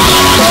Spirit,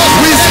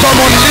 wisdom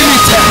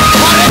unlimited,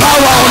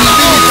 power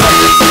unlimited,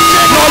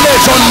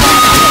 knowledge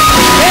unlimited,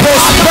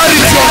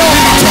 prosperity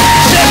unlimited,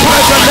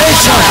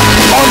 revelation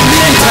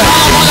unlimited.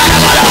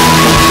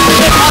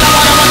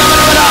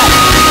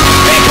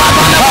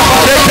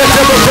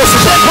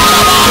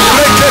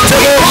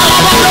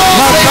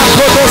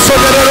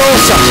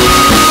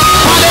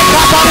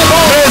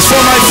 Grace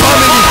for my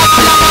family,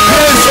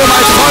 grace for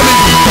my family,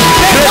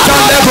 greater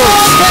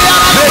levels,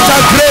 greater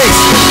grace,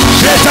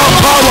 greater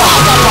power,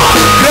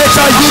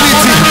 greater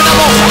unity,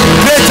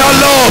 greater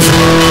love.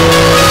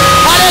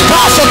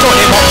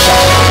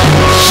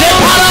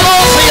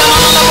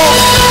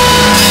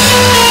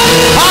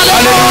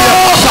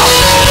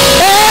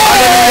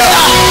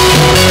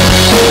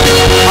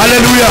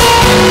 Hallelujah.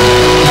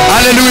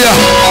 Hallelujah.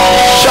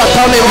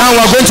 Now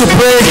we're going to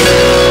pray.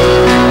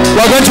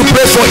 We're going to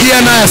pray for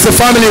E&I as a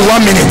family in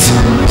 1 minute.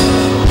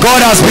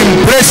 God has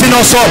been bracing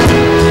us up.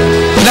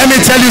 Let me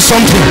tell you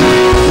something.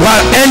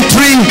 We're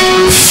entering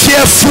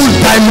fearful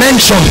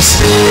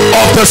dimensions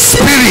of the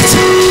Spirit,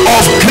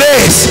 of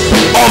grace,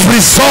 of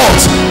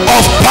results,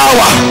 of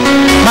power.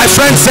 My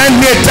friend sent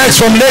me a text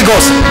from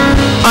Lagos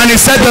and he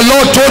said the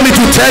Lord told me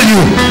to tell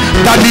you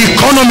that the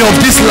economy of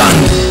this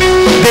land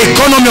the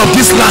economy of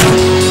this land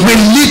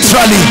will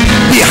literally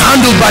be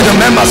handled by the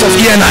members of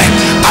ENI.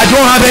 I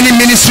don't have any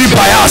ministry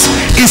bias.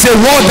 It's a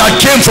word that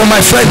came from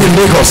my friend in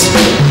Lagos.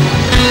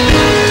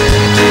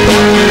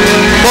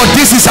 But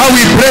this is how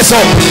we brace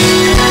up.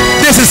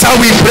 This is how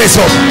we brace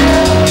up.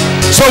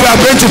 So we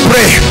are going to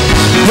pray.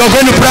 You're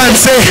going to pray and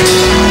say,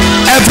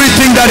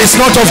 everything that is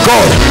not of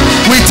God,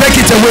 we take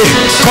it away.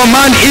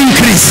 Command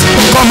increase,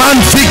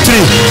 command victory.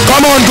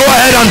 Come on, go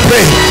ahead and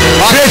pray.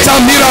 Greater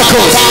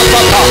miracles,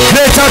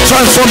 greater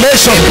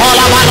transformation.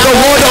 The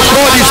word of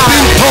God is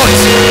being taught.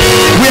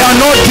 We are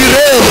not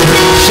derailed.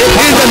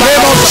 In the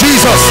name of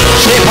Jesus,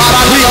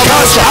 we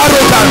cast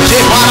arrogance,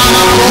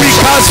 we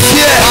cast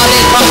fear.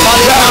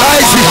 We are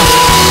rising.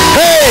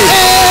 Hey,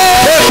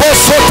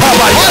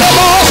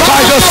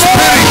 by the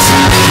Spirit,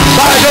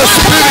 by the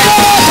Spirit,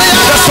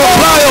 the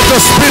supply of the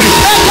Spirit.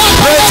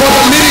 Pray for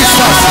the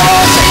ministers,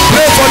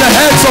 pray for the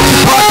heads of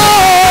department.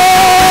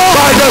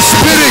 By the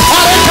Spirit,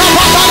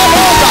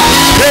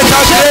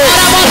 greater grace,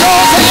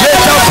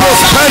 greater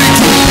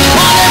prosperity,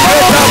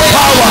 greater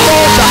power,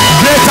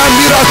 greater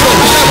miracle,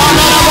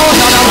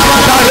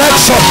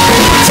 direction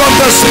from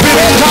the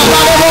Spirit,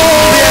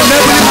 the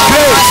enabling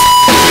grace,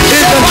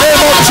 in the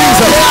name of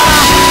Jesus.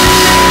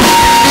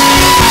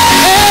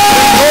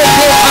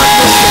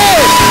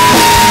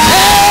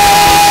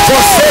 For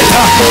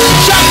Satan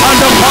and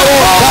the power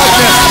of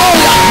darkness,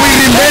 we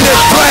remain a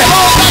threat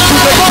to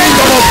the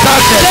kingdom of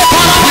darkness.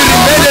 We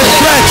remain a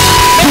threat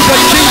to the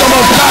kingdom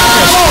of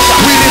darkness.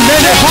 We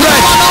remain a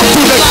threat to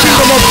the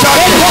kingdom of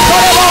darkness.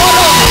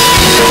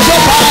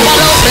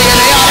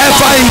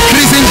 Ever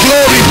increasing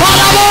glory,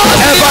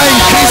 ever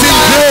increasing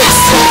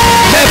grace,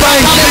 ever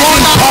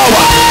increasing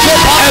power,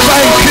 ever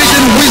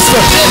increasing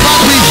wisdom.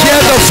 We hear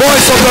the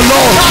voice of the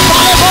Lord.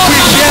 We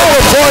hear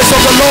the voice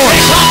of the Lord.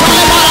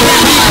 We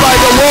live by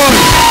the word.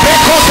 We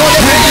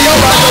live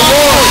by the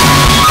word.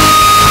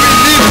 We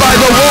live by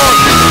the word.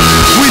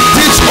 We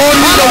teach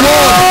only the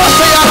word.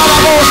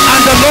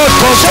 And the Lord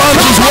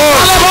confirms his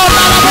word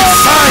with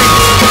signs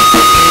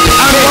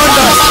and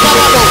wonders.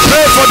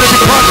 Pray for the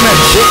department,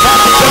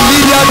 the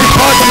media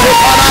department,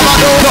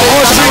 the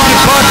ushering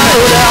department,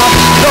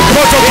 the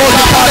protocol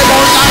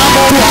department.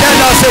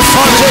 Together as a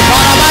family,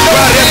 we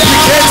are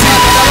replicating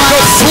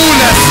the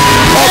fullness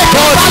of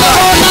God's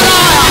life,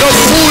 the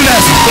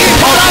fullness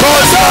of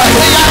God's life,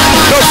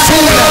 the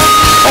fullness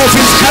of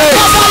his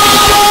grace.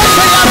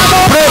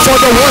 Pray for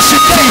the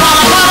worship team.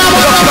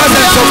 The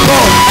presence of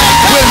God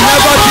will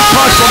never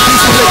depart from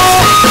this place.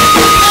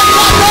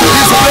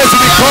 This place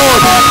will be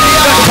called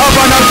the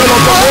tabernacle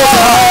of the Most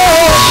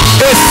High,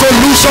 a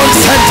solution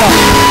center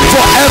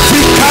for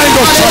every kind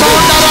of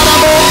challenge.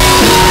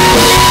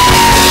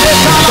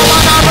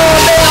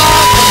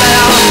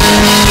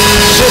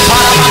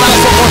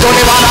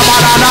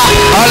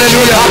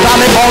 Hallelujah.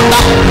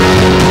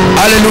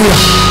 Hallelujah.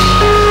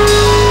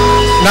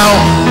 Now,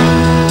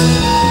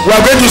 we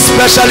are going to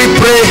specially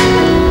pray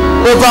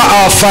over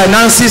our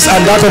finances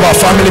and that of our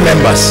family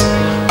members.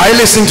 Are you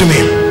listening to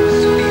me?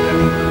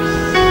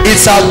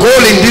 It's our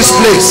goal in this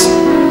place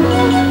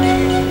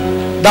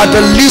that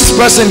the least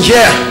person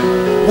here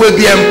will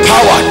be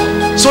empowered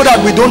so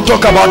that we don't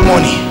talk about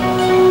money.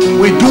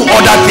 We do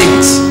other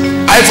things.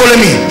 Are you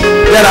following me?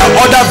 There are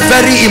other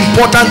very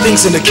important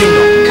things in the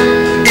kingdom.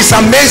 It's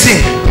amazing.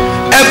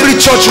 Every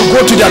church you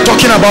go to, they are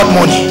talking about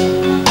money.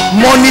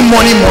 Money,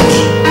 money,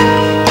 money.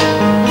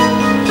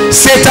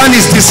 Satan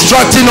is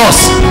distracting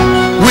us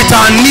with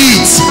our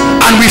needs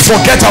and we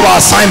forget our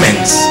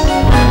assignments.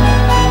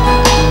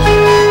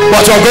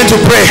 But we are going to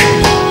pray.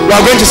 We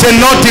are going to say,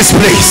 not this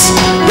place.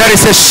 There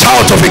is a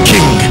shout of a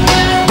king.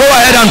 Go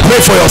ahead and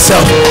pray for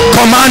yourself.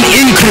 Command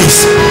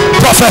increase.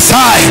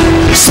 Prophesy.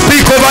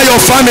 Speak over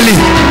your family.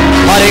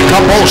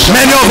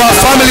 Many of our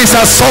families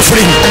are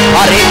suffering.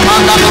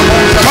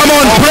 Come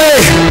on,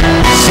 pray.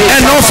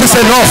 Enough is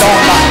enough.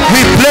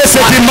 We place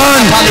a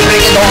demand.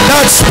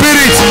 That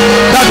spirit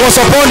that was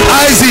upon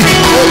Isaac,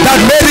 that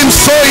made him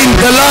sow in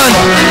the land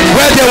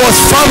where there was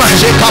famine,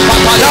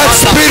 that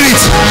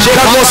spirit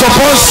that was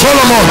upon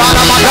Solomon,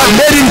 that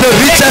made him the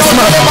richest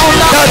man,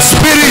 that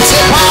spirit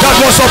that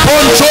was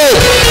upon Job,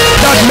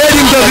 that made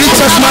him the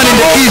richest man in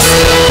the east.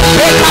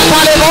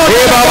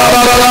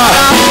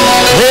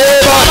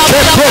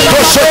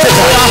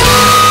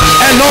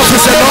 Enough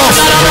is enough.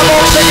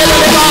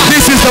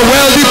 This is the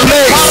wealthy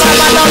place.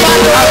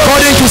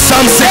 According to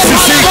Psalm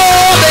 66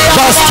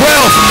 verse 12,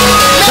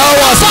 thou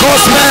hast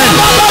caused men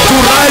to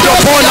ride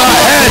upon our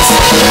heads.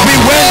 We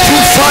went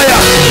through fire,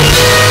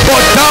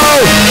 but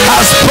thou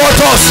hast brought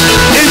us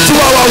into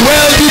our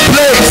wealthy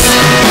place.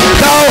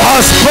 Thou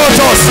hast brought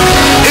us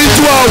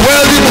into our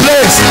wealthy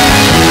place.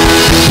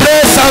 Pray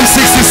Psalm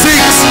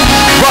 66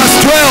 verse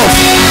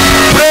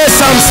 12. Pray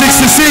Psalm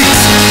 66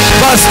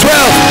 verse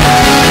 12.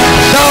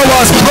 Thou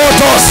hast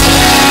brought us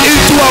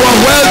into our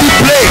wealthy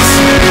place,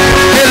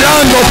 a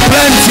land of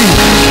plenty.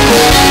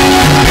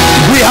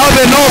 We have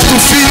enough to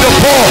feed the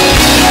poor.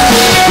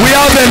 We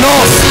have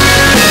enough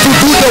to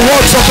do the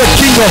works of the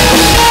kingdom.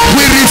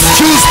 We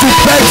refuse to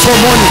beg for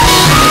money.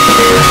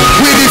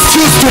 We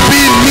refuse to be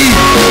in need.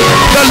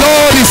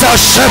 our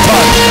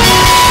shepherd.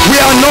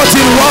 We are not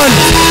in want.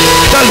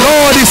 The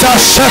Lord is our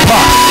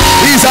shepherd.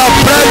 He is our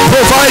bread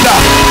provider.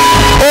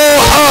 Oh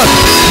earth,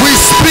 we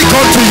speak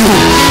unto you.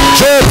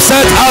 Job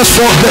said, as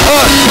from the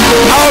earth,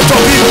 out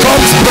of it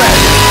comes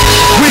bread.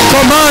 We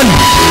command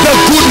the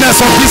goodness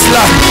of this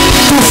land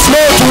to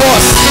flow to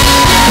us.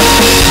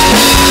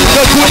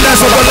 The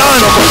goodness of the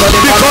land,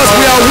 because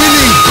we are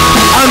willing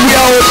and we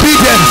are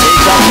obedient.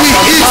 We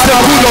eat the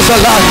good of the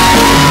land.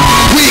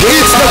 We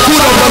eat the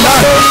good of the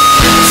land.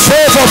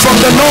 Favor from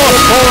the north,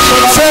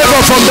 favor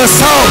from the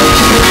south,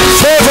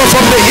 favor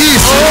from the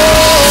east,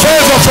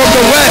 favor from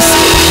the west.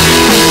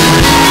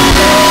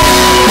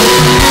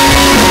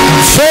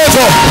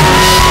 Favor,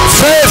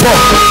 favor,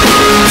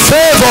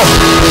 favor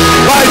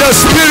by the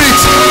Spirit,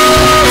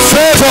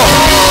 favor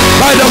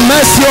by the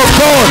mercy of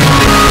God,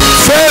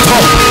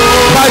 favor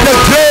by the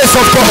grace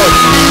of God.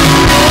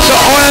 The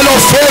oil of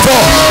favor,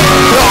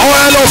 the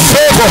oil of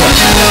favor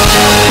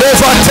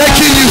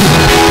overtaking you,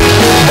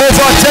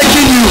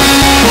 overtaking you.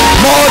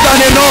 More than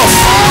enough,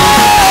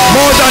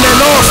 more than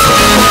enough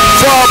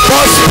for our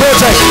boss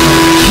project,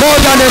 more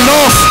than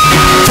enough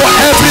for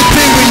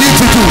everything we need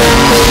to do,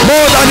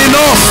 more than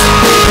enough,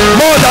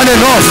 more than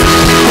enough.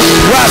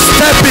 We are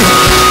stepping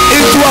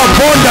into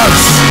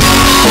abundance.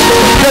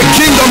 The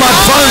kingdom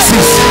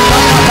advances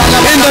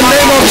in the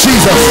name of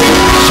Jesus.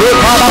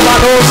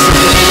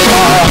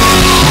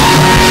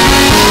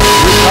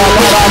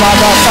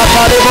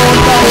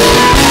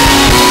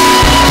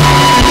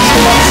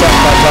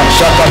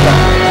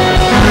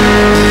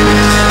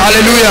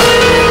 Hallelujah.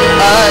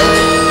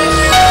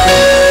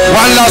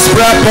 One last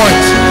prayer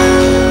point.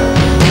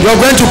 You're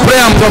going to pray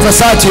and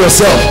prophesy to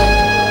yourself.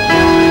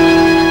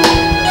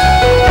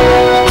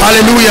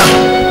 Hallelujah.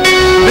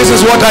 This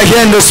is what I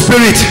hear in the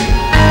spirit.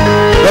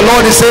 The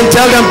Lord is saying,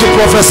 tell them to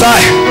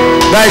prophesy.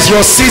 That is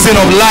your season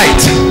of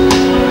light.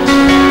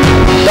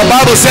 The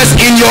Bible says,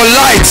 in your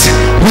light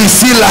we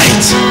see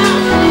light.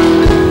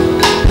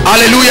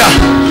 Hallelujah.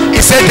 He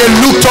said they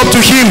looked up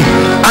to him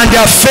and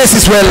their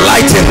faces were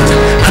lightened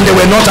and they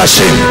were not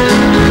ashamed.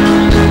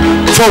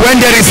 For when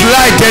there is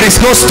light, there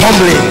is no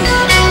stumbling.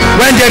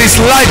 When there is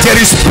light, there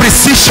is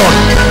precision,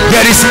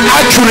 there is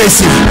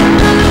accuracy.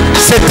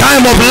 It's a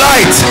time of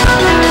light.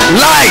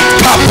 Light.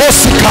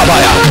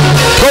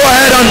 Go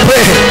ahead and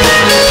pray.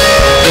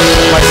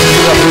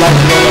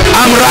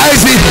 I'm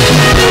rising.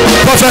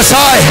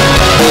 Prophesy.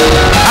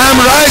 I'm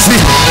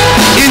rising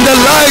in the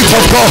light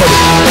of God,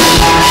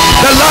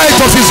 the light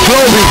of his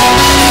glory,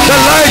 the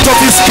light of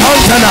his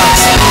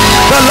countenance,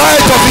 the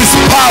light of his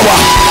power.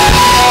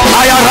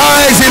 I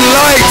arise in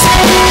light.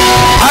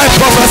 I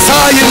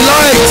prophesy in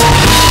light.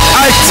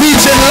 I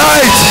teach in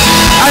light.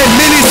 I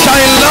minister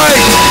in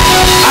light.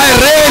 I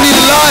reign in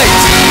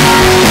light.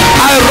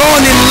 I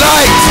run in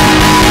light.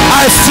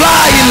 I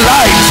fly in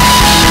light.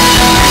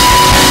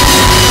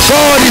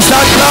 God is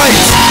that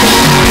light.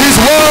 His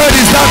word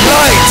is that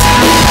light.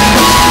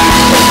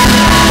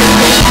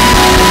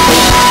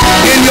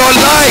 In your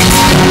light,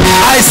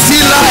 I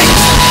see light.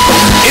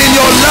 In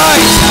your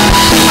light,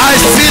 I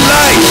see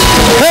light.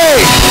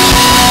 Hey,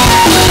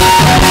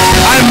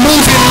 I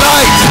move in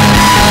light.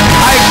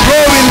 I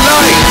grow in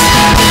light.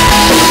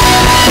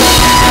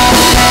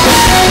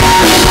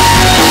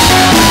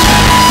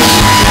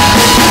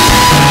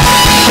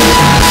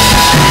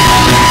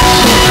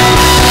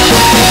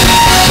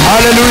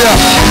 Hallelujah.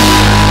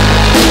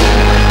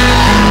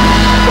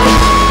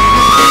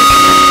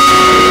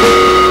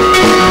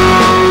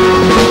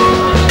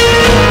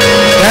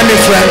 Hear me,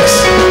 friends.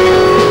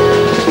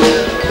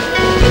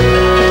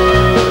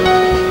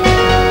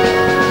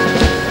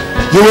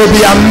 You will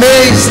be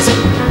amazed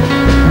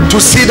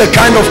to see the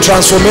kind of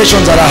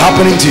transformations that are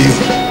happening to you.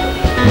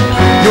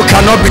 You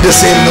cannot be the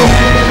same, no.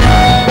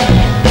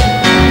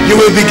 You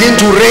will begin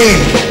to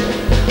reign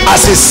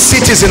as a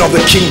citizen of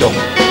the kingdom.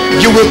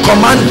 You will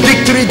command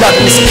victory that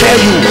will scare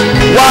you.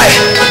 Why?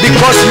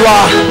 Because you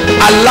are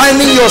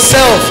aligning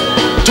yourself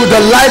to the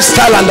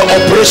lifestyle and the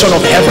operation of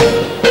heaven.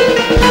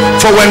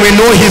 For when we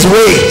know his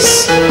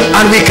ways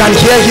and we can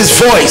hear his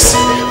voice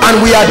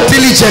and we are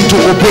diligent to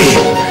obey,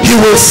 he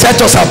will set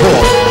us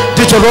above.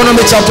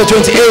 Deuteronomy chapter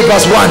 28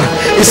 verse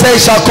 1, it says,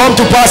 it shall come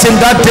to pass in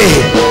that day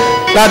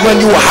that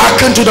when you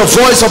hearken to the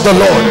voice of the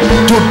Lord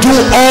to do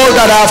all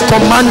that I have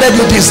commanded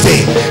you this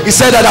day, he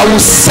said that I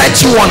will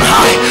set you on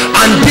high,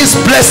 and these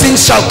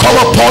blessings shall come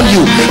upon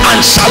you and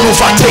shall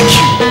overtake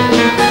you.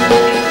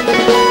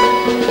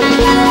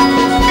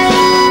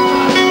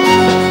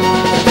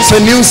 It's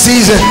a new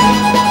season.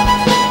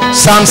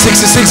 Psalm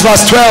 66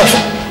 verse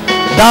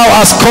 12, thou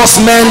hast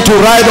caused men to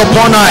ride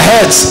upon our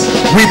heads.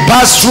 We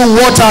passed through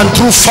water and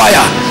through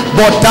fire,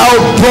 but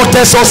thou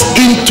broughtest us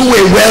into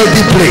a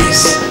wealthy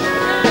place.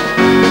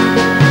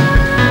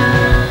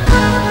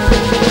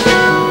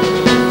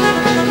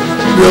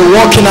 We'll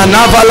walk in an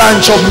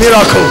avalanche of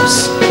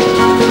miracles,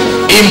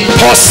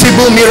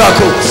 impossible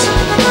miracles.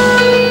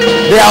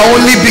 They are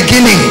only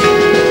beginning.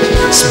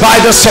 It's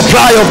by the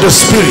supply of the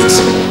Spirit.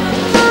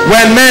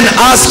 When men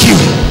ask you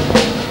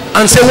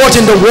and say, what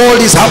in the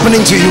world is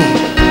happening to you?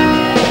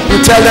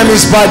 You tell them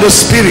it's by the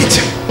Spirit.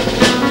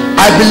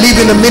 I believe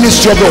in the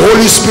ministry of the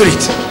Holy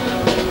Spirit.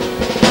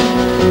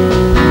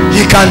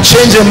 He can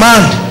change a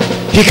man,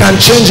 he can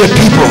change a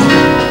people,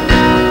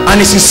 and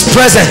it's his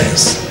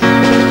presence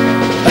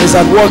that is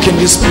at work in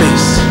this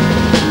place.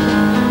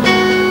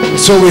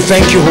 So we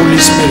thank you, Holy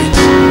Spirit.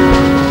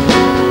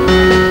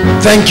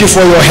 Thank you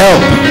for your help.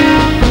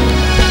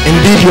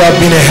 Indeed, you have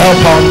been a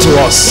helper unto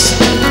us.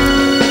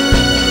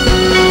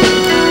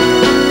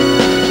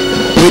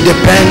 We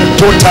depend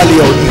totally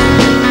on you.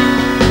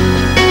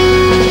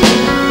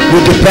 We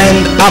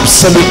depend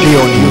absolutely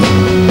on you.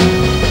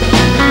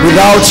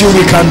 Without you,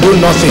 we can do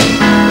nothing.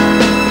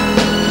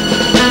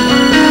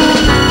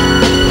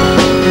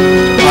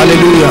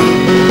 Hallelujah.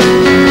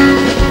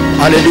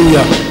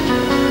 Hallelujah.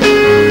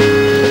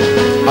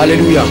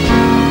 Hallelujah.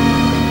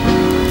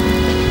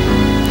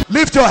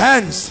 Lift your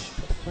hands.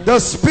 The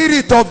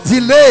spirit of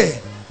delay,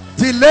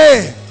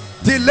 delay,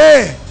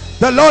 delay.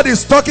 The Lord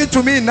is talking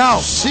to me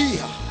now.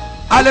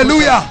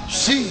 Hallelujah.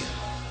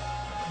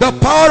 The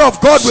power of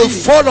God will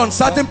fall on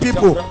certain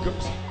people.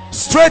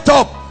 Straight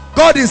up,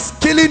 God is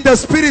killing the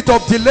spirit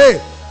of delay.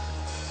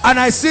 And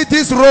I see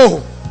this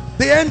row.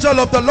 The angel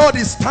of the Lord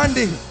is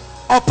standing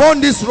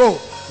upon this row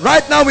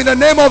right now in the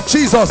name of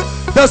Jesus.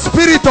 The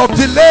spirit of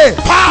delay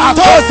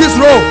across this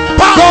row.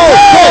 Go,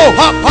 go,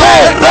 go,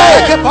 go,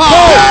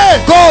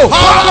 go, go,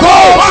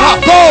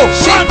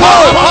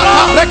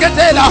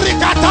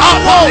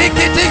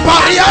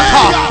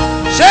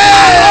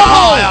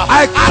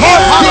 I cause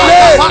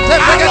delay. I cause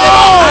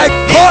delay. I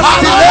cause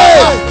delay.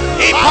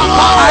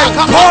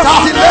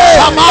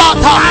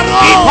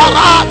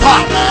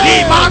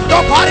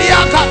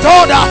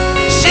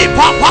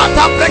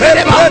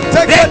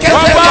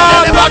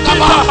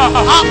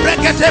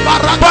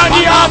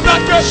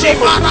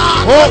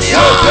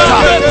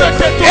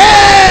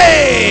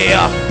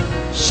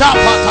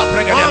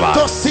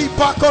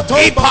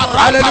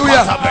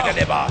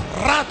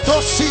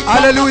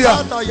 Hallelujah.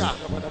 Hallelujah.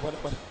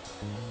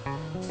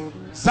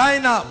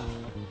 Sign up.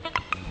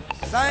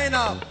 Sign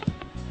up.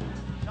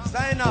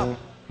 Sign up.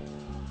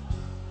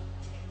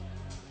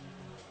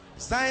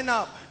 Sign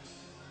up.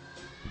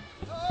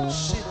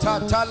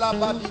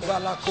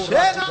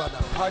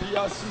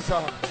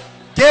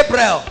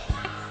 Gabriel.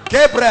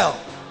 Gabriel.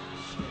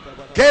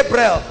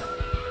 Gabriel.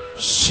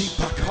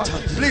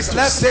 Please,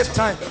 let's save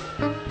time.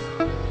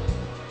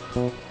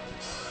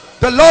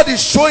 The Lord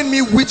is showing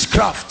me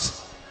witchcraft.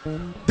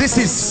 This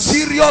is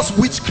serious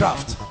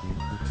witchcraft.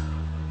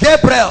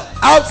 Gabriel,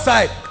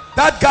 outside.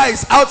 That guy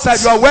is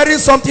outside. You are wearing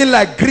something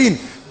like green,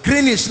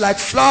 greenish, like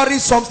flowery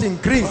something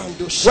green.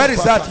 Where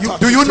is that?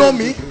 Do you know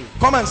me?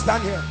 Come and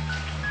stand here.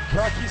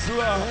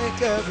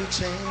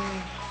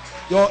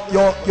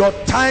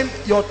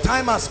 Your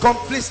time has come.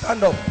 Please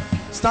stand up.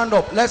 Stand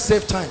up. Let's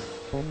save time.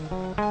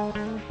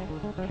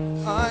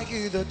 I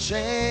hear the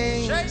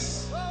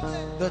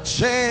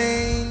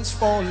chains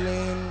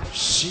falling.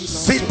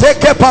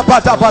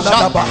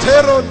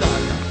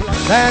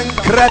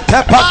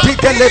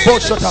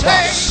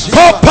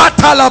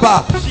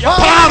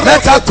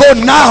 Let her go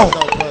now.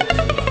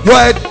 You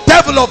are a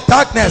devil of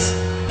darkness.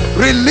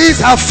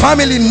 Release her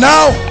family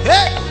now.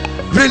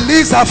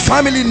 Release her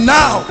family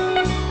now.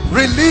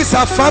 Release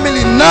her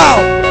family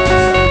now.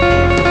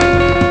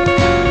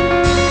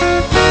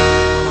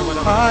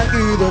 I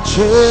hear the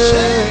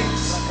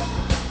chains.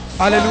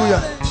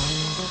 Hallelujah.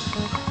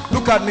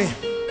 Look at me.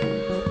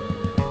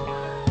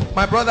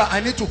 My brother,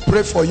 I need to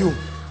pray for you.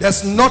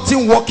 There's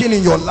nothing working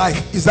in your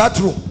life. Is that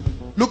true?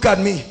 Look at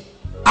me.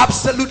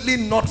 Absolutely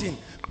nothing.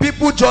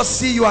 People just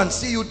see you and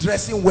see you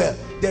dressing well.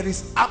 There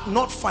is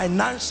not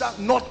financial.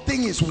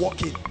 Nothing is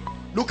working.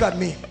 Look at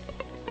me.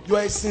 You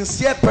are a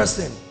sincere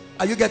person.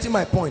 Are you getting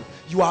my point?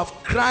 You have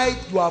cried.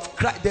 You have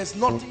cried. There's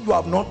nothing you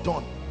have not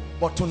done.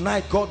 But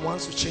tonight God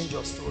wants to change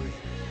your story.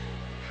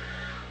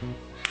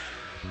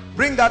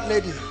 Bring that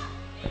lady.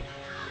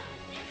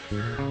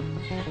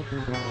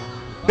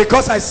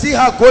 Because I see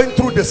her going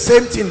through the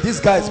same thing this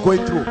guy is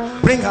going through.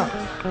 Bring her.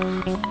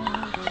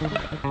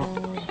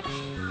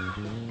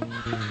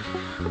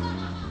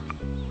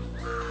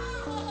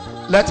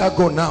 Let her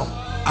go now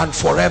and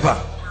forever.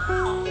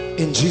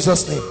 In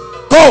Jesus' name.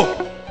 Go!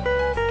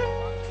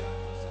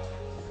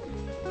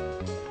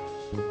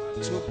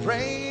 To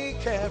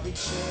break every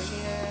chain.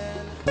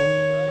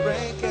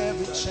 Break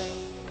every chain.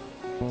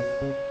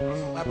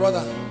 My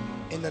brother,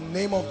 in the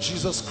name of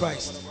Jesus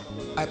Christ,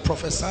 I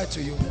prophesy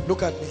to you.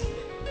 Look at me.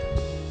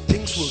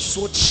 Things will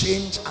so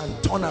change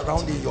and turn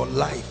around in your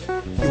life.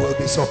 You will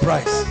be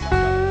surprised.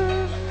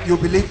 You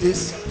believe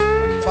this?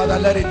 Father,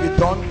 let it be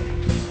done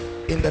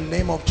in the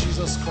name of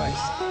Jesus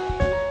Christ.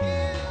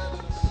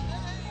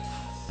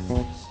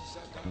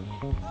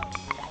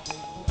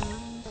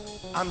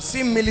 I'm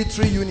seeing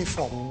military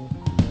uniform.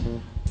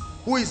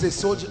 Who is a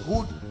soldier?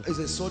 Who is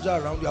a soldier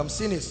around you? I'm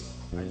seeing this.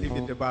 I live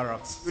in the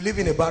barracks. You live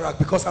in a barrack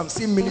because I'm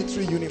seeing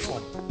military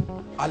uniform.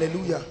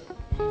 Hallelujah.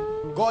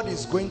 God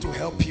is going to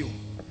help you.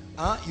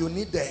 You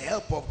need the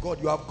help of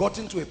God. You have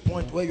gotten to a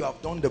point where you have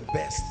done the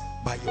best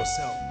by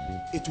yourself.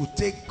 It will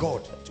take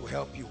God to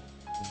help you.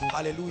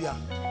 Hallelujah.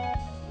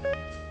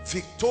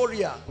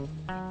 Victoria.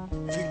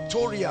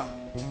 Victoria.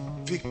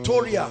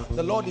 Victoria.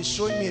 The Lord is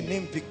showing me a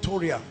name,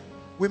 Victoria.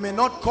 We may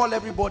not call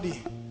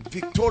everybody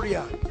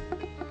Victoria.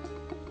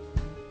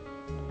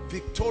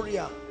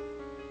 Victoria.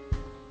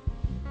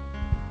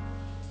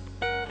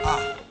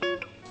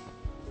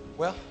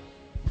 Well,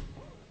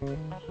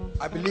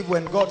 I believe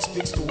when God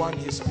speaks to one,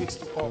 he speaks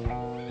to all.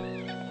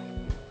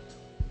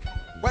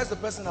 Where's the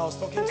person I was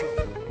talking to?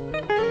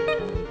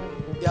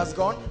 He has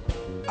gone?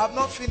 I've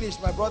not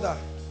finished, my brother.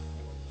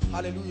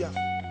 Hallelujah.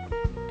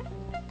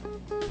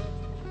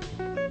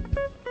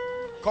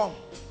 Come.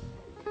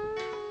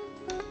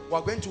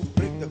 We're going to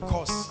break the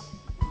curse.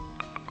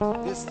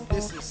 This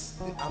is,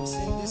 I'm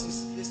saying this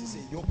is a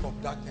yoke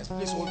of darkness.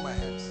 Please hold my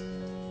hands.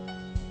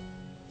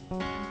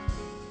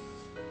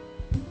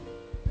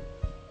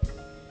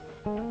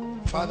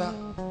 Father,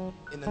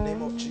 in the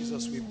name of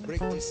Jesus, we break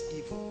this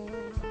evil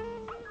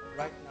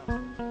right now.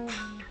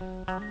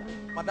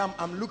 Madam,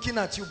 I'm looking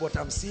at you, but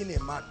I'm seeing a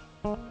man.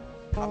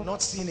 I'm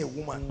not seeing a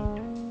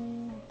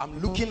woman. I'm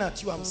looking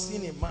at you, I'm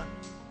seeing a man.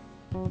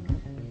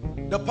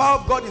 The power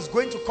of God is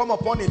going to come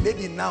upon a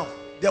lady now.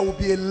 There will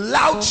be a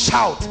loud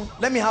shout.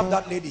 Let me have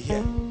that lady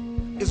here.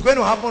 It's going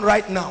to happen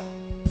right now.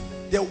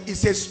 There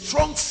is a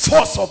strong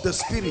force of the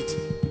Spirit.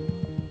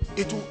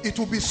 It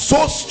will be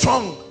so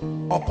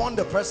strong upon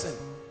the person.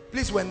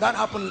 Please, when that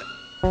happens,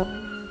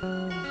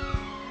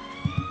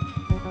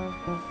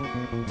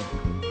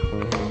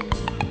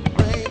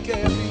 break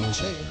every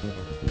chain.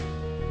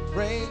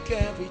 Break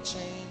every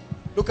chain.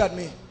 Look at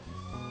me.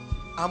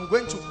 I'm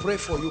going to pray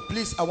for you.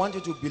 Please, I want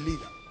you to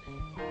believe.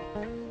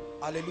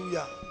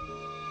 Hallelujah.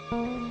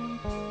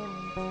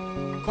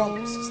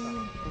 Come, sister.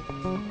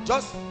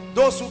 Just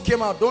those who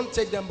came out, don't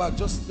take them back.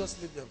 Just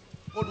leave them.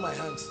 Hold my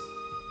hands.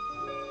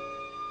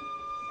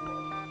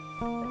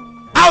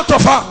 Out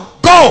of her.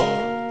 Go.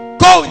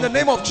 Go in the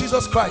name of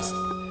Jesus Christ.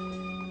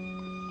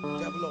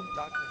 Devil of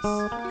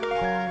darkness.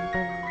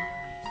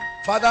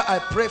 Father, I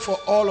pray for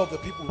all of the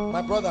people.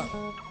 My brother,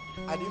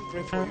 I didn't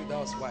pray for you, that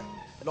was why.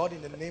 Lord,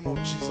 in the name of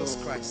Jesus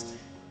Christ,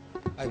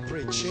 I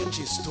pray, change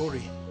his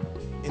story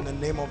in the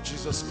name of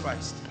Jesus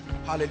Christ.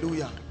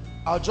 Hallelujah.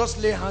 I'll just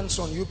lay hands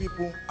on you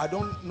people. I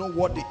don't know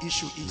what the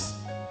issue is,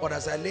 but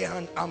as I lay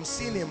hands, I'm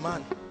seeing a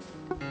man.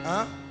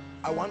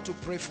 I want to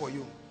pray for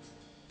you,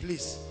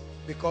 please,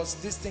 because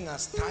this thing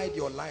has tied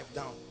your life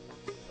down.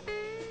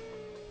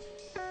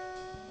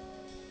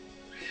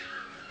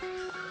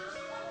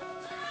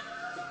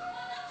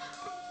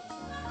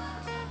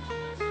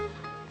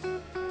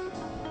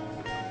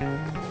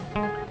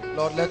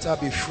 Lord, let her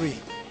be free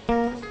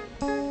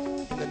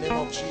in the name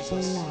of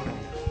Jesus.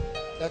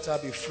 Let her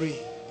be free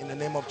in the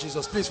name of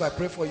Jesus. Please, if I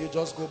pray for you,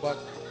 just go back,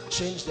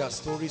 change their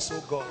stories,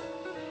 oh God,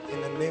 in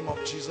the name of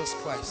Jesus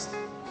Christ.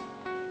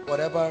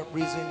 Whatever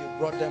reason you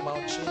brought them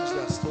out, change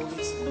their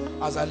stories.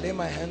 As I lay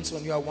my hands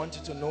on you, I want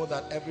you to know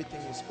that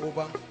everything is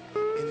over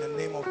in the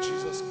name of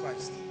Jesus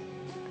Christ.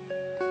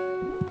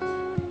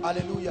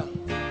 Hallelujah.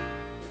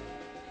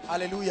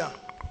 Hallelujah.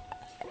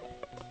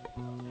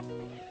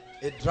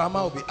 A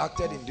drama will be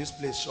acted in this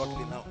place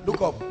shortly now. Look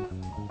up.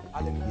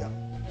 Hallelujah.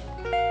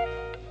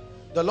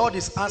 The Lord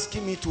is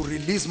asking me to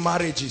release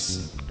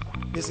marriages.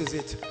 This is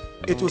it.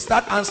 It will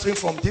start answering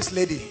from this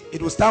lady.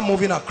 It will start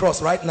moving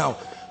across right now.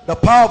 The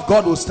power of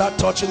God will start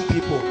touching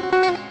people.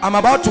 I'm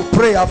about to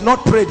pray. I've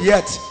not prayed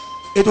yet.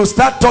 It will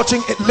start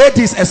touching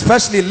ladies,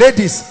 especially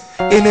ladies,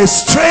 in a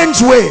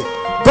strange way.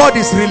 God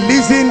is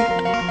releasing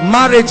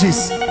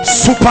marriages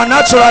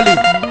supernaturally.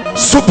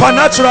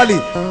 Supernaturally.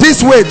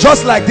 This way,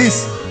 just like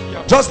this.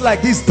 Just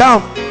like this,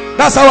 down.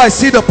 That's how I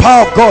see the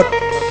power of God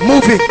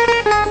moving.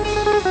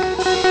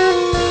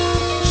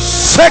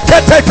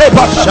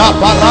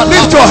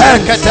 Lift your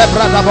hand.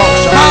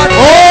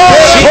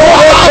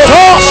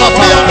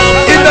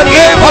 In the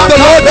name of the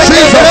Lord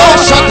Jesus,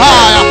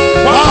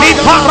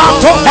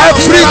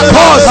 every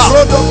cause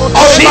of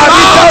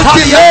marital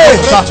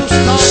delay,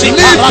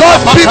 leave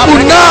God's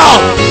people now.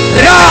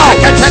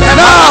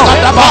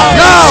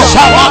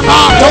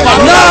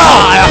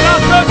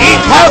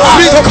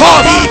 Every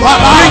cause,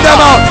 bring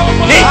them out.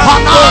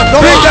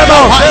 Bring them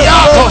out.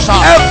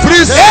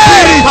 Every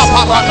spirit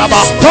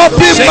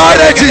stopping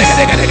marriages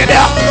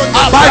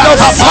by the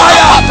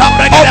fire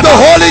of the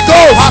Holy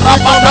Ghost.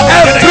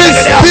 Every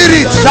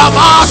spirit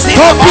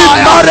stopping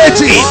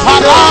marriages.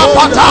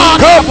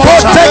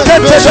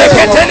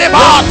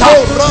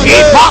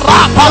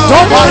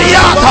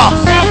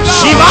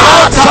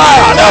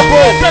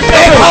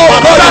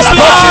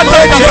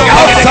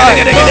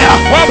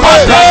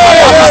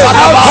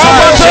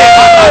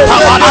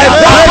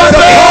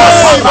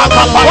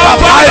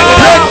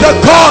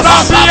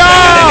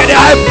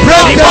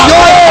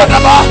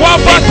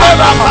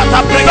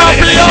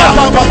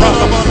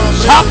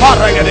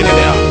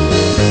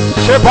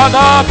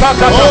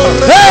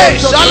 Hey,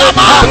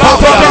 Shalama!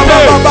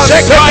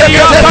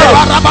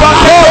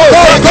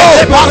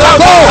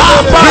 Go!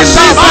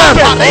 Release them!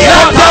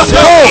 Let them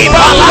go!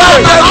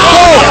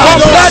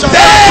 Let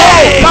them go!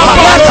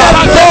 Let them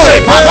go!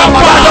 By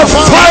the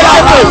fire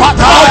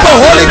of the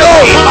Holy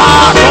Ghost!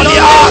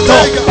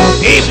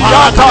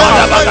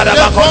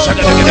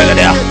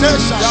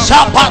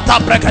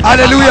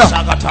 Hallelujah.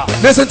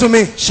 Listen to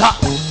me.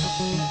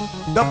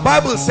 The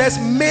Bible says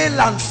male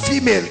and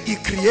female he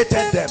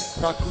created them,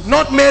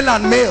 not male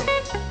and male,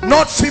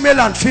 not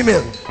female and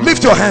female.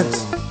 Lift your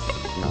hands.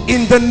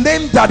 In the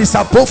name that is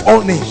above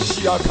all names,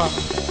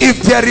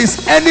 if there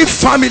is any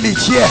family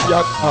here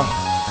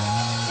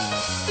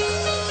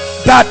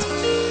that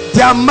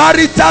their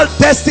marital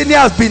destiny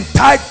has been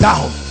tied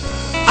down,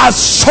 as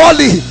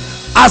surely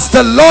as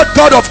the Lord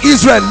God of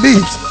Israel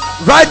lives,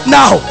 right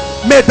now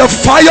may the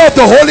fire of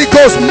the Holy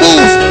Ghost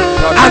move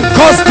and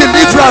cause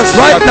deliverance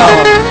right now.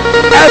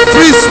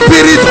 Every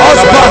spirit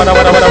husband,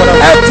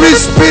 every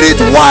spirit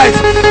wife,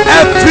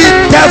 every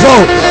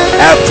devil,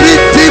 every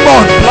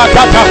demon,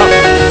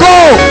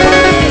 go,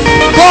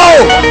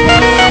 go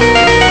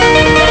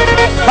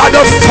by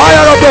the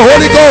fire of the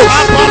Holy Ghost.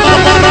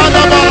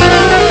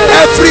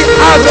 Every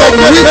act of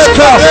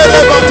witchcraft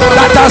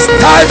that has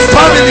tied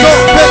families,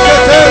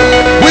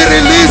 we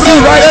release you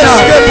right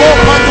now.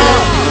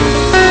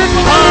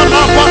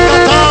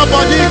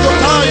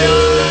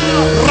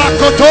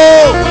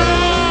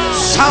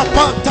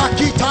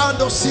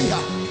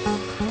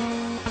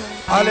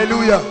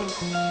 Hallelujah.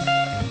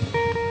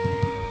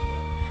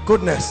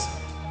 Goodness.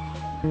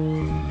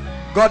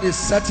 God is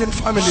setting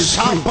families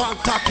free.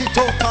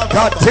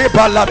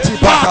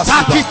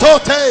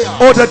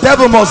 Oh, the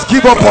devil must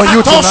give up on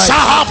you tonight.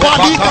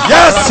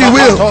 Yes, he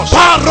will.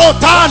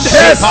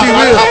 Yes, he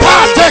will.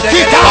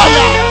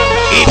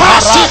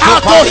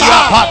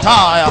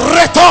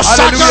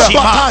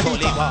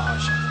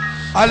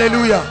 Hallelujah.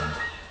 Hallelujah.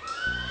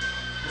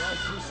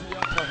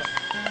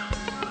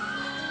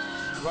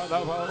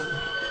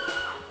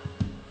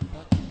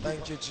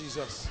 Thank you,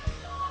 Jesus.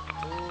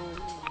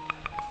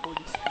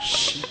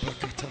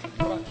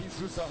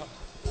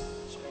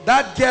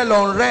 That girl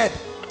on red,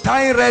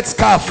 tying red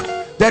scarf,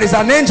 there is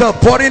an angel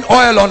pouring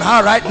oil on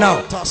her right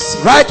now.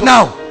 Right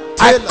now,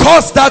 I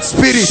curse that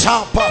spirit.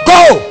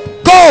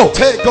 Go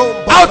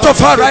out of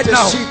her right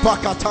now.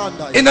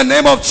 In the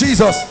name of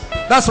Jesus.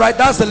 That's right,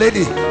 that's the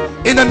lady.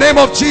 In the name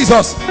of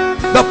Jesus,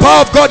 the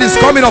power of God is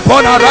coming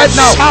upon her right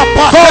now.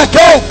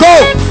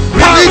 Go.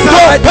 Release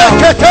her right now.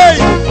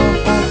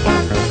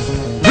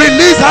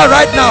 Release her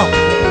right now.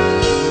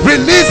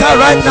 Release her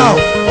right now.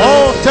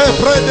 Oh, te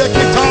prende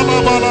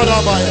kitala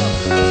baladabaya.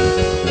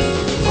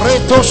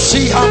 Reto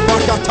siha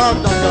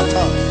bakatanda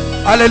gata.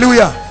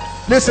 Hallelujah.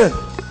 Listen.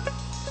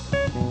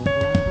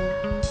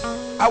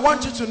 I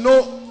want you to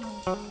know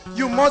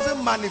you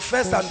mustn't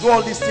manifest and do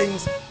all these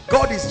things.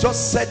 God is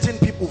just setting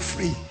people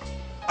free.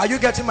 Are you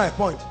getting my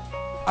point?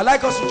 I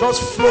like us to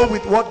just flow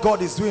with what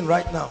God is doing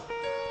right now.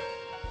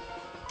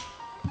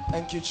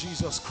 Thank you,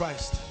 Jesus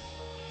Christ.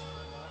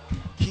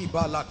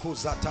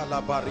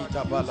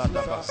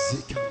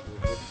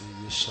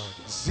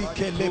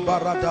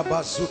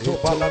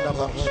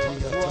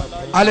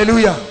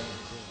 Hallelujah.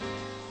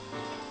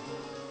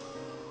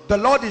 The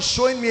Lord is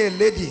showing me a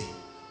lady.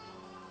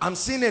 I'm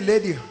seeing a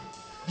lady.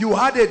 You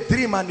had a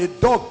dream and a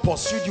dog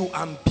pursued you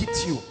and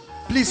beat you.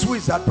 Please, who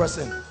is that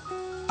person?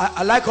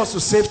 I like us to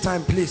save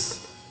time, please.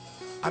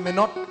 I may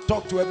not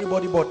talk to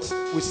everybody, but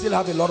we still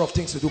have a lot of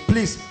things to do.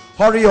 Please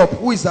hurry up.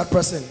 Who is that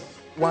person?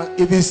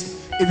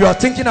 If you are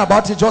thinking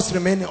about it, just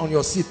remain on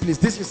your seat, please.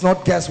 This is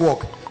not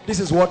guesswork. This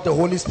is what the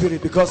Holy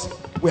Spirit, because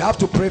we have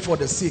to pray for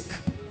the sick.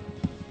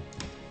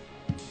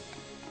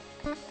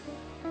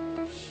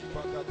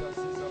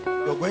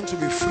 You're going to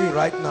be free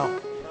right now.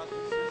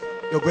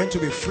 You're going to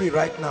be free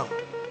right now.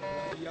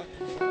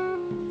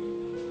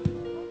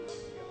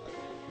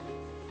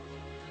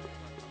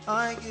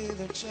 I give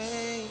the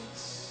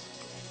chains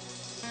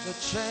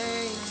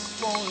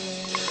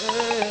falling.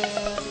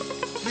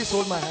 Please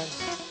hold my hand.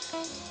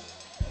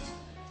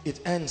 It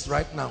ends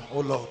right now, oh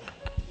Lord.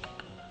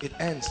 It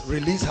ends.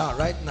 Release her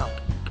right now.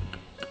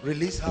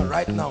 Release her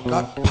right now.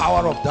 That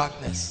power of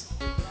darkness,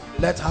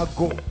 let her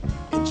go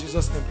in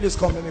Jesus' name. Please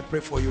come, let me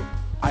pray for you.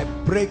 I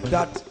break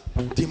that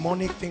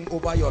demonic thing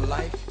over your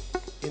life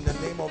in the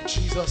name of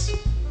Jesus.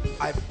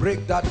 I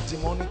break that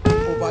demonic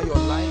thing over your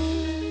life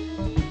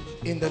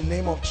in the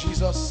name of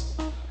Jesus.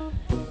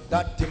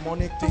 That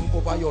demonic thing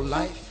over your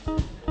life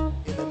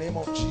in the name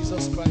of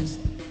Jesus Christ.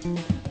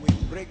 We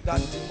break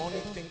that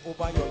demonic thing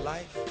over your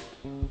life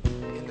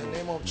in the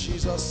name of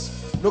Jesus.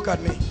 Look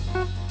at me.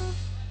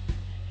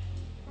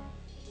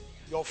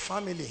 Your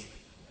family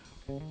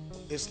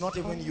is not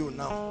even you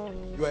now.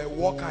 You are a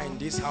worker in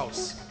this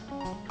house,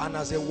 and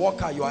as a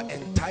worker you are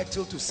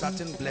entitled to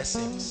certain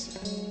blessings.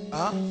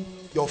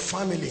 Your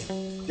family,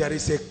 there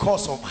is a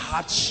cause of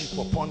hardship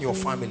upon your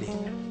family,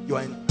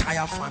 your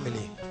entire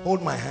family.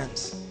 Hold my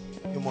hands.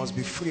 You must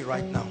be free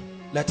right now.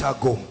 Let her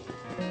go.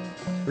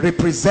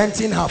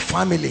 Representing her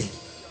family,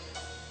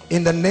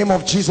 in the name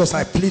of Jesus,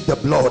 I plead the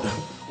blood.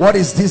 What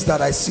is this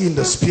that I see in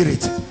the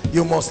spirit?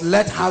 You must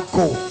let her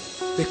go,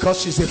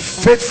 because she's a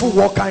faithful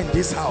worker in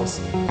this house.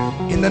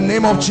 In the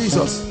name of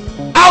Jesus,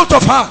 out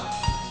of her,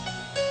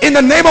 in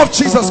the name of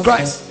Jesus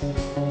Christ.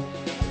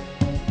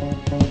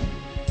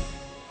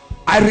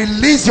 I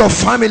release your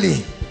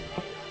family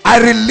I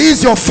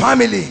release your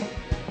family.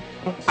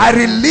 I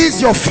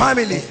release your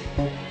family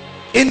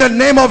in the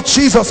name of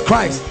Jesus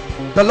Christ.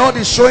 The Lord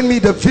is showing me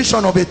the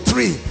vision of a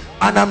tree,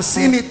 and I'm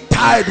seeing it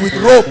tied with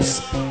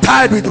ropes.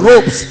 Tied with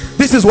ropes.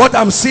 This is what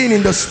I'm seeing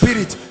in the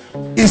spirit.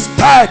 Is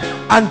tied,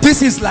 and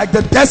this is like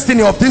the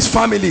destiny of this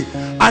family,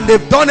 and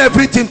they've done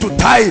everything to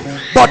tie it,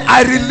 but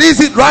I release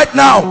it right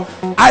now.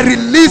 I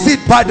release it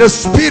by the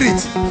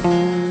Spirit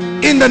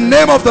in the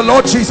name of the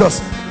Lord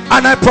Jesus,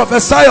 and I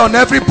prophesy on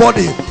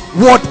everybody,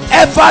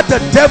 whatever the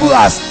devil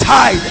has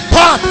tied,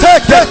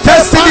 the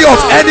destiny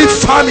of any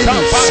family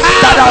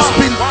that has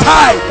been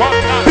tied,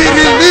 be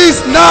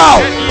released now.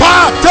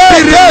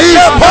 Be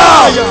released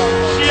now.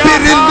 Be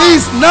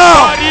released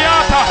now.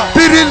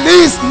 Be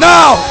released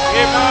now.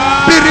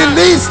 Be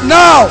released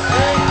now.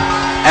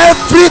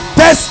 Every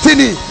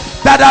destiny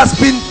that has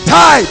been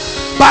tied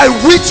by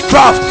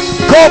witchcraft,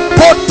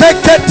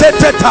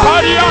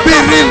 be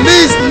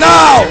released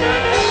now.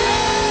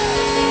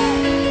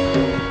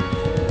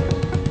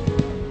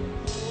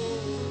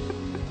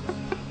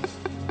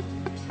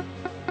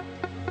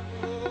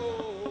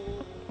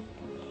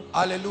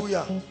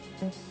 Hallelujah.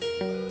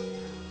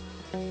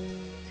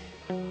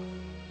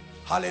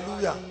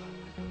 Hallelujah.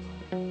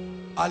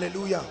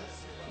 Hallelujah.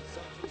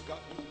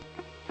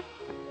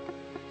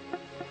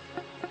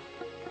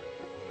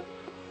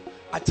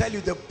 I tell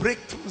you, the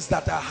breakthroughs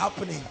that are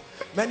happening,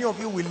 many of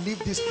you will leave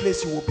this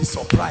place, you will be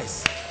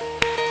surprised.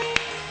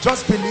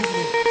 Just believe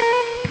me.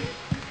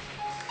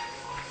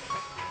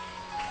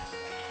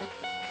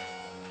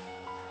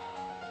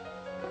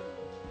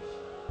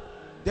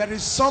 There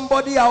is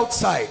somebody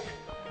outside,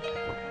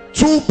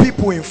 two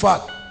people in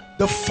fact,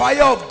 the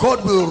fire of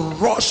God will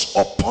rush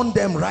upon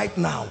them right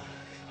now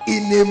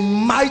in a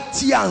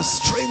mighty and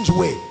strange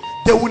way.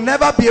 They will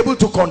never be able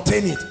to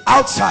contain it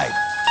outside.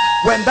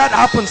 When that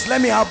happens, let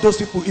me have those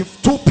people.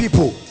 If two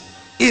people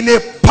in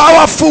a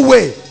powerful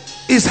way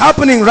is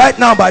happening right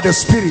now by the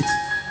Spirit,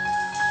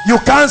 you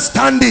can't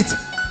stand it.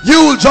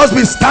 You will just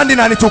be standing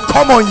and it will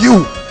come on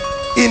you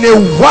in a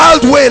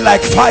wild way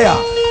like fire.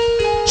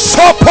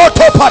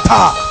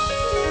 Sopotopata,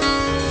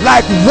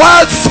 like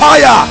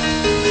wildfire,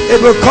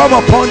 it will come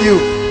upon you.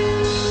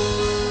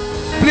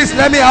 Please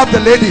let me have the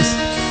ladies.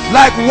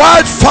 Like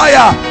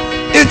wildfire,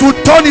 it will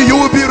turn you. You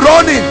will be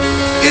running.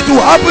 It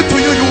will happen to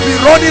you. You will be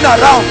running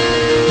around.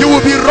 You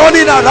will be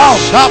running around.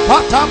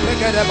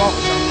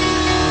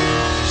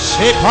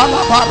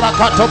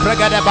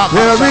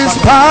 There is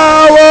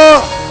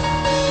power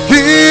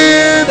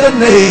in the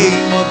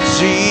name of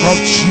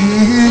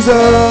Jesus.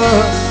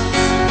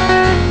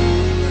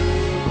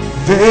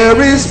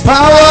 There is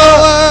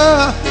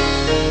power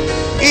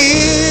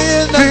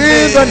in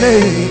the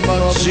name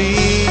of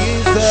Jesus.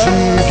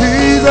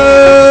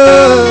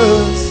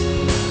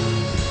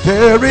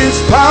 There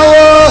is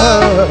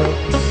power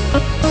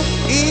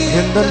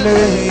in the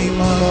name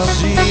of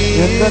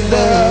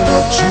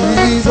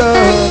Jesus,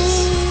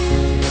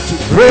 to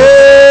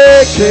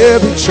break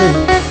every chain,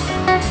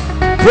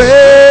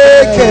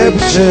 break every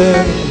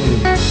chain,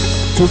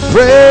 to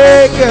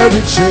break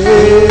every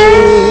chain.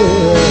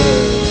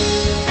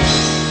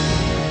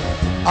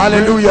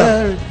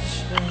 Hallelujah.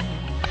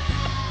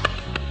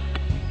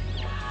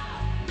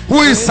 Who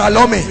is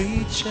Salome?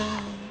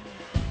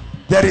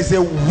 There is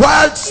a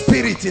wild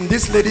spirit in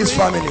this lady's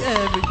family.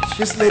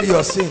 This lady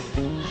you're seeing,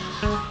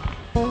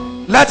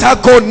 let her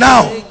go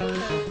now.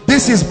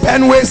 This is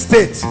Benue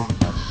State.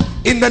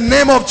 In the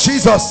name of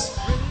Jesus,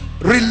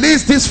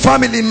 release this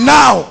family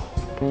now.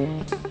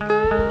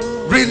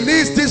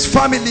 Release this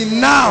family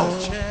now.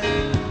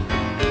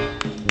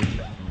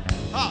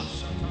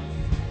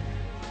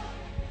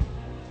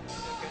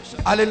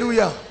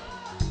 Hallelujah.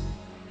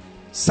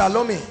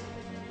 Salome,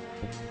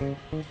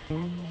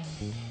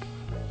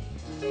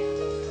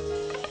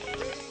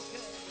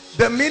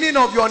 the meaning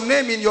of your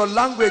name in your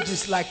language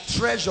is like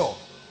treasure.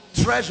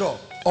 Treasure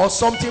or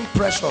something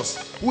precious.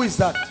 Who is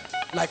that?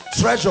 Like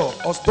treasure.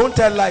 Or don't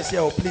tell lies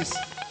here, oh, please.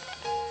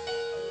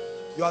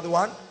 You are the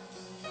one?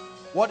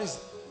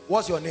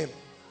 What's your name?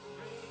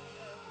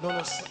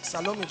 No,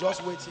 Salome,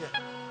 just wait here.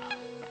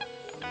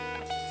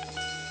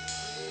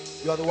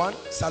 You are the one?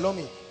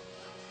 Salome.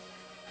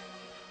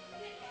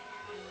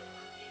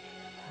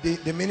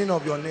 The meaning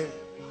of your name.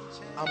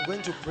 I'm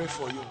going to pray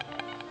for you.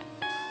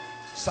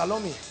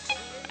 Salome,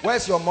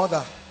 where's your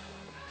mother?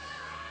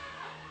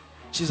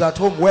 She's at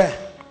home. Where?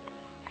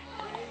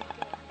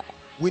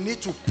 We need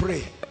to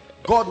pray.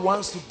 God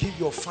wants to give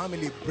your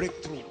family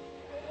breakthrough.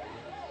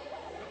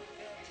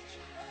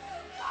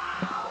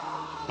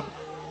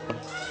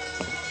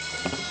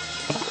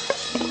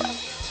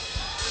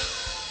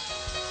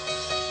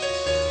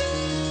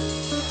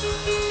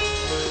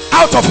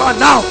 Out of her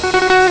now.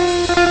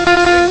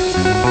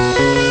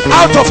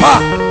 Out of her.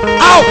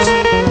 Out.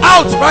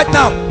 Out right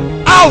now.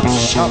 Out.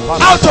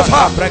 Out of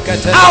her.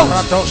 Out.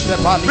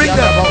 Bring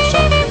them.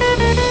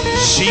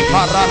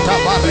 Shiparata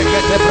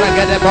barekete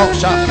bregede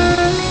boksha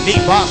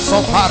liba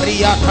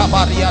soparia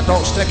tabaria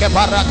doste ke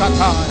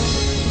barakata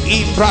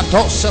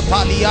imbratos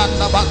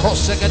paliana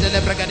bakose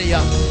gedele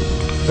bregedia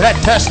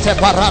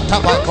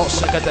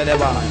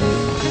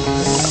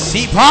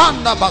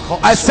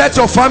I set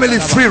your family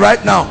free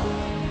right now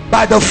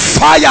by the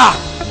fire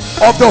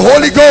of the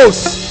Holy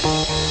Ghost.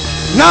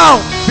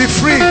 Now be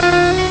free.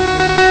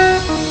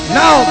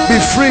 Now be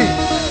free.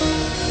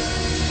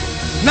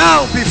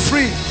 Now be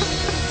free.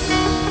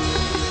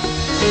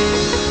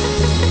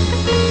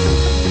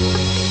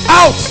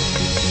 Out.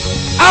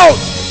 Out.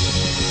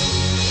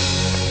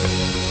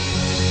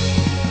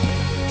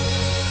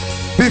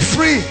 Be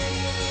free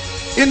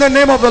in the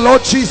name of the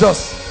Lord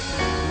Jesus.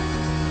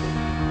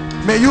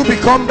 May you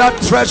become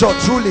that treasure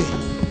truly.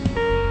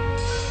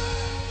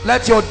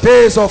 Let your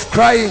days of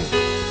crying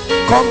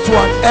come to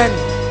an end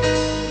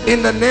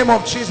in the name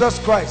of Jesus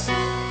Christ.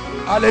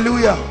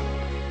 Hallelujah.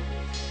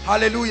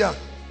 Hallelujah.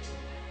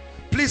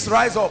 Please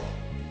rise up.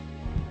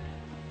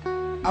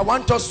 I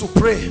want us to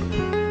pray.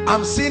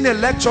 I'm seeing a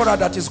lecturer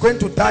that is going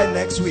to die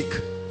next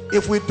week.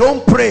 If we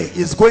don't pray,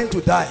 he's going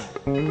to die.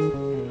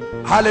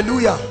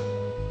 Hallelujah.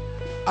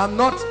 I'm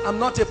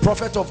not a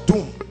prophet of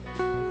doom.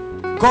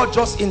 God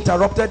just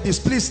interrupted this.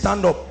 Please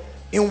stand up.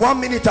 In 1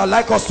 minute, I'd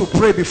like us to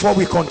pray before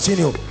we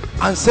continue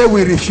and say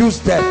we refuse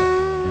death.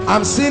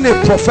 I'm seeing a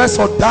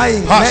professor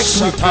dying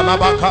next week.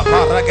 Lord,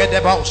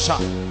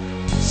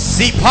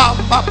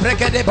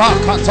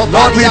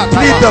 we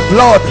plead the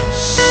blood.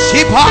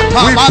 We plead the blood.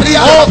 We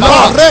plead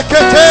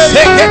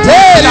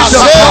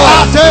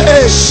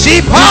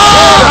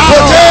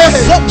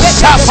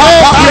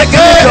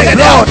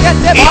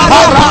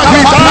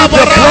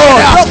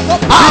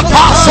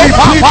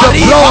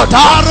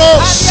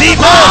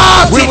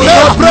We will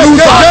not lose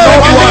our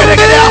loved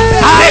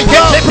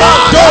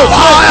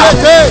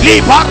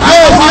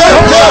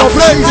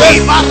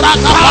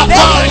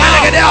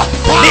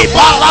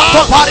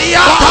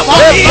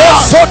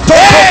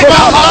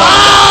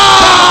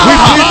we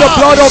plead the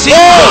blood of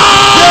Jesus.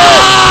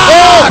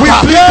 We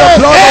plead the blood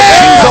of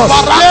Jesus.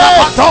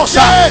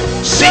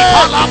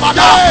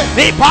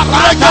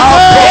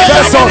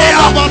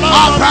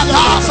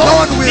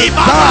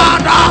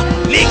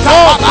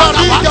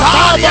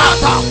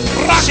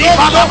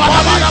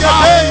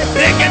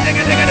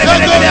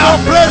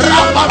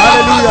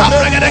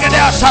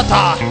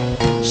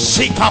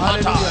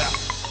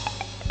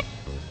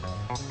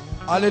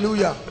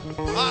 Hallelujah.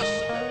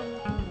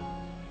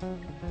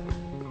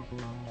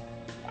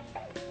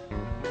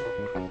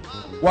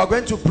 We are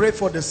going to pray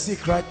for the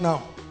sick right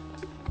now.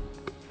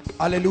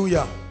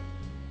 Hallelujah.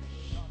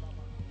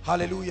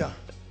 Hallelujah.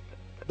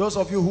 Those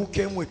of you who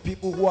came with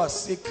people who are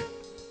sick,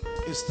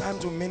 it's time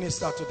to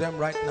minister to them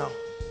right now.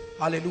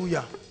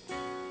 Hallelujah.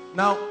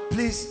 Now,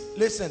 please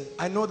listen.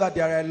 I know that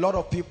there are a lot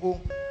of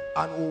people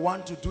and we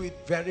want to do it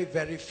very,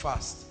 very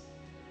fast.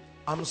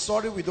 I'm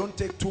sorry we don't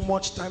take too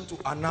much time to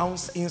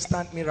announce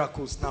instant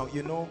miracles now.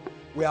 You know,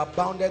 we are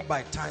bounded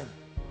by time.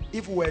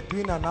 If we were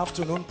doing an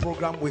afternoon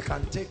program, we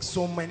can take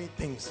so many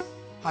things.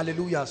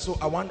 Hallelujah. So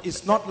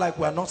it's not like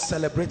we are not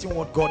celebrating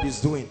what God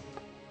is doing.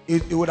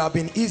 It would have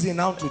been easy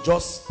now to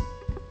just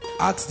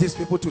ask these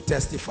people to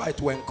testify,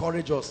 to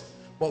encourage us.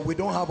 But we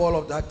don't have all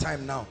of that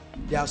time now.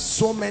 There are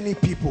so many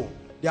people.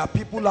 There are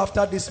people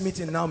after this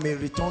meeting now may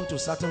return to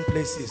certain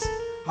places.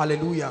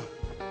 Hallelujah.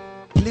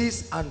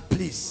 Please and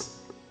please.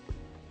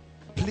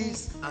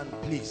 Please and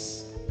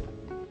please.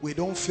 We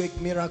don't fake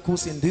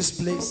miracles in this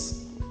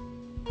place.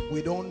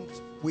 We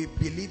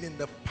believe in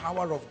the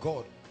power of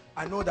God.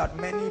 I know that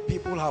many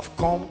people have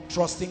come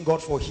trusting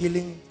God for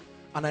healing,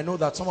 and I know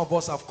that some of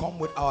us have come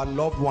with our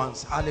loved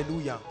ones.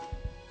 Hallelujah.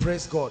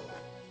 Praise God.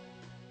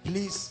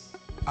 Please,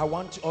 I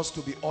want us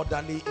to be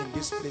orderly in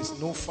this place.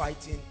 No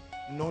fighting,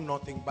 no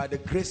nothing. By the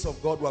grace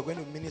of God, we are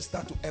going to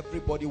minister to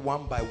everybody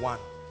one by one.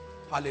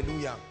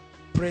 Hallelujah.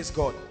 Praise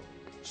God.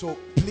 So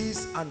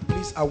please and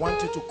please, I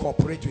want you to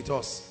cooperate with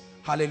us.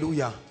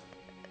 Hallelujah.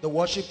 The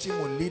worship team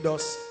will lead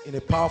us in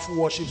a powerful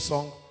worship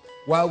song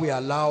while we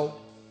allow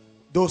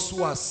those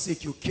who are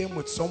sick. You came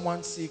with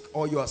someone sick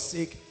or you are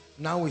sick.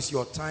 Now is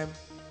your time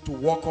to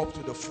walk up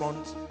to the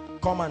front.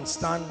 Come and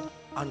stand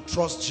and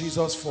trust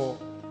Jesus for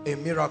a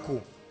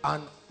miracle.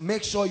 And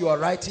make sure you are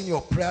writing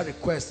your prayer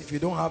request if you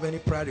don't have any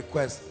prayer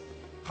request.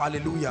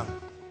 Hallelujah.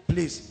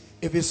 Please,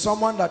 if it's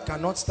someone that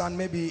cannot stand,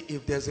 maybe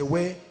if there's a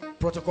way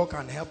protocol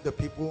can help the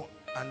people,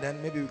 and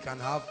then maybe we can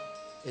have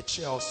a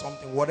chair or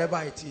something,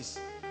 whatever it is.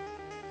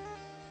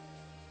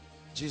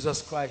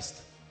 Jesus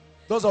Christ.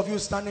 Those of you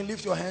standing,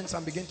 lift your hands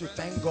and begin to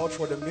thank God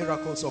for the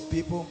miracles of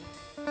people.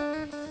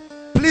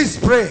 Please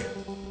pray.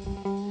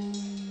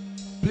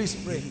 Please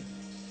pray.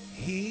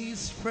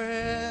 His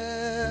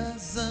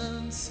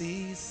presence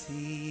is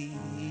here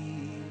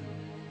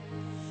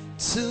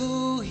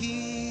to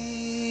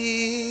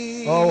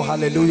heal. Oh,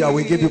 hallelujah.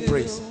 We give you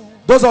praise.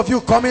 Those of you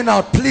coming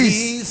out,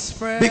 please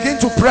begin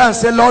to pray and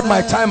say, Lord,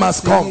 my time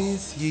has come.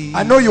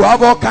 I know you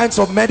have all kinds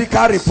of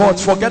medical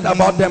reports. Forget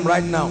about them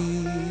right now.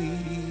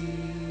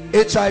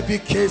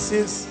 HIV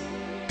cases,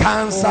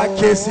 cancer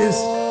cases,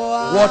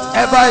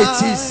 whatever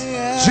it is,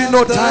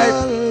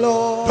 genotype,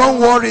 don't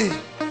worry.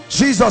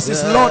 Jesus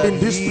is Lord in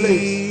this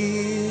place.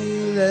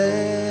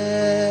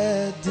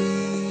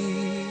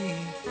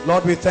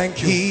 Lord, we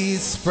thank you.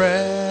 His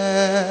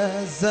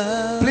presence.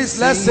 Please,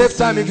 let's save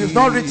time. If you've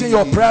not written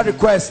your prayer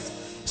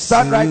request,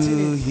 start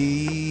writing it.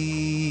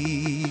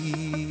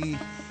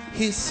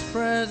 His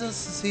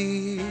presence is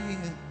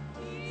here.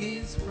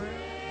 His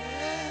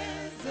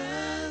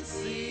presence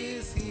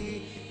is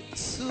here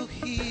to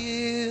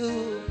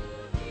heal.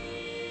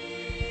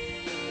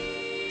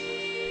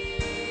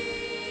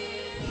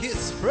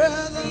 His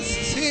presence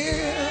is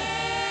here.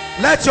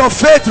 Let your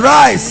faith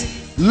rise.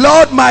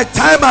 Lord, my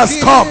time has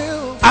come.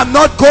 I'm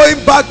not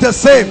going back the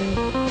same.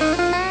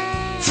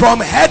 From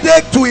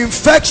headache to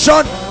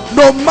infection,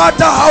 no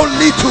matter how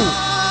little.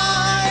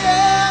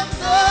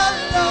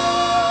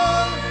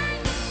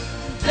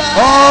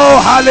 Oh,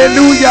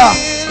 hallelujah.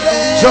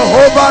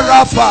 Jehovah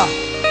Rapha.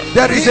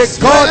 There is a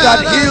God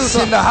that heals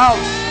in the house.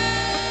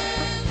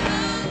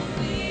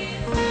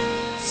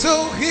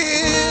 To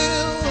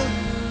heal.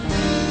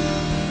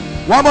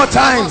 One more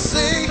time.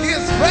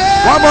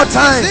 One more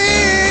time.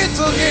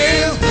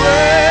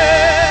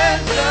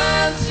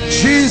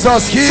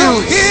 Jesus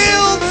heals.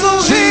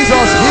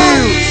 Jesus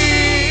heals.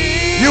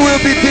 You will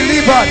be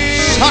delivered.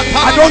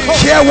 I don't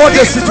care what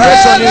the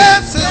situation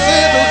is.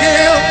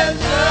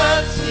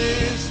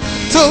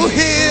 To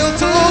heal,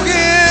 to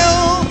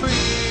heal.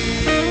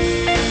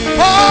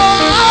 Oh, I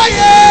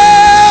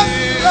am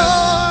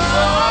Lord.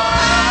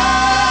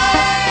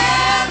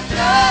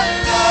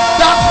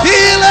 The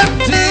healing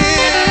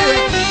dear.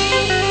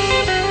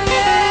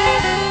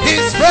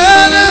 His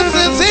presence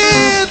is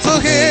here to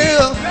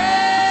heal.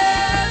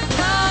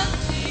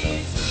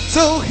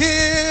 To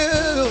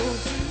heal.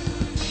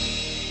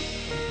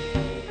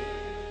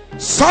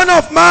 Son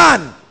of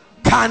man,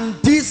 can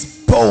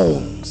these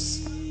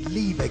bones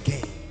live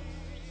again?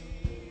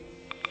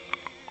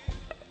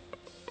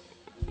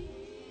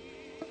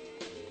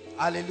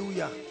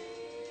 Hallelujah.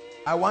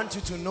 I want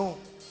you to know,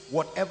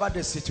 whatever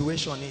the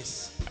situation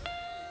is,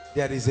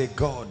 there is a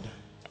God.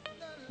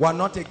 We are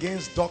not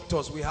against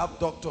doctors. We have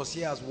doctors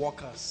here as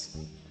workers.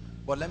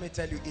 But let me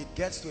tell you, it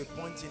gets to a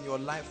point in your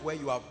life where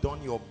you have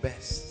done your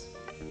best.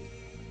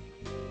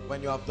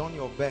 When you have done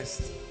your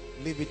best,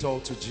 leave it all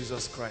to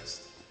Jesus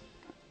Christ.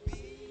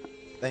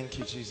 Thank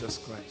you, Jesus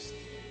Christ.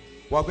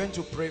 We are going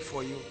to pray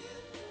for you.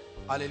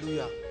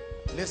 Hallelujah.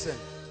 Listen,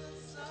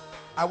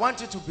 I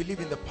want you to believe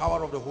in the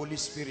power of the Holy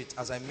Spirit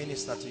as I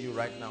minister to you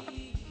right now.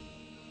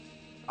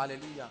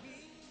 Hallelujah.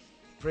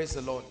 Praise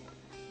the Lord.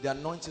 The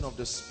anointing of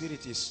the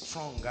Spirit is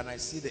strong, and I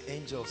see the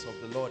angels of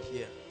the Lord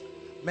here.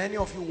 Many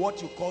of you,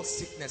 what you call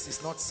sickness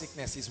is not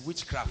sickness, it's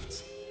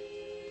witchcraft.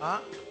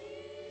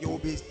 You will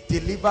be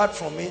delivered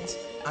from it,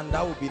 and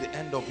that will be the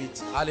end of it.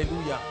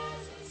 Hallelujah.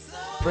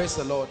 Praise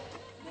the Lord.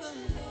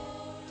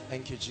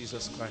 Thank you,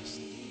 Jesus Christ.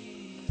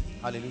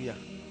 Hallelujah.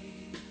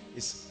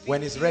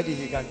 When he's ready,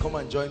 he can come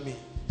and join me.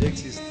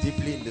 Jakes is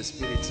deeply in the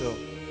spirit, so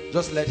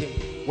just let him.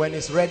 When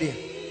he's ready,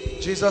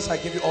 Jesus, I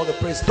give you all the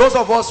praise. Those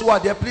of us who are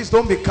there, please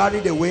don't be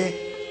carried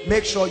away.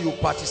 Make sure you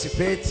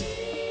participate,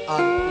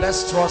 and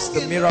let's trust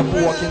the miracle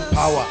working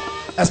power.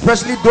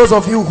 Especially those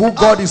of you who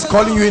God is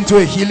calling you into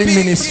a healing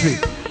ministry.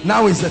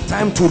 Now is the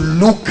time to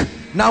look.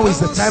 Now is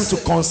the time to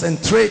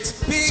concentrate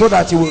so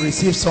that you will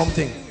receive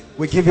something.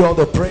 We give you all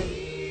the praise.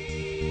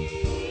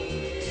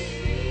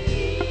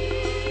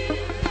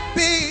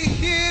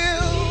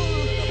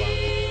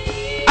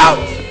 Out.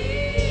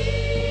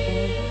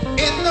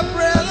 In the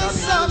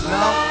presence of the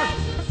Lord.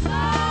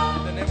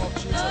 In the name of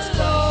Jesus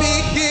Christ.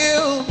 Be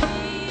healed.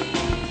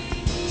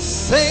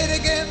 Say it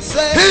again.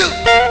 Say Healed.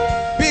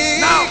 Be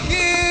Now.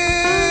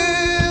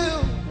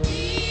 healed. Be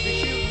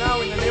healed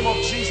now in the name of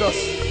Jesus.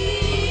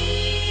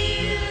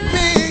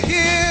 Be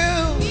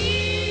healed.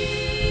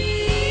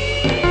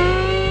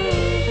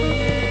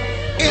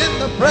 In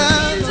the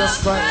presence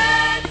Jesus Christ.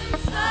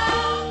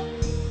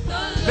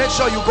 Make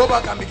sure you go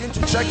back and begin to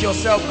check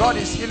yourself. God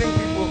is healing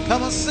people.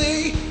 Come and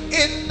see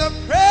in the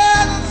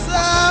presence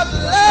of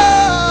the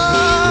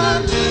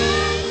Lord.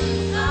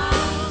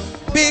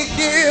 Be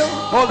healed.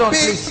 Hold on, Be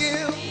please.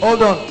 healed.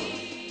 Hold on.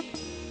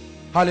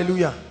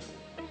 Hallelujah.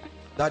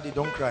 Daddy,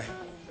 don't cry.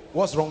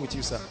 What's wrong with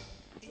you, sir?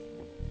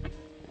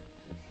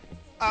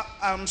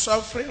 I'm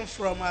suffering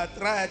from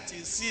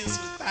arthritis since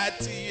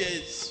 30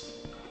 years.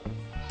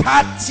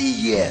 30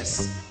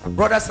 years.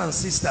 Brothers and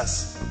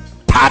sisters.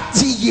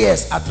 30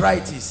 years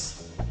arthritis.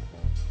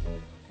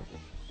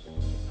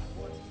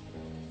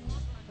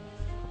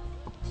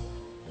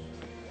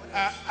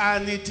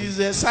 And it is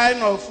a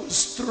sign of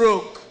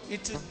stroke.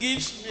 It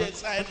gives me a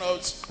sign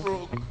of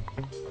stroke.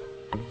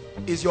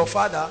 Is your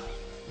father?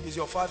 Is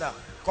your father?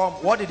 Come.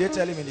 What did they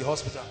tell him in the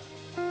hospital?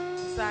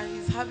 Sir,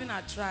 he's having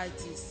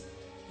arthritis.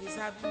 He's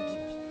having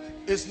BP.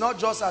 It's not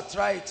just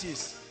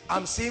arthritis.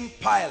 I'm seeing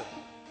pile.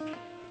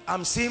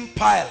 I'm seeing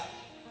pile.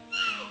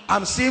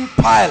 I'm seeing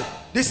pile.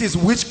 This is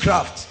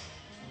witchcraft.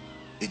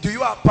 Do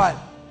you have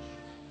pile?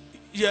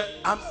 Yeah.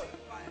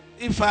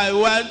 If I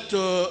want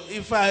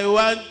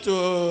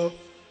to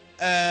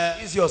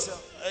Ease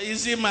yourself.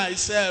 easy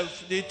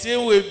myself, the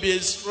thing will be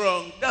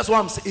strong. That's what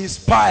I'm saying. It's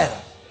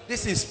pile.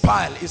 This is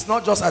pile. It's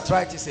not just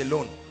arthritis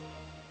alone.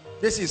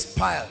 This is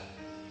pile.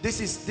 This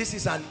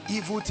is an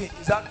evil thing.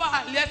 Is that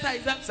Yes, sir.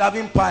 it's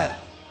having pile?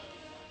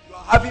 You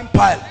are having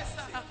pile.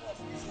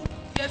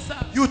 Yes, sir.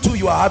 You too,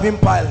 you are having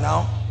pile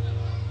now.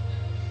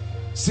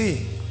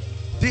 See,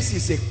 this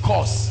is a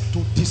cause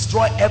to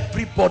destroy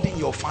everybody in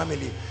your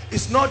family.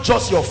 It's not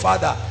just your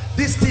father.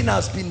 This thing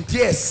has been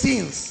there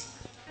since.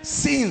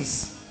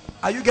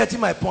 Are you getting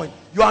my point?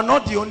 You are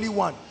not the only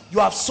one. You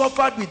have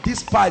suffered with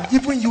this pile.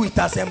 Even you, it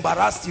has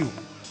embarrassed you.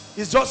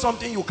 It's just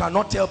something you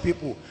cannot tell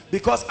people,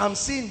 because I'm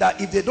seeing that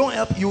if they don't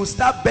help, you will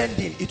start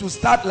bending. It will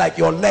start like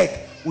your leg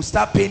will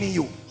start paining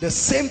you. The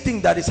same thing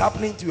that is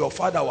happening to your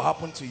father will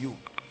happen to you.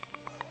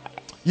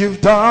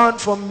 You've done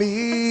for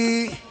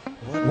me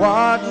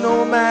what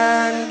no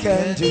man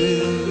can do.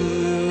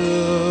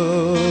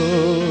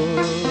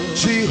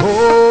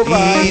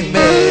 Jehovah,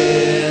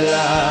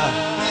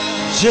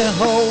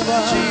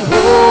 Jehovah,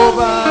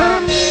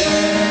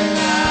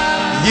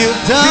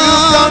 You've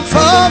done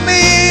for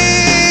me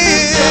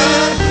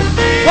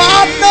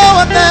what no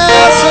one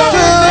else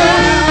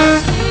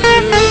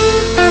can do.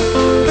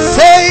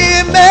 Say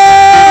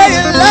Amen,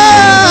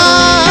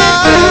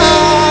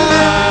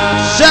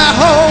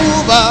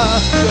 Jehovah.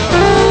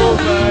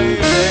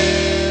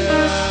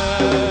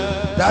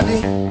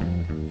 Daddy,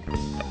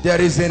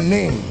 there is a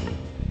name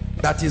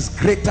that is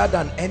greater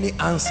than any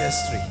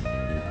ancestry.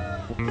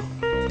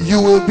 You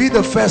will be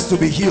the first to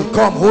be healed.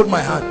 Come, hold my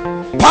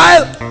hand.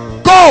 Pile,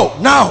 go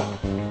now.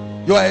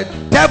 You are a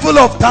devil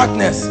of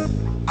darkness.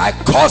 I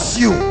curse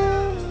you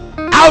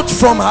out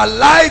from her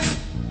life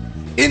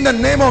in the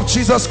name of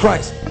Jesus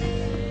Christ.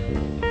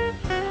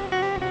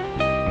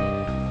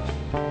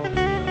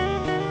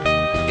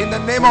 In the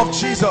name of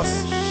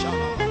Jesus.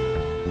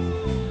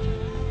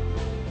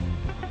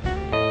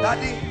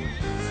 Daddy,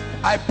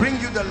 I bring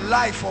you the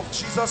life of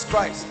Jesus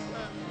Christ.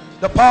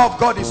 The power of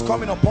God is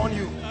coming upon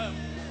you.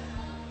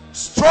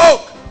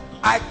 Stroke,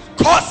 I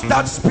curse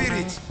that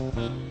spirit.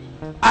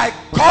 I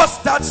curse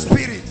that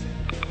spirit.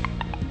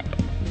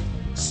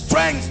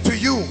 Strength to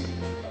you,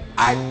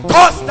 I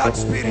curse that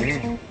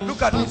spirit.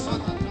 Look at this.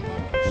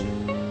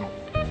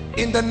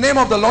 In the name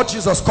of the Lord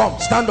Jesus, come,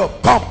 stand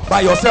up, come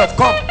by yourself,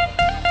 come,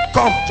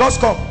 just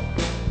come,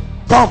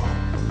 come,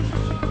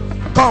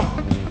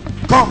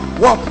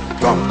 walk,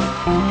 come.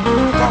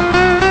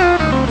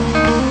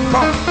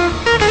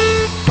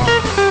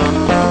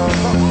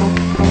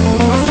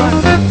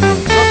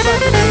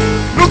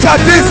 Look at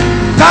this,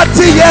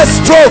 30 years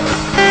stroke,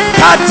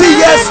 30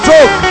 years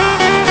stroke,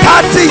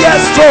 30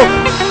 years stroke.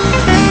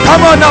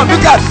 Come on now,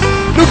 look at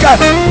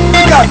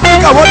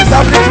what is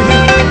happening to you.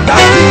 30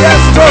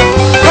 years stroke.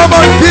 Come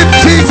on, give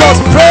Jesus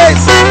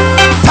praise.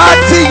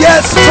 30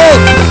 years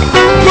stroke.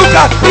 Look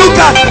at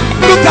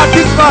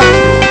this man.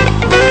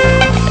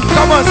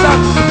 Come on, son.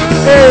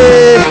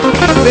 Hey.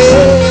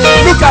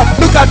 Look at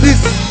this. Look at this.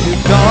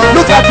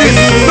 Look at this.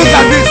 Look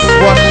at this.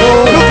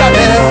 Look at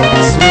this.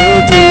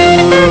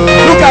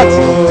 Look at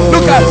this.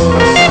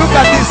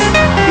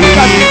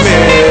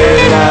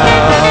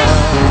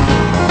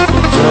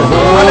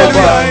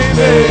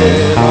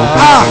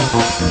 Ah.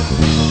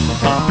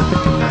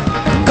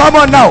 Come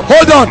on now,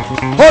 hold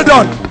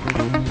on.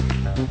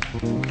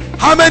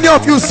 How many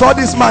of you saw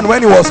this man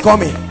when he was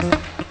coming?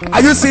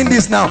 Are you seeing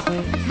this now?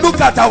 Look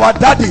at our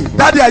daddy.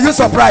 Daddy, are you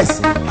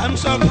surprised? I'm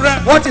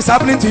surprised. What is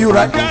happening to you,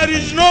 right? There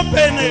is no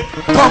pain.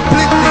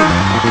 Completely.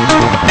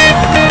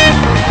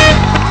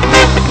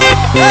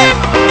 Hey.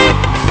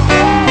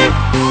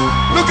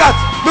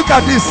 Look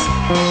at this.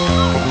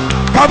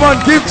 Come on,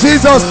 give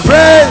Jesus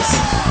praise.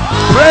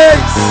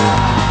 Praise.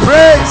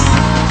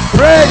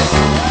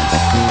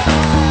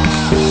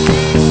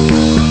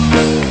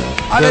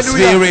 The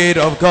Spirit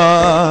of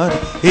God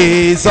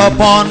is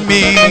upon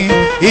me.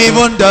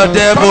 Even the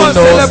devil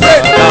knows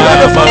that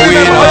I am a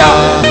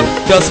winner.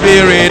 The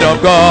Spirit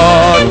of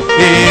God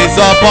is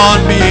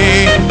upon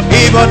me.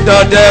 Even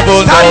the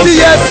devil knows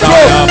that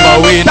I am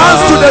a winner.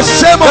 Dance to the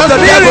shame of the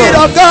devil. The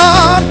Spirit of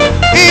God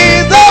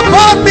is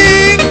upon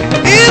me.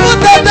 Even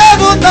the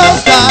devil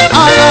knows that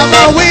I am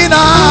a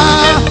winner.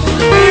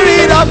 The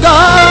Spirit of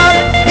God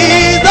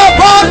is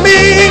upon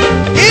me.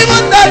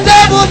 Even the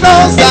devil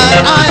knows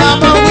that I am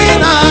a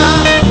winner.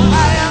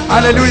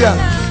 Hallelujah.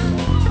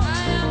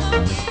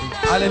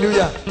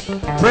 Hallelujah.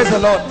 Praise the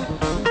Lord.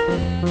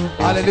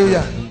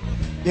 Hallelujah.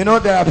 You know,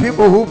 there are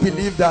people who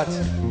believe that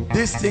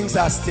these things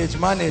are stage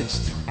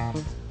managed.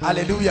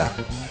 Hallelujah.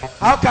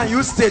 How can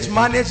you stage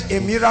manage a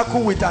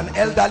miracle with an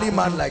elderly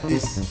man like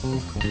this?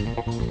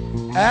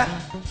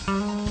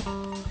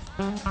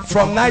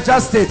 From Niger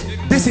State.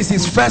 This is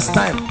his first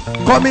time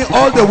coming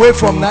all the way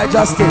from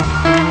Niger State.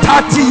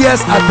 30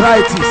 years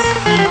arthritis.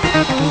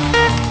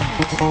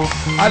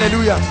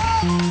 Hallelujah.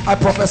 I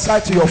prophesy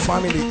to your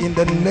family in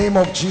the name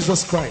of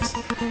Jesus Christ.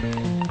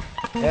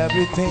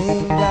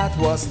 Everything that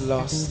was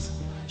lost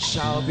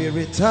shall be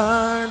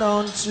returned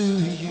unto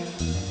you.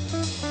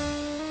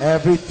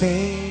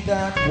 Everything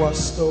that was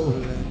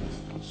stolen,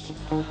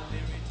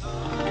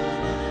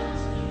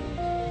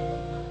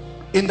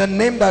 in the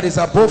name that is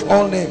above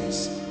all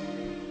names,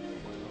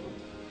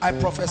 I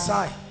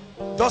prophesy.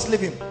 Just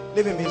leave him.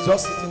 Leave him. He's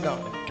just sitting down.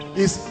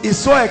 He's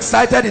so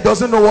excited he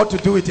doesn't know what to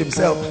do with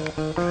himself.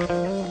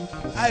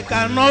 I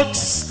cannot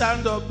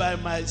stand up by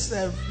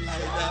myself like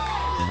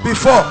that.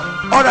 Before.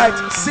 All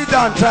right, sit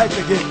down, try it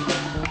again.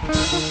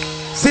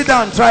 Sit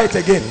down, try it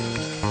again.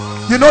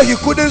 You know he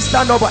couldn't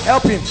stand up, but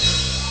help him.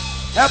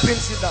 Help him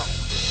sit down.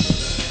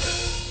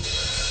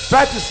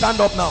 Try to stand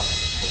up now.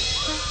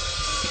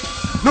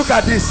 Look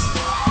at this.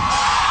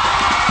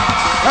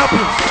 Help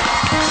him.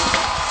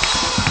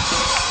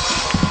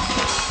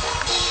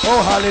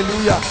 Oh,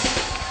 hallelujah.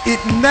 It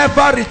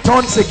never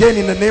returns again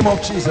in the name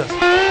of Jesus.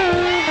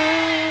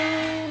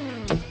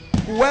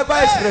 Whoever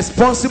is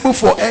responsible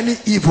for any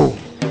evil,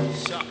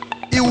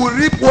 he will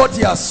reap what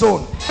he has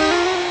sown.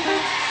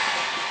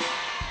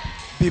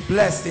 Be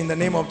blessed in the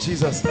name of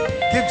Jesus.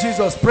 Give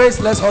Jesus praise.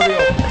 Let's hurry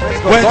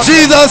up. When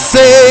Jesus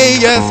say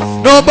yes,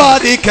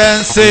 nobody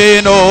can say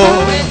no.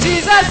 When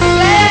Jesus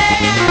say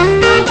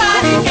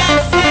nobody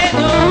can say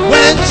no.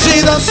 When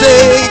Jesus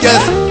say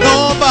yes,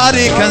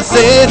 nobody can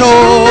say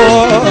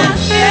no.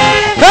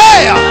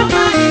 Hey!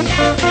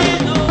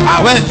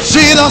 When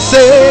Jesus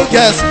say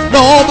yes,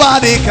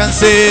 nobody can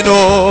say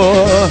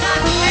no.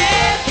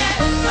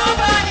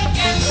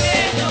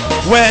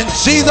 When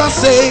Jesus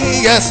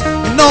say yes,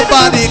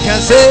 nobody can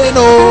say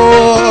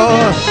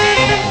no.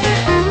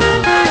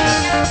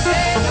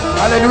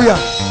 Hallelujah.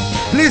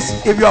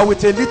 Please, if you are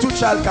with a little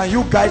child, can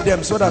you guide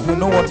them so that we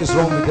know what is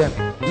wrong with them?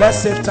 Let's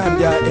save time.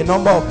 There are a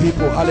number of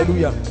people.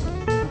 Hallelujah.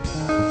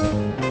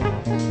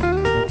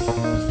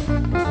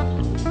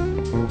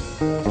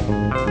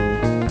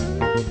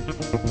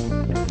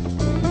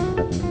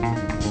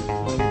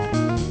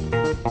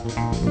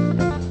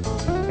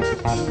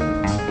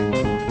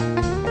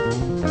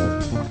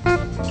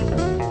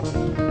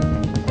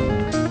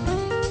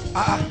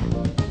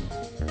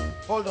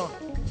 Hold on.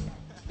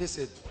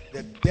 Listen,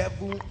 the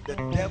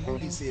devil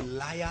is a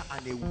liar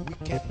and a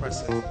wicked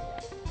person.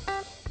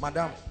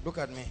 Madam, look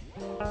at me.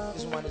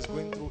 This woman is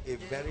going through a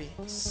very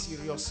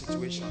serious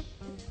situation.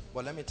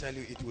 But let me tell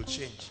you, it will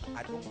change.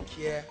 I don't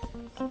care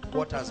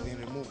what has been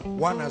removed.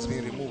 One has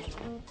been removed.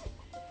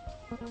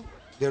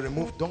 They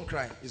removed. Don't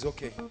cry. It's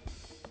okay.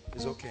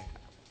 It's okay.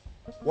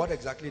 What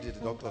exactly did the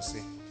doctor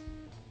say?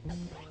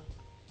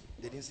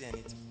 They didn't say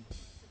anything.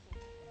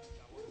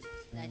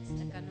 That I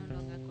can no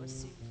longer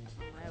conceive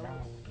on my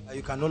own.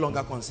 You can no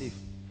longer conceive.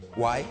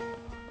 Why?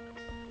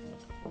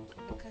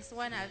 Because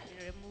one has been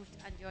removed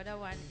and the other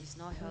one is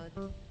not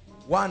healthy.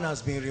 One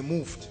has been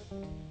removed.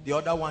 The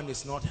other one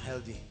is not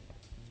healthy.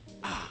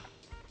 Ah,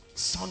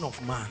 Son of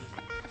Man,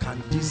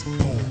 can these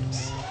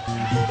bones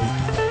live?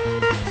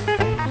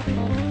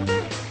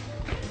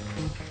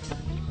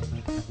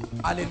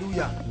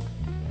 Hallelujah.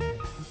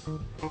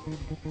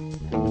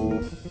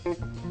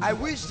 I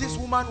wish this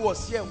woman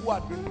was here who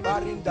had been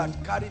barren,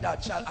 that carried her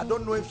child. I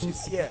don't know if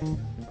she's here.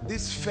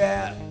 This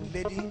fair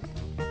lady,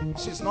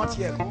 she's not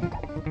here.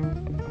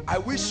 I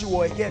wish she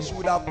were here. She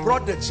would have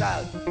brought the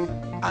child.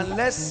 And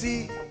let's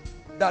see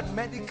that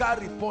medical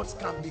reports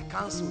can be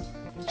cancelled.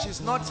 She's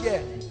not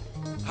here.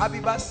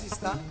 Habiba's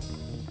sister,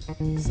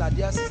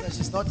 Sadia's sister,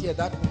 she's not here.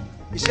 That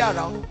is she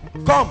around?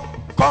 Come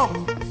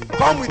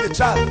with the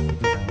child.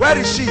 Where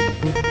is she?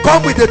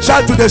 Come with the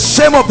child, to the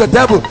shame of the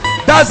devil.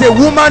 That's a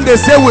woman they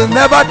say will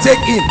never take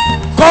in.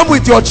 Come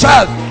with your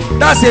child.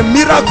 That's a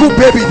miracle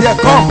baby there.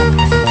 Come.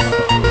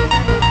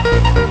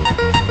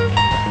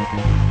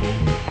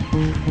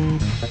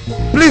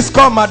 Please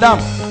come, madam.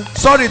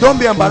 Sorry, don't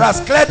be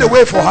embarrassed. Clear the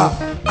way for her.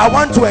 I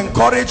want to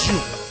encourage you.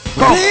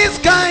 Come. This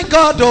kind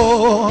God,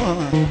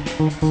 oh,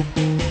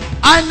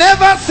 I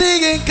never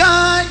see in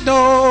kind,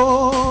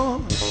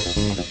 oh.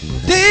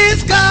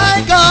 This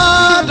kind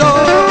God,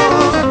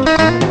 oh,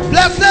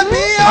 blessed be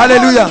your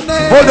hallelujah.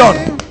 name. Hold on.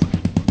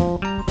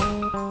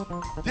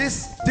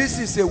 This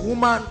is a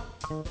woman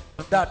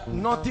that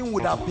nothing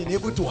would have been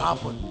able to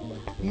happen.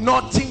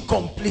 Nothing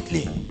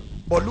completely.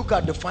 But look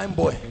at the fine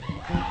boy.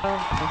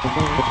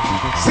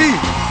 See,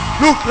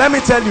 look, let me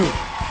tell you.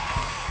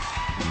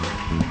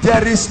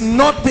 There is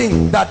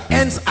nothing that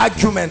ends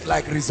argument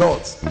like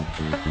results.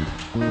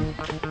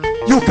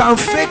 You can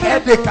fake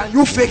headache. Can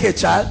you fake a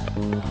child?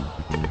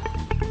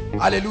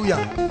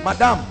 Hallelujah.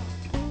 Madam,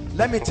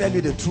 let me tell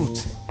you the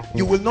truth.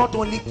 You will not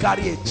only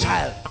carry a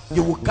child,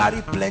 you will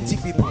carry plenty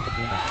people.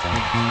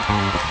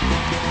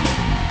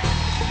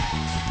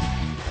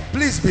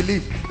 Please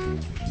believe.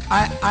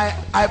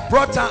 I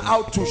brought her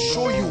out to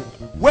show you.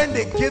 When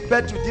they gave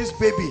birth to this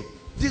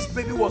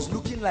baby was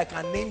looking like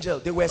an angel.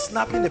 They were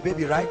snapping the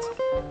baby, right?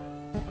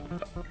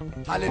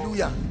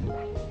 Hallelujah.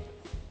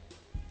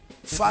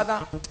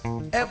 Father,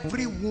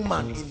 every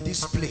woman in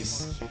this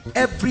place,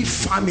 every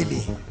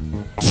family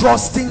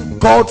trusting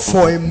God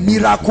for a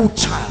miracle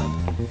child,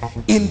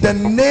 in the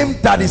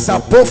name that is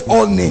above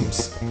all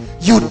names.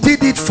 You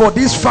did it for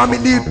this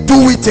family.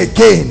 Do it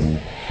again.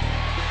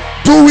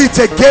 Do it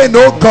again,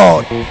 oh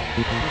God.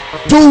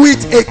 Do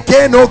it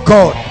again, oh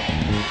God.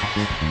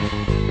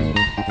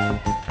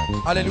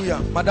 Hallelujah.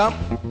 Madam,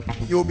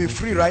 you will be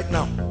free right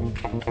now.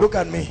 Look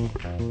at me.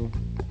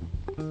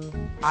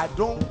 I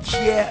don't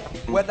care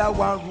whether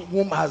one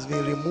womb has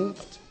been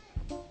removed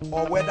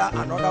or whether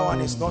another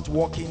one is not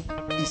working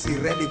is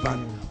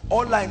irrelevant.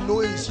 All I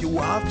know is you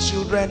will have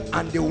children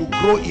and they will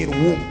grow in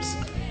wombs.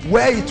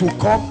 Where it will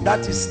come,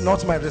 that is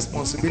not my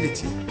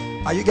responsibility.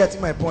 Are you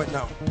getting my point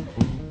now?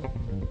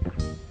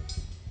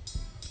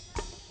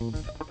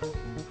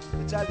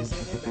 The child is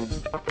saying amen.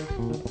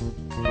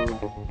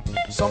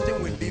 Something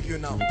will leave you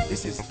now.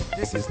 This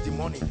is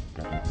demonic.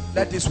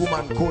 Let this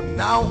woman go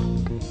now.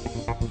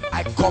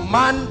 I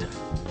command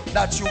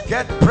that you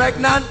get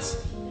pregnant,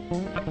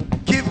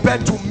 give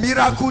birth to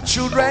miracle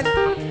children.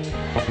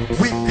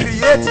 We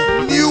create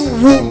new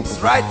wombs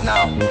right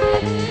now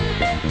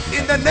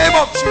in the name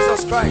of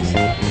Jesus Christ.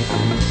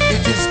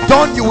 It is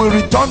done. You will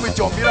return with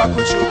your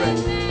miracle children.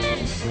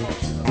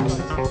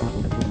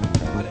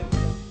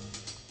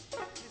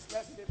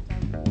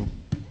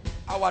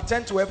 I will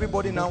attend to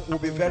everybody now. We'll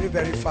be very,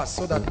 very fast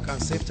so that we can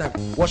save time.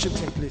 Worship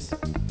team, please.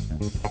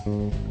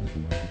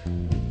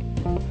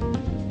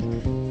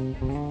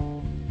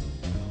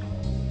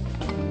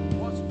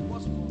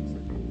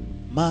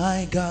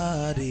 My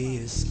God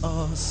is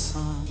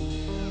awesome.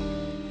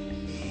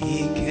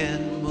 He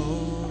can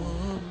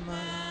move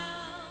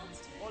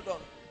mountains. Hold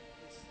on.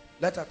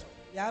 Let her talk.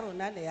 Yaro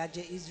na da ya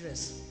je Israel.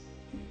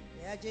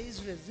 Da ya je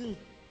Israel din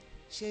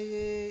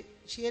shi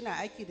yana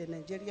aiki da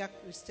Nigeria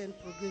Christian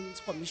Programs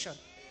Commission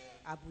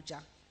Abuja.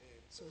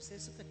 So sai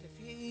suka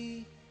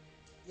tafi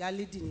ya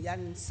leading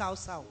yan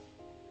South.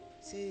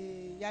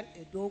 Sai yan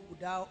Edo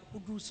guda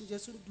hudu sun je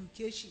sun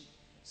duke shi,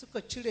 suka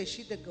cire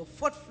shi daga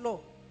 4th floor.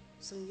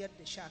 Sun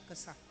yadda sha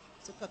kasa,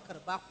 suka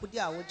karba kudi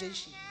a wajen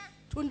shi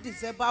tun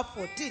December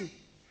 14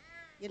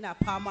 yana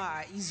fama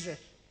a Israel.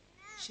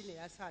 Shine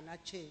ya sa na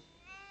ce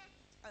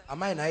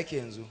amma ina yake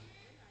yanzu?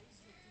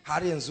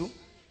 Har yanzu?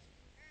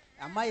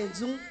 Amma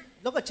yanzu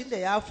lokacin da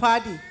ya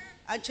fadi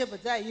an ce ba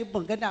za a yi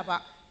magana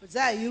ba, ba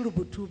za a yi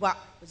rubutu ba,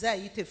 ba za a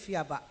yi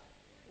tafiya ba.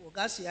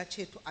 Ogasu ya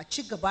ce to a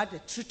ci gaba da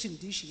treating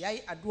din shi,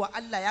 yayi addu'a,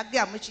 Allah ya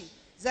gaya mishi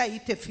za a yi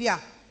tafiya,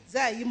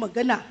 za a yi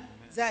magana,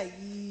 za a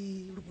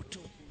yi rubutu.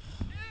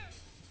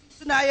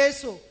 Suna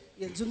Yesu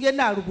yanzu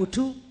yana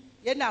rubutu,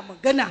 yana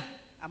magana,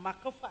 amma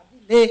kafa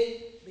ne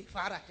bai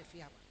fara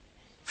tafiya ba.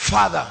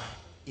 Father,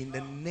 in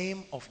the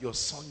name of your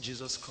Son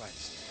Jesus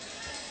Christ,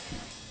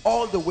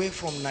 all the way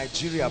from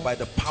Nigeria by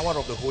the power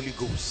of the Holy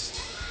Ghost,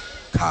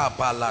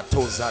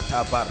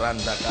 Kabalatozata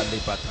baranda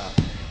galibata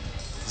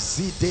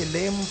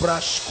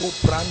zidelembrashko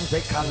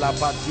brande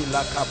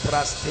kalabadila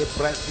kabraste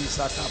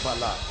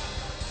brestisatabala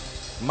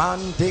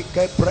mande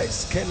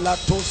gebreske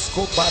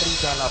latosko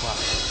baridalaba.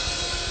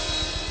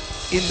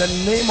 In the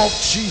name of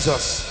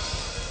Jesus.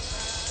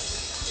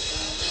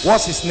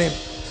 What's his name?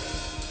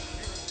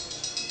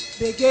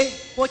 Bege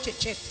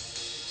Pocheche.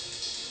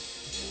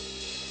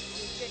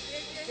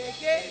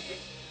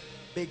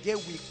 Bege,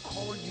 we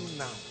call you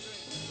now.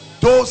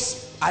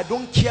 Those, I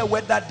don't care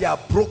whether they are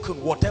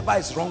broken, whatever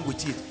is wrong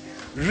with it,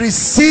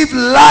 receive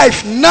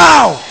life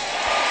now.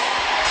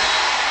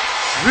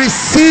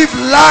 Receive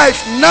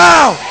life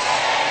now.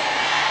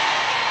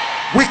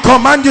 We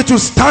command you to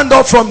stand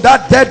up from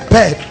that dead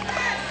bed.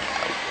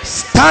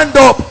 Stand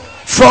up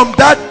from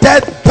that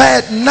dead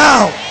bed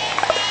now.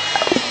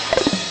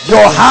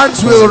 Your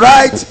hands will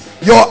write,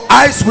 your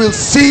eyes will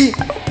see,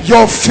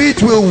 your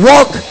feet will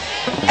walk.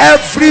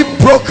 Every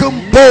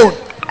broken bone,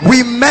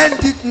 we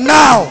mend it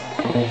now.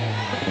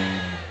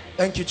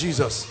 Thank you,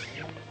 Jesus.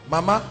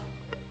 Mama,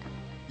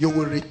 you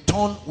will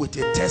return with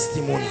a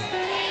testimony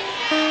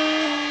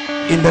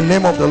in the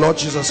name of the Lord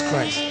Jesus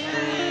Christ.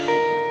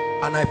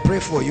 And I pray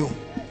for you.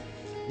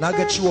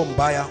 Nagachi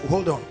Mbaya,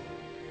 hold on.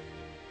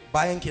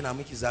 Bayan kina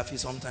miki zafi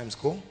sometimes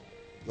ko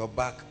your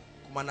back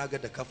kuma naga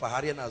da kafa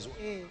har yana zo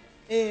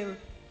a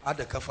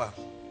da kafa.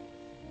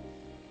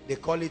 They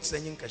call it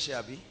sanyin kashi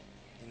abi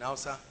in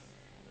Hausa.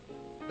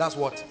 That's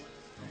what?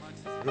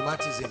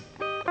 Rheumatism.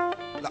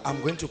 I'm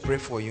going to pray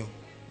for you.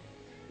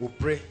 We'll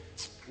pray.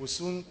 We'll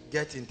soon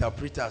get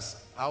interpreters.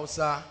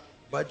 Hausa,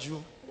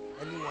 Baju,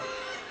 anyone.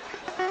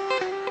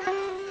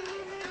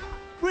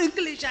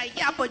 English, I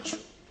hear Baju.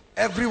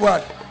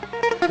 Everyone.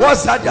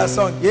 What's that your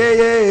song? Yeah,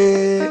 yeah,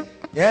 yeah.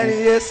 Yeah,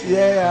 yes,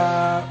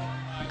 yeah.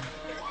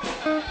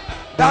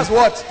 That's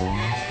what?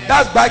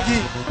 That's baggy.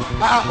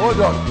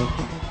 Hold on.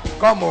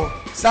 Come on.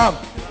 Sam.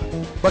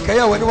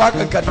 Bakaya when you walk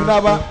in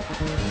Kaduna ba.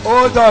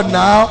 Hold on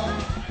now.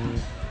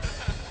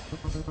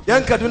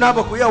 Yan Kaduna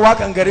ba ku iya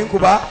wakan garin ku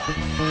ba?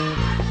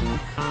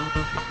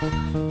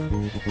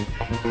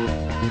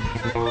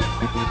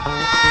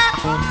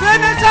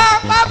 Senator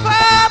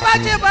Papa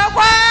Baji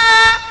Bakwa.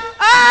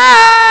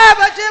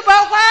 Baji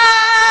Bakwa.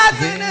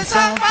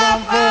 Senator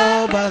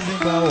Papa Baji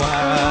Bakwa.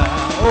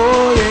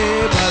 Oh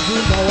yeah,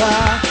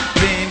 Bazibawa.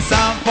 Sing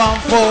some fun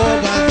for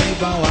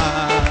Bazibawa.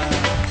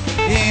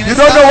 You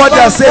don't know what they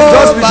are saying,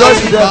 just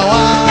rejoice with them.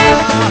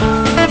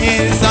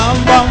 In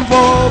some fun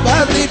for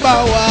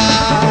Bazibawa.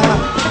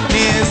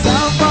 In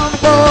some fun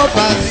for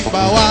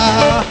Bazibawa.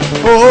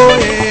 Oh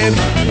yeah,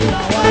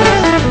 Bazibawa.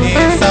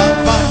 In some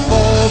fun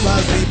for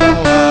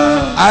Bazibawa.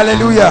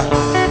 Hallelujah.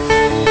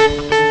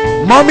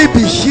 Mommy,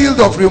 be healed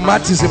of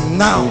rheumatism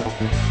now.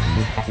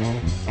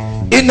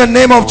 In the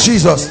name of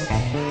Jesus.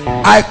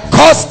 I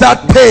cause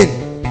that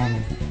pain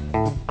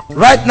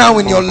right now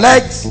in your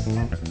legs.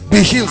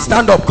 Be healed.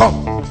 Stand up.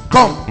 Come.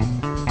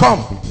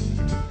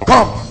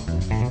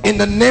 In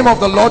the name of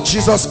the Lord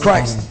Jesus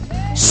Christ.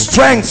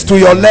 Strength to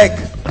your leg.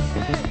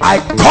 I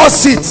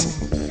cause it.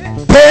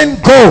 Pain,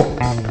 go.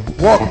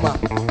 Walk, man.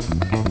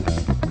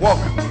 Walk.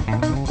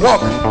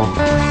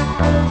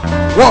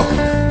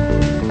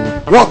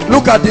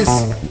 Look at this.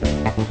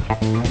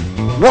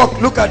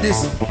 Look at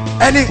this.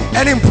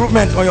 Any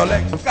improvement on your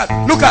leg?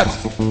 Look at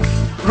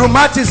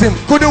rheumatism.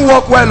 Couldn't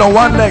walk well on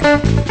one leg.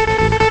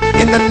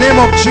 In the name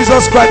of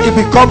Jesus Christ, it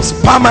becomes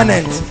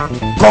permanent,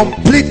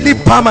 completely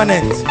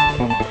permanent.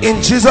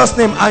 In Jesus'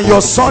 name. And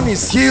your son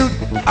is healed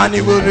and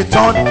he will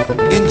return.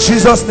 In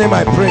Jesus' name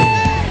I pray.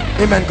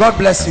 Amen. God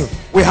bless you.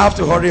 We have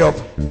to hurry up.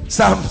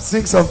 Sam,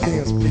 sing something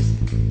else, please.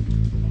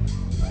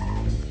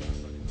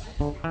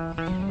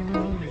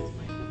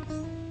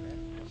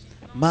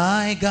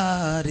 My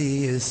God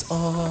is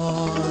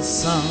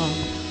awesome.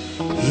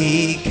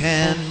 He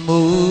can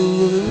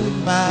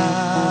move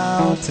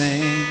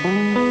mountains.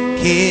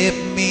 Keep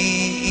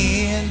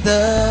me in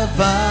the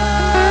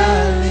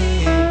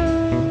valley.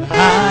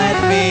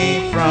 Hide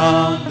me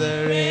from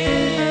the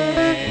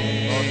rain.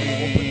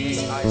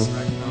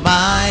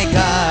 My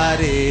God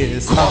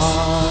is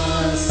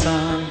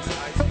awesome.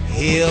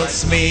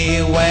 Heals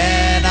me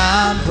when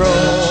I'm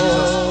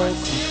broke.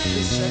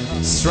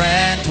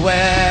 Strength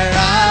where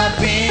I've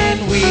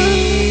been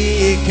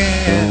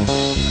weakened.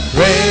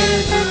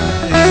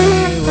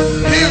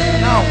 Heal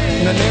now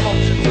in the name of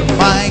Jesus.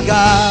 My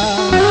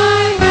God.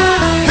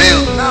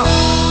 Heal now.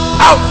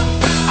 Out.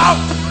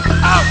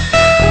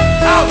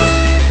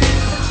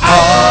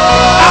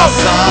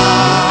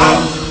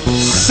 Awesome.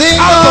 Sing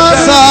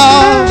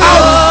awesome.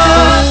 Out.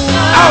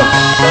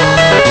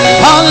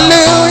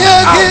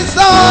 Hallelujah. He's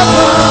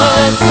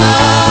awesome.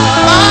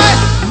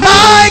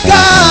 My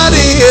God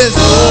is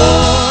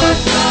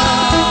awesome.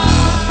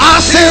 I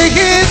say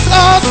he's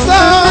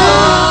awesome.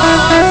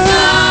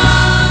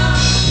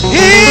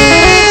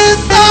 He's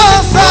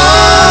awesome.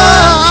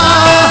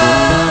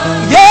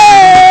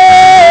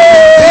 Yeah.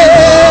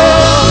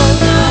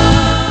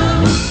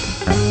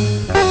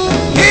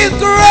 He's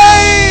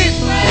great.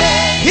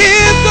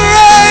 He's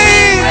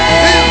great.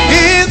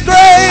 He's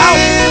great.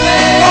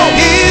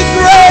 He's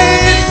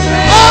great.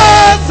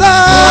 Awesome.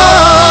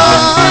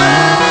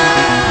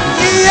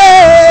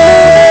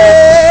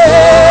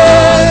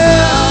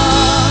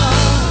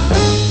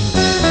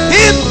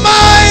 He's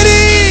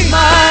mighty.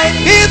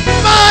 He's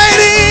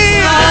mighty.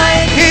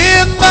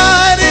 He's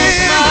mighty.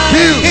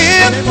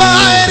 He's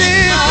mighty.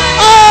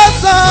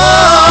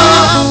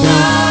 Awesome.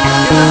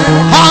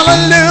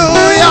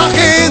 Hallelujah.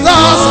 He's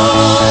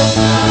awesome.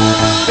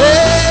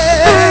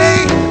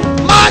 Hey.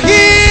 My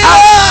healer.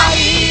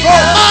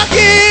 My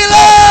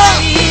healer.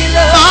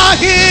 My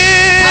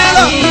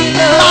healer.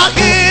 My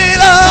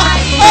healer.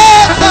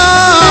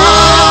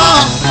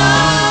 Awesome.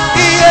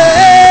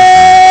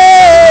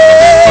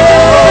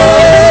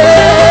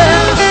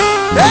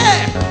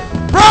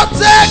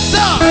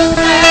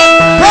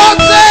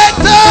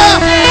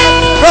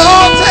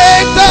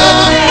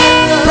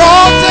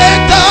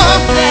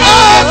 Protector,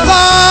 awesome.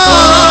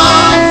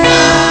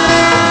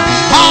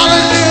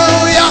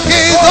 Hallelujah,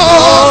 he's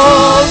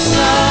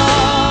awesome.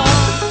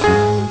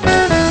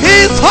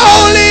 He's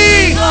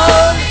holy,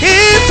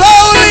 he's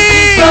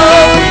holy,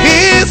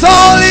 he's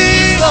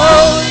holy,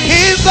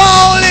 he's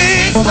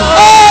holy,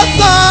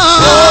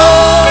 awesome.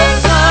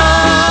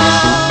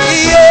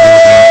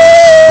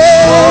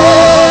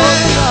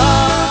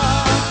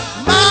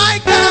 My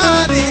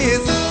God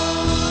is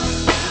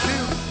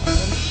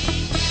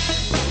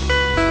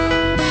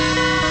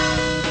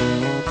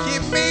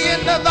keep me in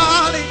the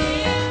valley.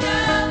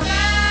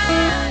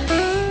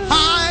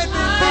 Hide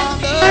me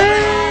from the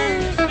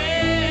rain.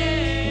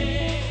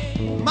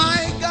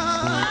 My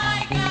God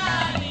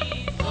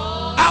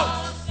out.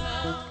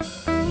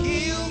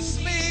 Heals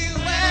me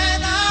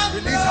when I'm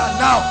Release her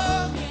now.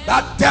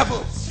 That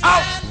devil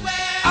out.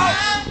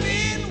 I've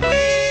been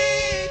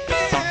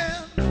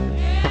weakened.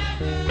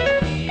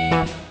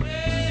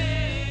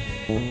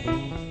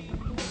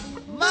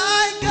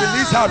 My God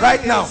Release her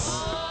right now.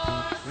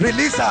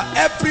 Release her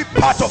every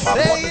part of her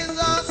body. is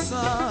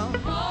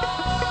awesome.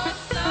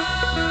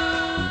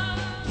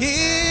 He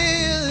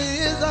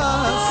is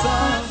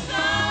awesome.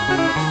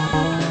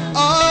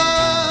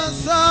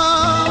 Awesome.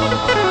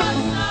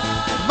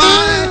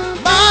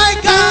 My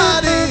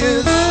God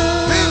is.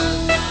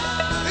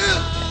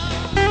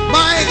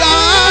 My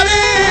God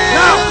is.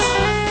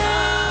 Now.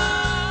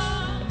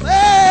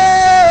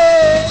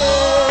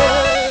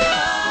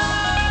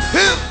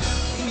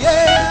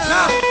 Yeah.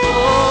 Now.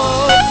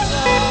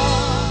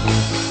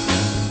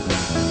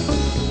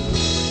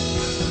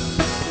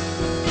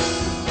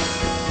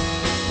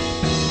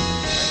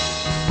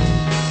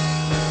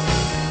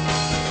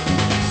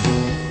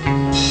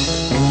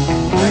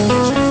 Thank you,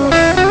 Jesus.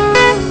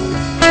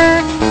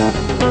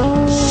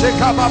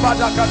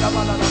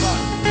 Shekababadakadabalaba.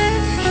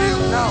 Heal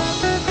now.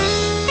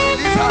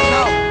 Release her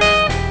now.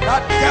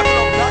 That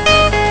devil of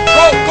darkness.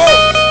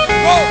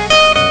 Go.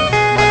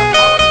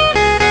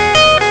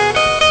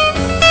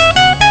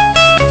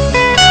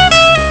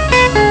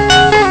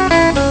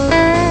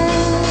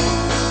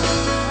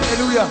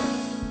 Hallelujah.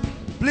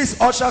 Please,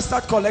 usher,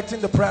 start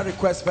collecting the prayer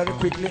requests very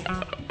quickly.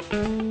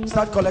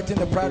 Start collecting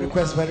the prayer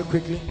requests very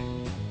quickly.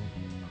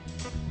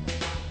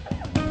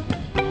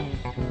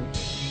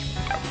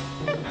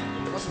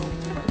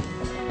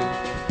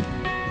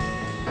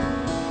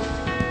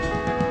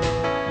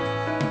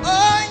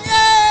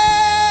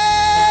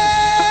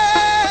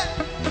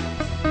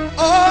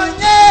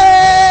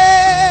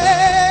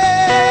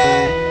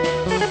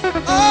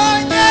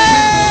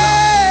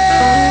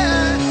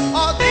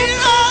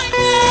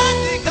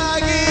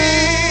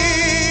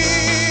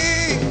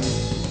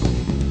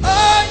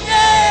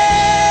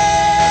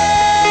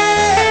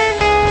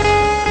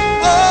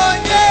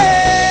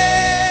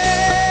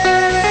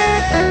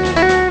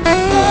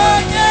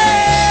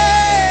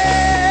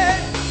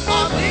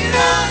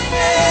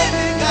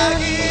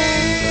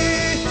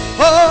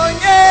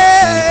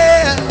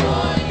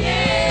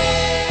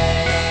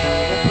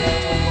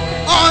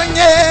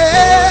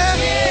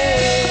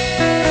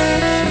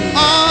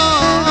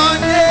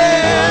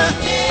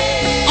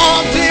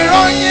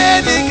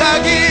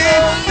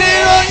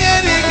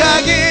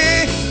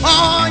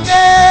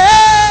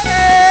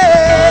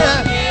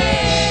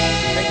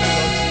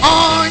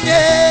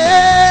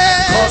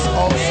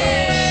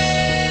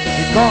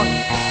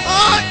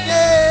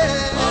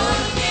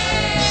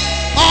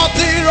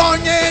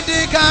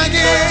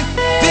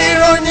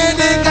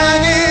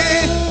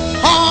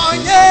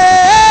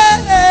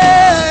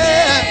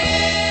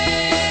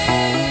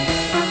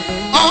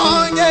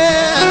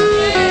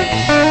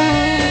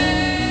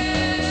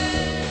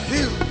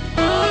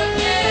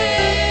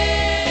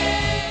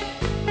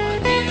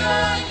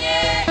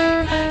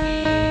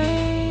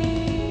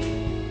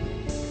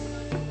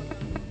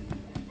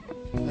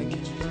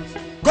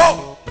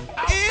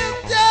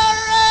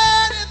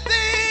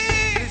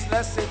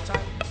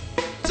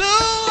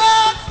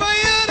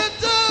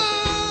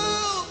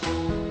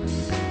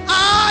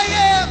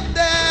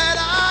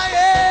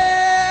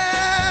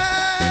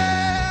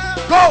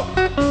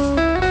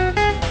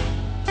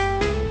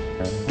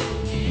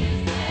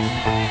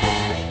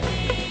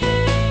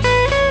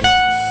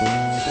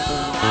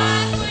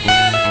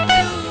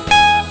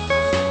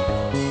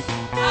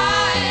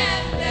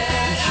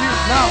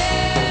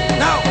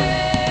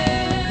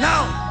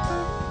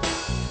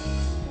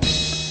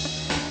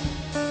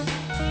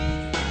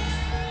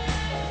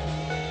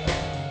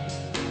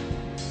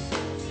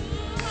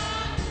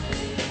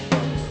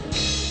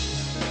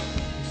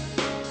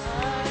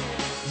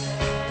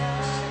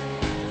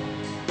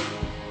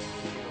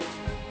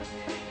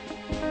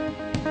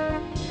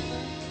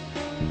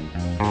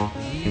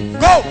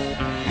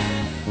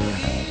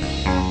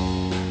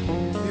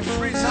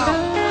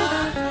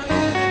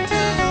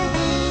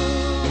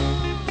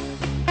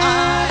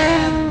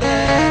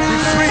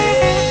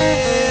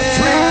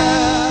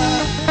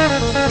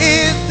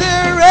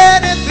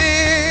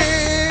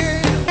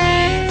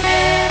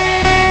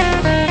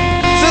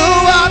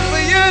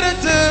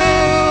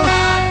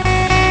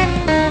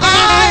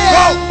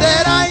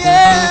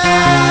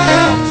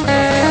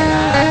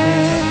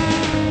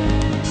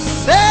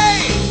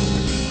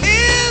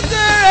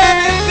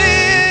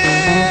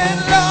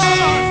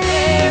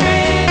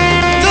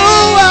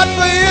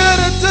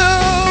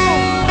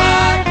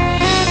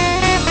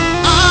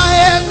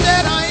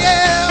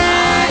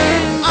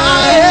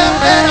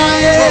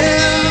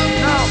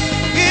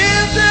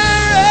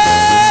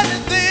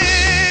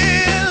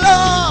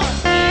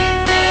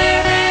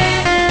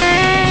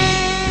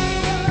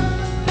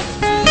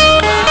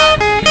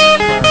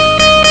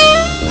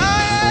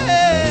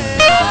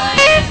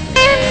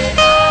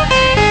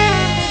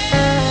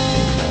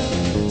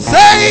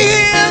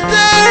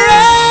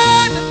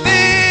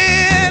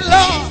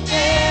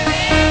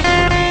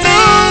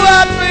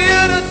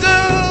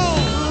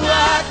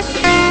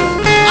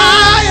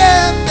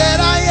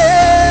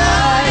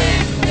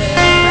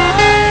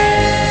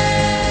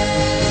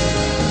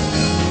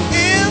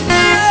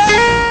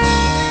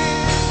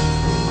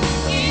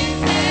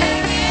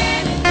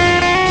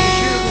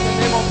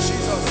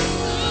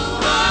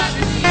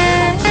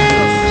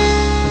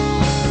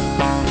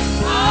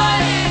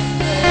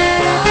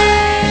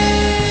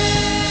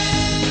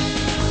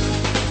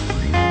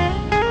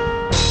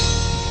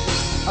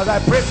 As I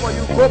pray for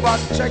you, go back,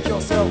 check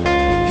yourself. Heal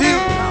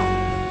now.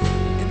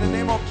 In the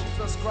name of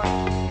Jesus Christ.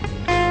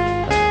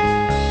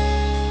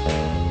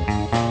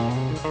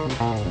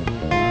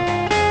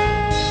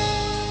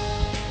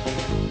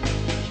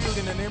 Healed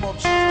in the name of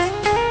Jesus.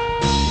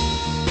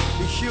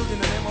 Be healed in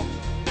the name of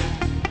Jesus.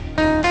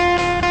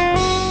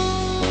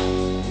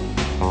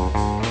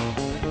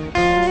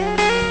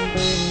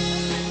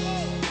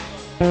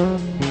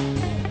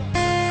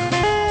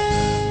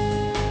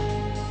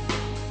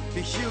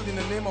 Be healed in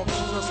the name of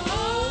Jesus.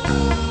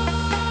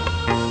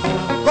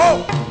 Go!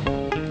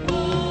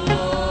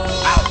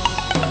 Out!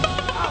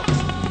 Out!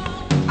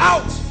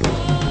 Out!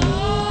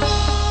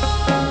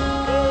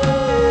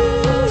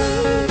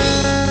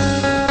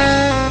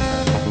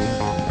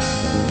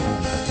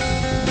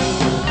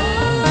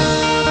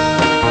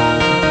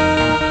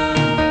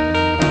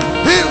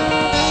 Heal!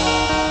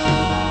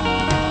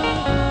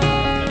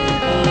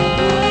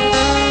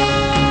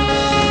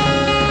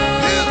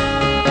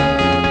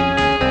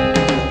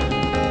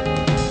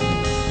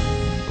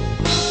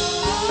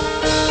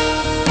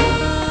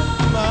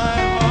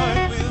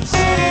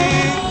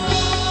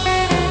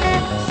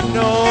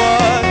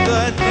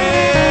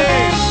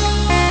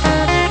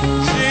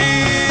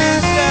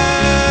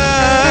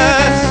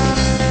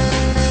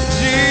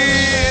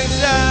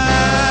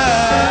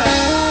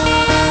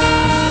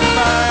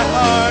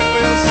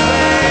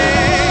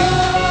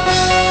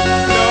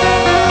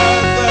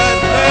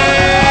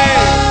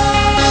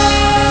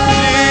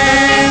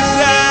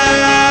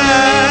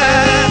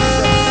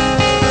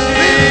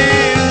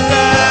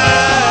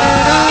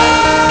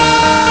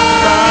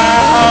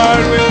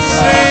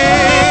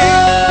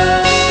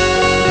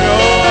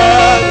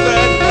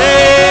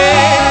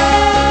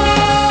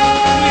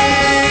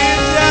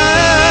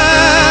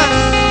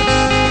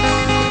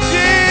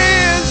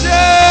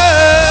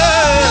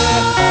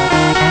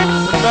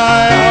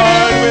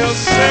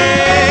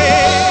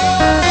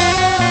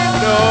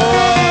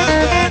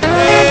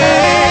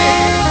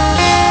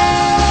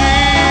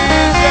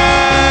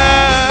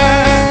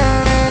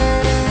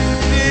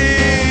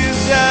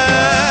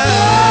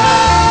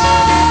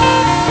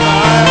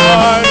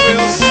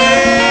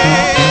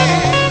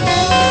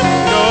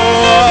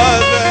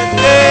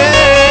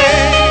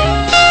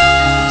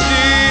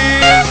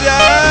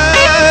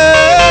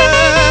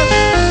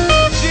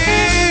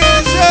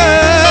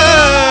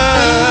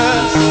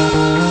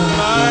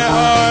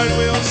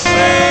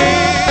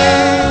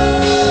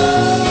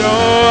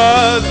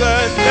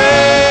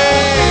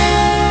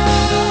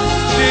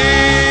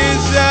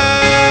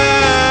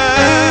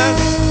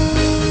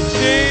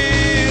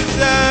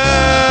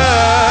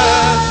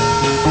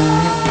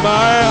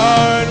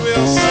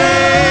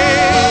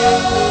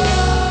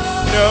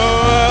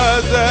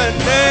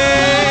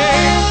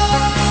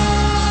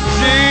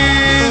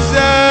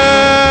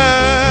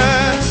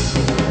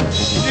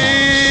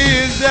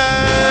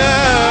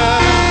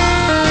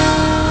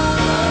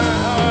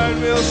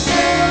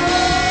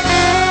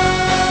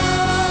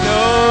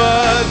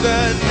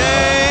 the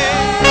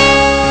name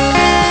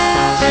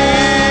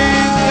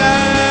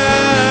Jesus.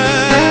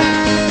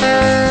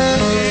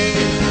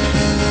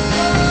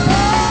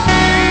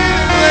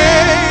 Healing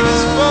rain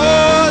is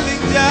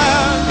falling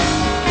down.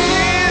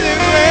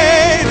 Healing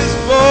rain is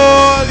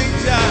falling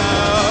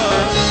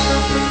down.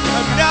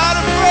 I'm not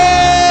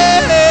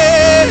afraid.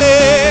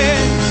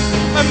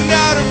 I'm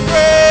not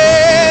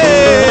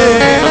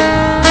afraid.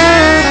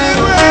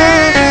 Healing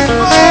rain is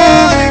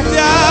falling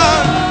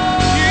down.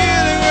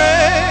 Healing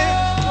rain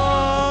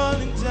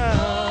falling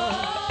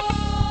down.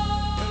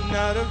 I'm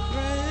not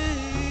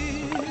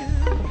afraid.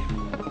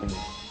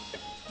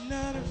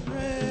 Not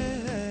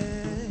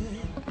afraid.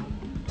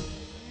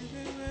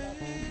 Healing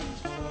rain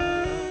is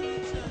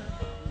falling down.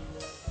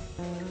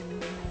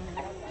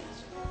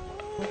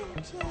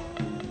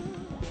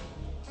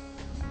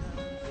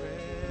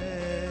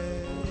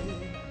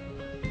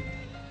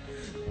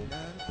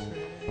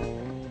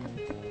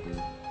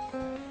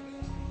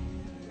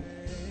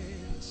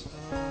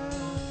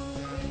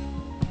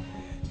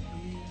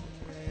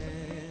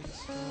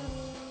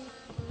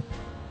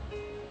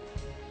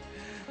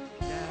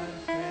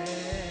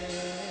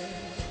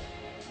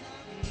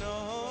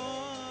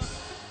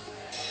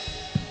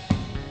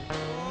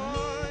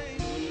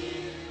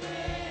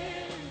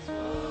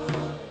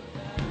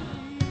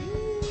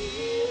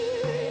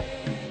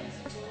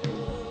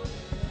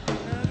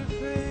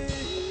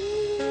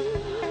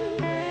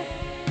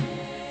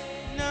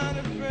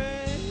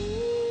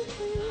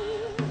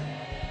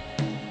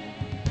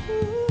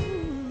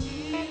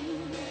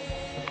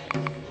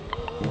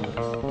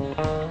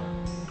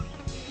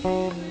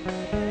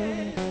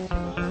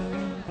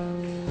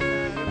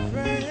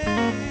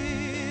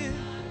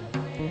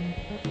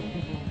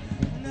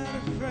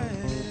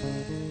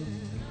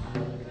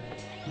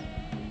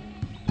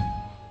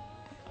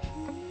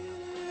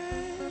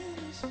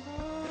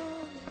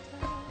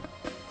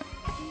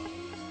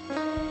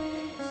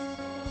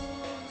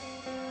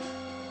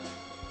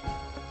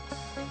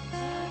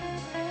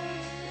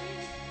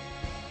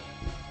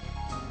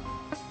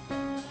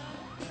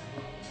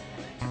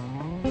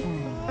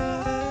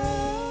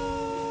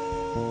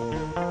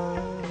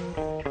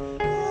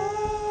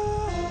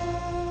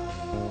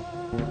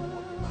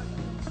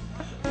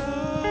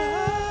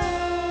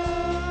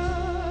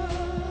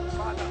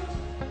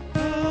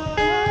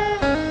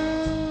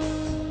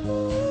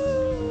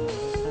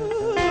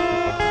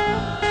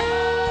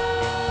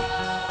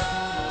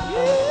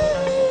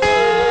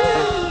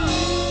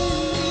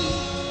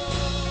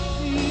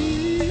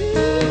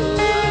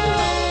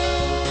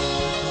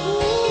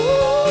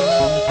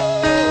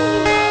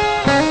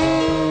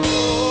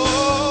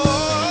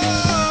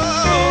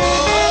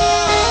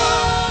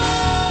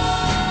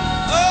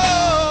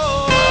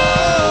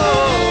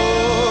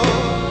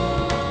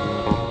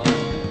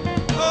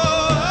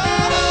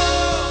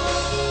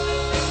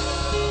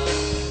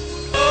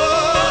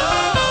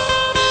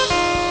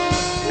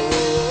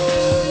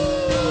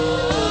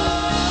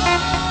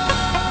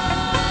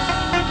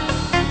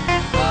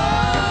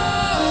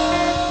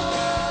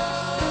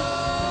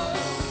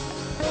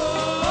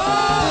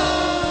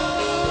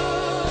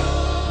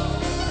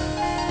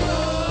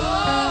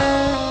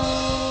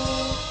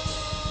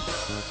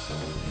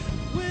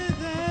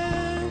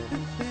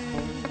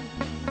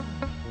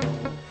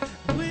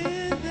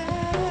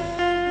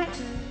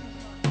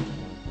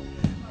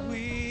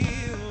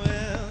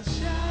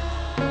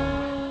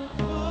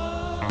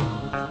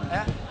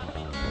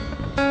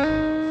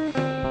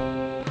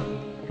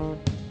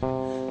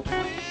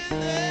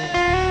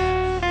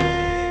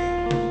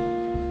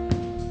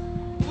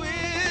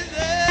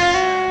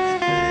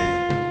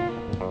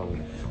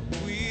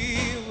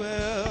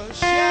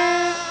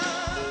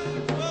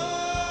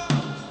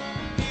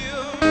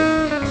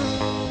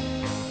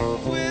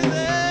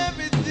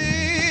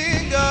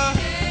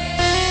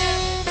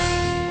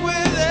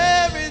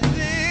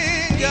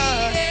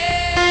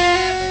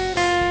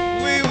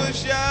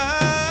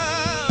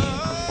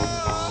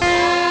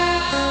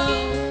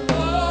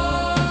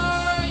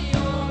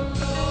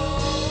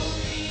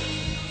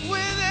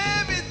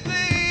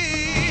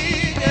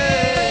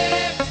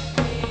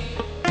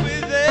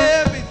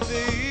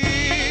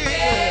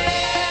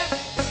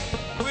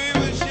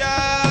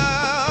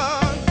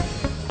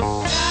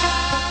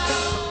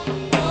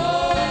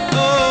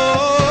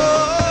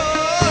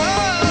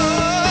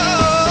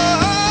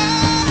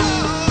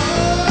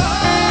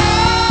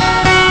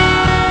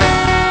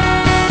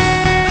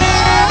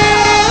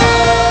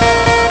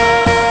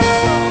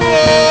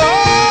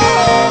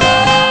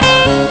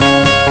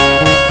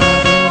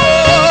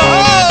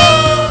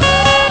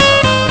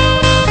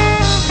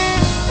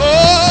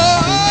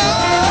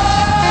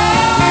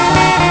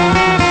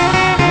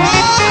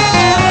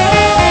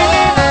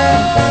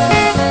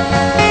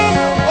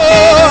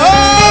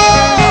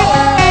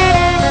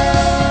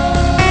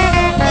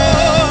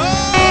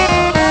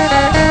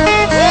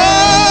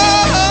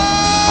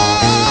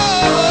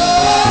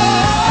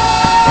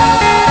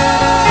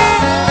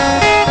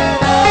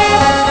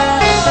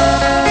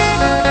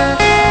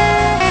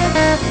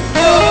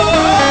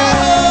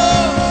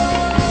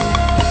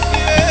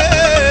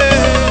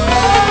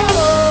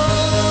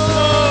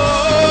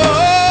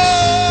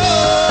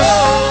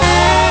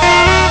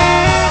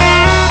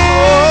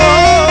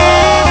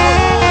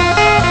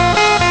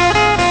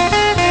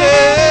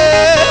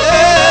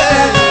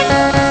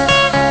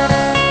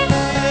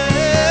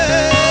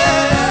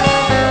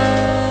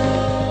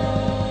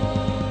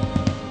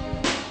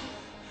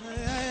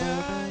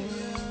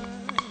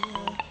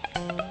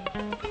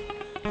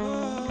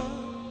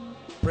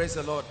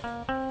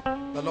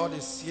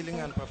 is healing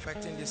and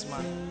perfecting this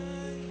man.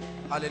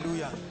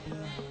 Hallelujah.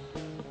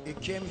 He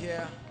came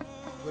here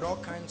with all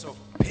kinds of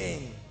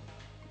pain,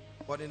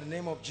 but in the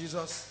name of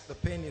Jesus, the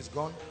pain is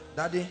gone.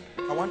 Daddy,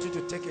 I want you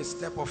to take a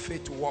step of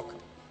faith to walk.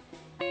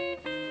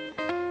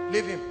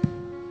 Leave him.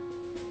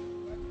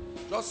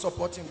 Just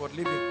support him, but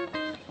leave him.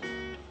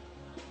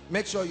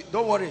 Make sure you,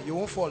 don't worry, you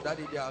won't fall.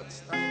 Daddy, they are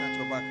standing at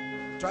your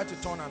back. Try to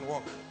turn and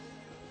walk.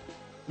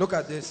 Look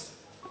at this.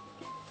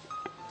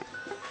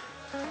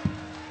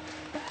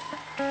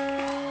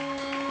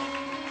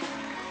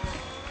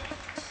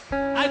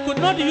 I could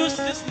not use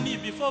this knee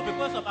before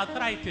because of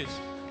arthritis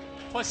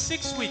for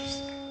 6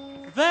 weeks.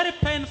 Very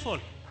painful.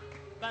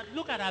 But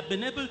look at, I've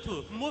been able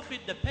to move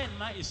it. The pain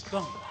now is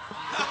gone.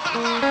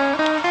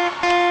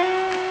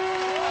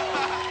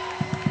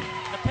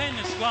 The pain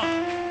is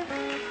gone.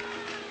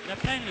 The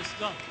pain is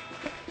gone.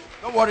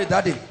 Don't worry,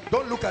 Daddy.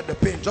 Don't look at the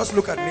pain. Just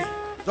look at me.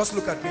 Just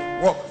look at me.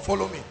 Walk.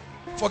 Follow me.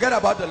 Forget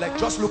about the leg.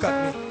 Just look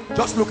at me.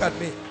 Just look at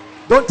me.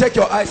 Don't take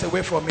your eyes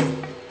away from me.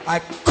 I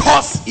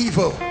curse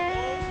evil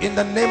in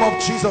the name of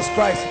Jesus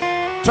Christ.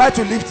 Try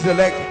to lift the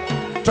leg.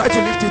 Try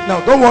to lift it now.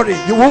 Don't worry.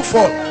 You won't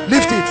fall.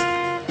 Lift it.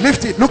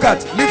 Lift it. Look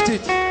at. Lift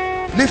it.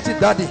 Lift it,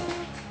 Daddy.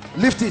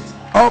 Lift it.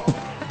 Up,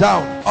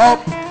 down,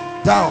 up,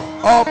 down,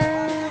 up,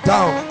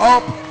 down,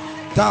 up,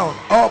 down,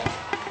 up,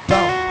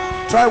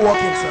 down. Try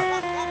walking, sir.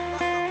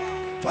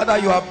 Father,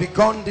 you have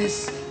begun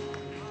this.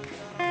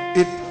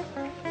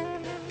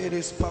 It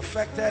is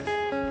perfected.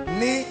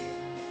 Knee,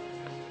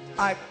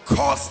 I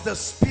curse the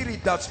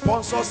spirit that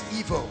sponsors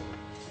evil,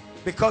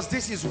 because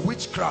this is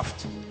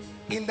witchcraft.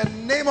 In the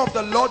name of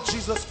the Lord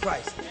Jesus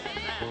Christ,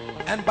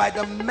 and by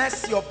the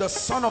mercy of the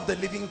Son of the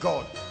living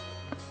God,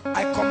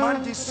 I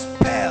command this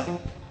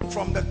spell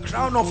from the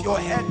crown of your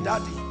head,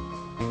 Daddy,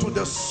 to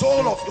the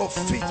sole of your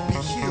feet be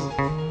healed.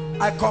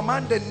 I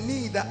command the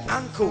knee, the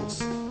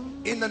ankles,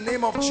 in the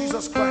name of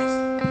Jesus Christ,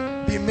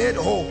 be made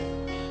whole.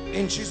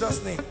 In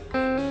Jesus' name.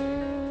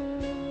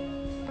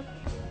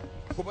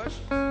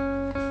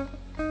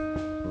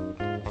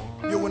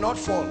 You will not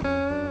fall.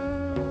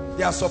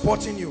 They are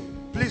supporting you.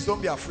 Please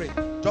don't be afraid.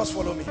 Just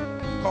follow me.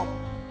 Come.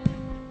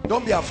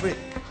 Don't be afraid.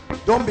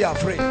 Don't be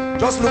afraid.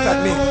 Just look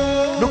at me.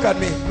 Look at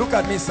me. Look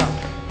at me, sir.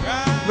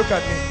 Look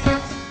at me.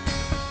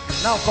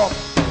 Now come.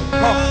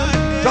 Come.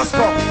 Just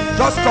come.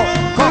 Just come.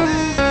 Come.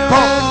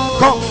 Come.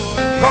 Come.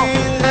 Come.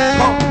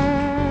 Come.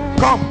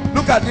 Come.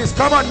 Look at this.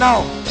 Come on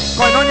now.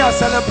 Koinonia,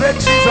 celebrate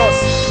Jesus.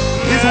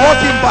 He's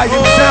walking by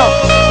himself.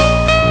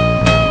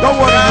 Don't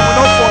worry, you will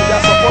not fall. They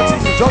are supporting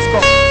you. Just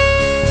come.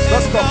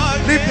 Just come.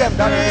 Leave them.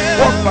 That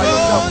walk by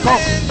yourself. Come.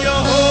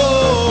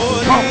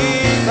 Come.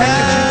 Thank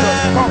you,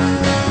 Jesus. Come.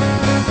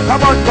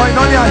 Come on,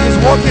 Koinonia. He's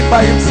walking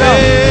by himself.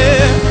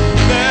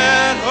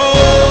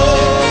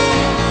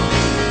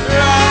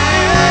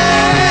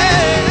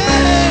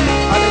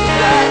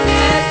 Hallelujah.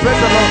 Praise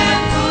the Lord.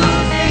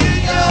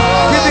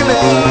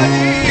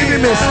 Give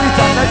him a seat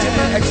and let him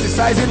be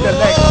exercising the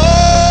leg.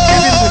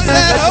 Give him the seat.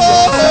 Let him be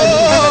exercising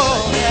the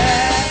leg.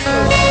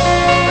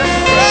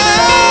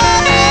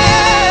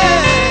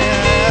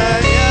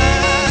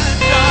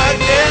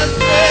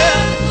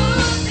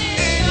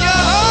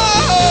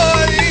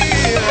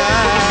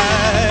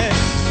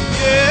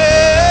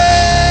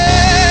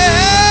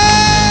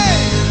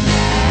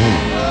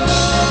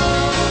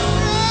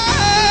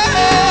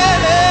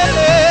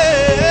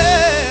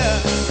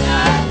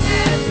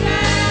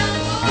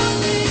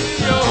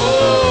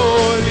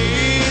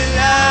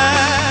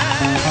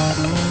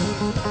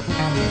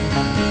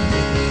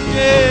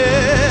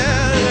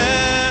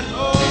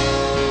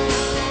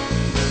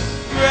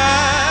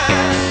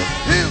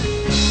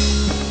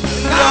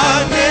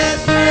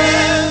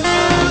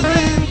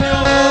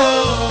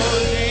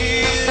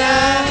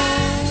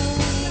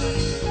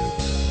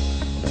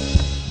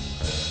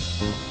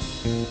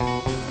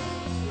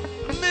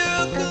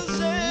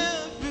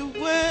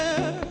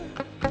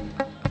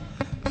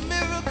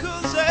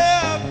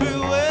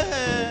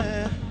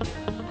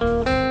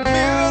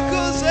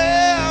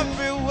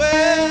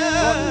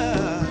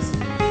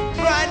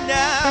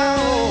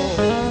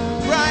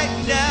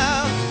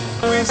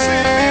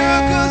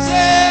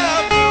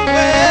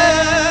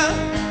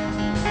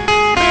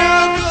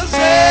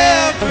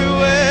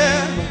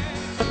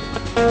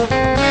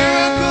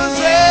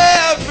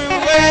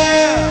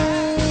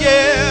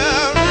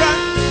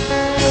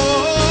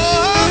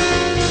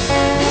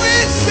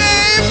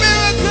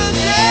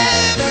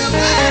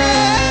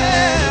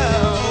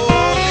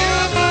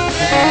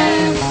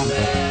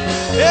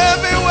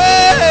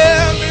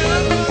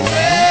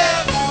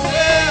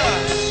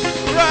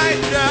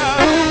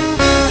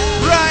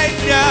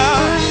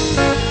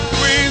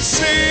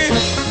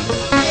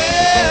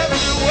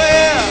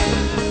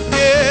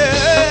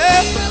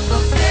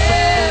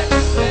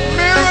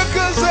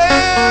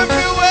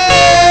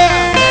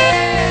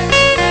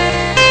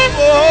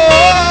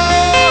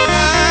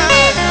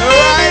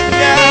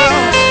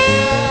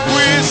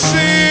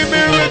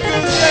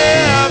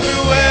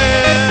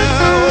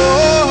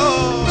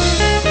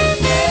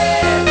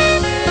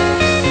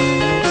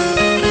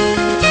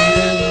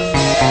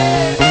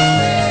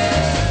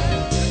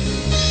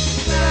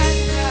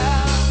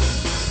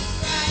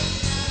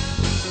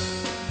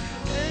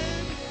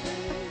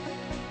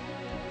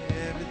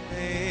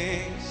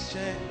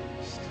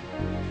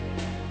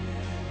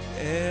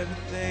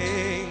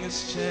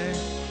 everything's changed.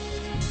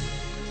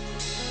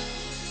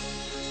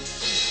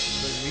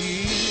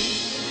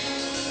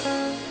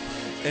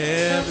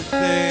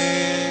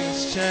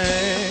 Everything's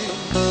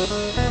changed,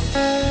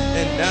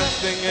 and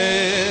nothing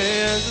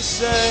is the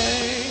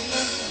same.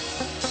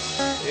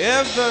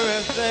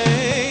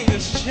 Everything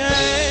is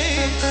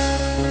changed.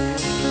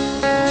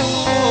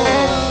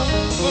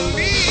 Oh, for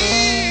me,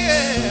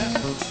 yeah.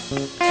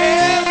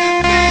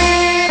 Everything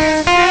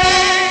is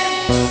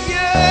changed,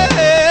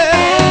 yeah.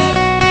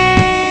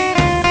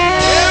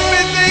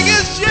 Everything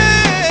is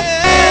changed.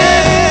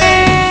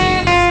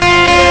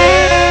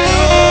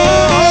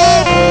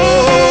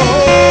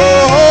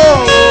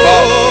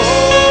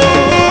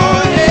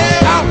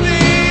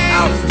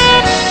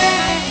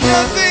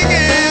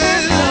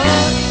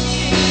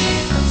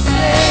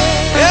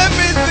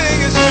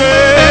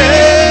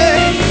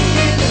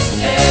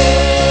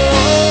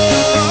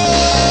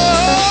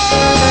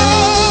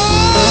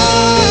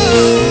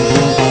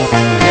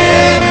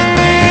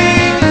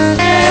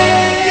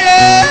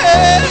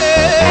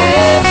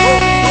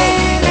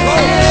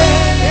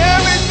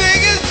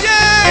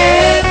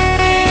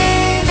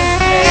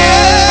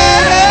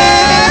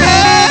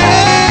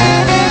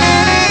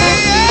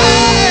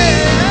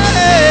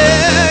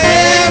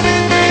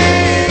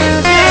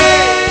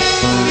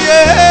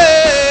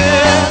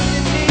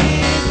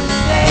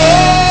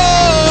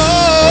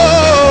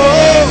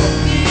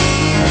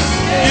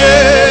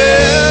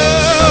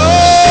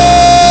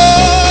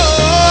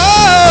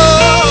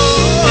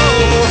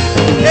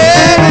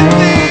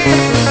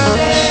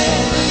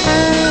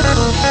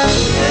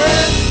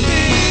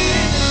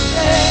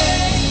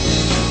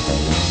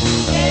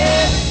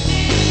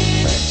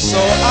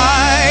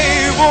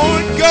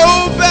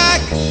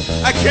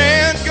 I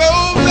can't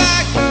go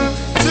back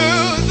to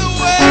the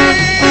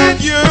way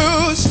it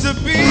used to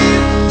be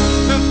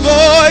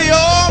before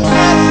your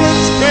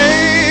presence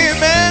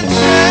came and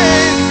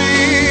changed me.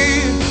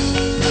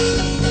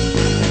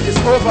 It's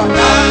over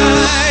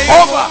now.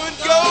 I won't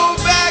go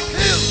back,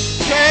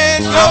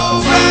 can't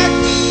go back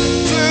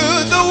to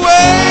the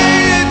way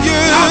it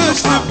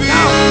used to be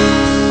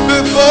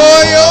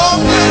before your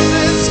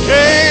presence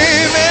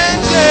came and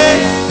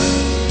changed.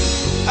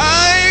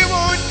 I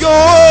won't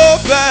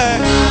go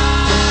back.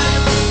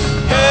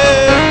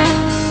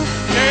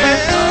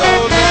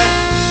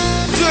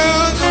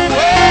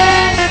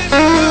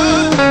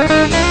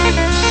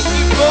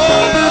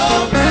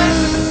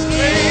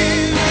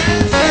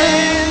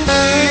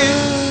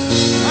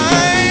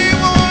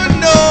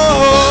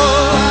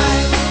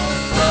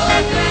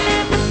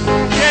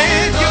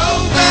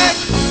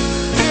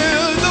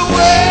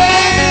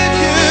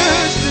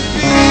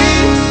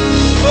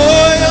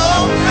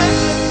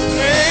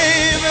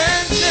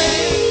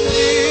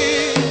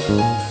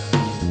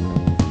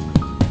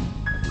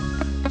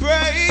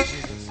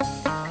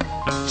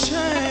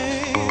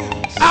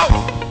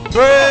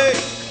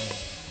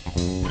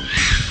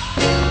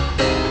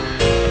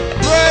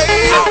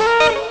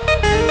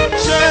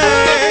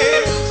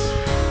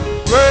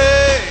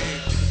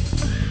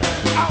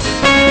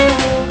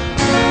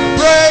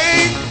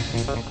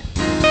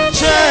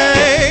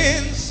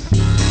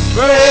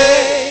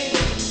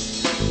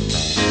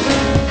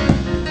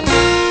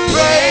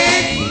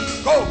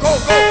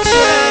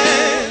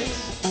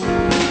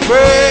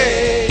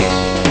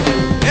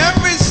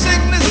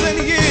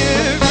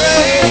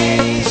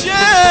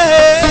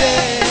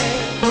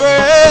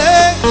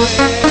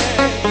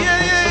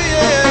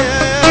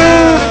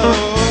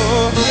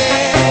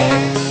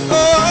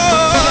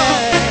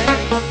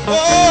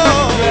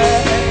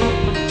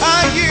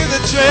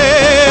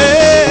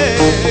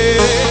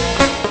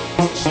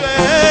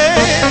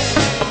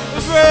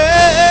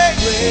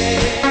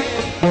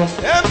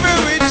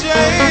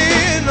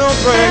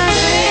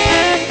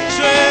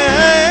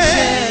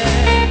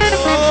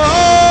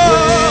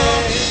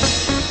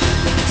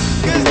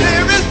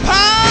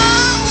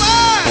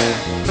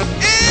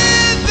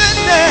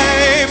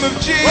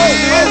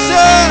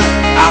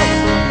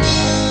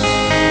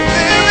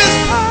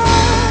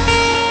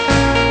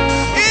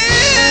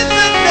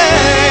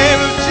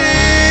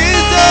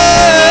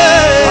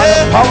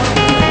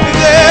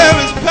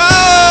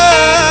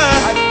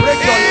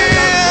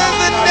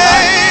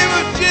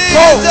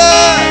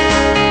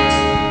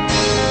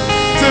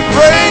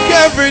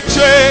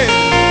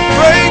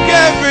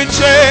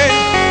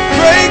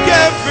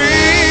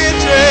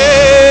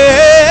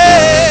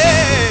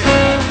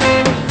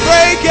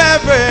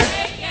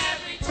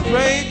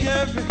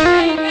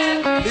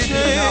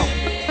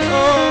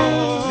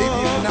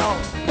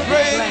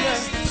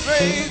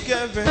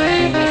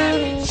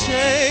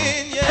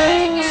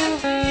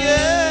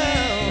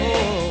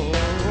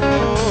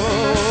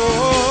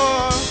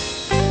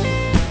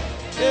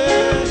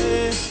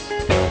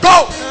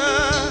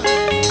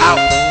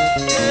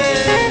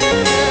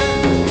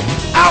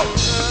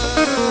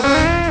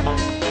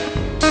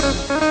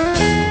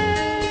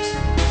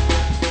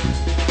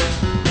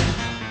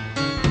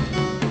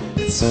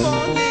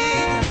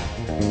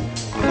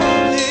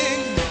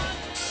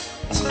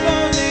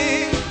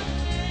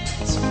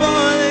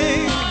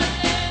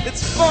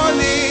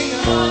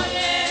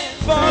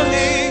 Falling.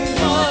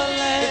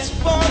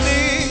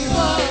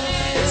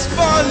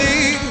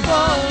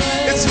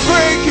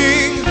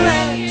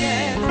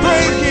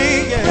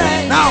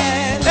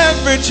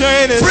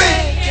 chain is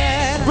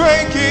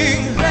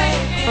breaking.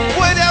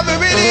 Whatever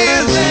it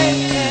is,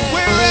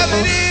 wherever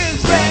it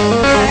is,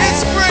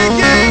 it's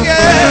breaking.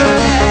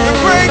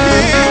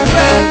 Breaking.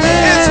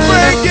 It's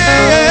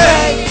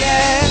breaking.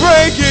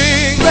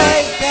 Breaking.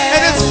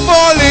 And it's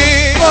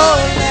falling.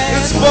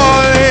 It's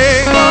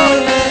falling.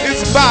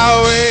 It's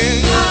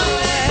bowing.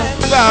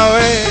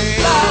 Bowing.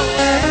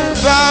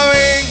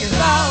 Bowing.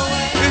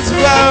 It's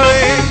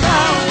bowing.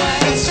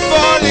 It's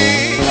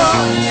falling.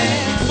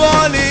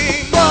 Falling.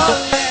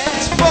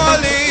 It's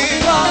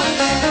falling.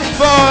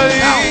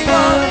 Falling.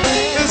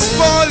 It's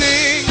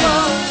falling.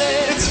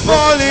 It's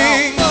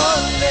falling.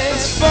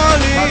 It's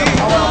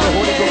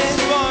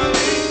falling.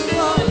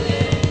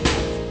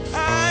 I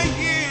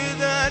hear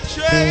the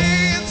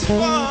trains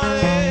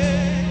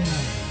falling.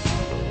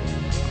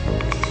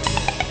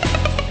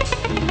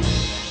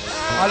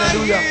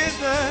 Hallelujah.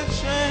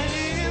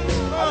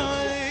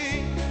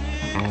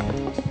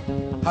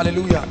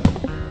 Hallelujah.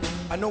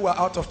 I know we're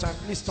out of time.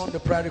 Please turn the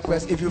prayer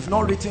request. If you've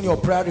not written your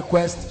prayer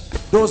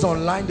request, those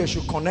online, they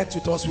should connect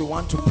with us. We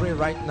want to pray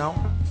right now.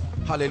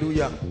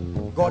 Hallelujah.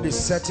 God is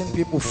setting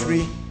people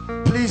free.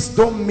 Please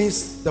don't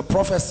miss the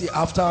prophecy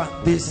after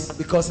this,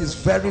 because it's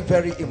very,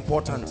 very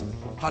important.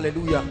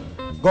 Hallelujah.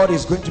 God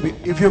is going to be,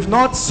 if you've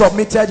not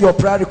submitted your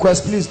prayer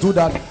request, please do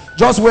that.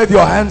 Just wave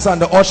your hands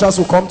and the ushers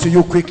will come to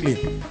you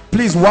quickly.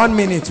 Please, 1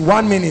 minute,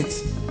 1 minute,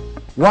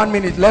 1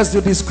 minute. Let's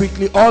do this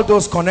quickly. All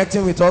those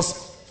connecting with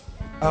us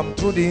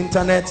through the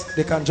internet,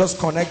 they can just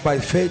connect by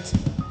faith.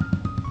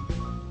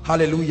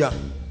 Hallelujah.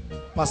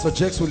 Pastor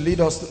Jakes will lead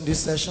us in this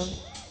session.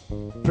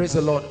 Praise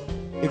the Lord.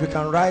 If you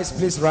can rise,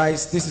 please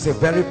rise. This is a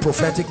very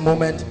prophetic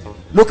moment.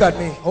 Look at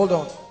me. Hold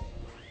on.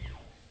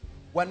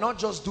 We're not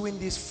just doing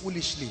this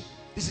foolishly.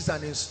 This is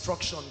an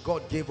instruction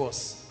God gave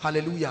us.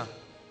 Hallelujah.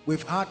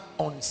 We've had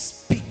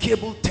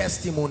unspeakable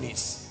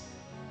testimonies.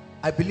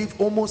 I believe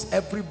almost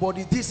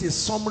everybody, this is a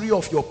summary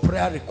of your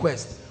prayer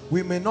request.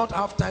 We may not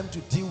have time to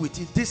deal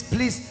with it. This,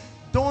 please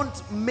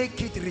don't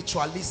make it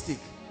ritualistic.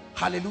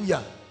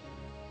 Hallelujah.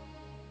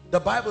 The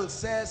Bible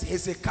says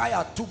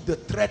Hezekiah took the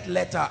threat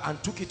letter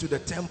and took it to the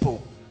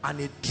temple and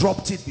he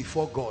dropped it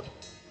before God.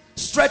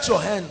 Stretch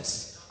your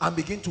hands and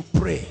begin to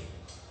pray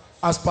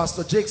as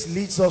Pastor Jakes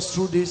leads us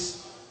through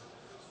this.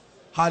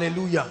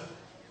 Hallelujah.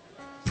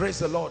 Praise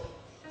the Lord.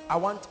 I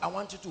want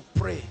you to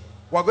pray.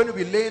 We're going to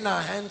be laying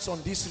our hands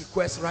on this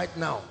request right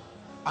now.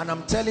 And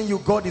I'm telling you,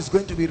 God is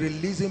going to be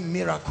releasing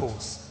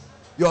miracles.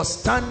 You're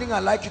standing,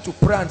 I'd like you to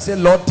pray and say,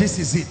 Lord, this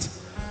is it.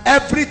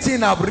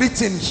 Everything I've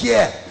written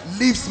here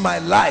lives my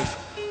life.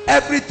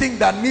 Everything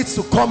that needs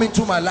to come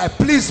into my life,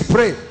 please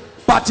pray.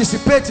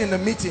 Participate in the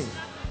meeting.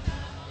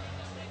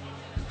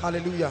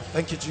 Hallelujah.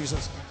 Thank you,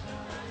 Jesus.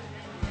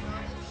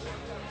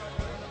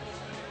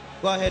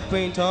 Go ahead,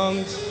 pray in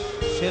tongues.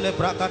 Shele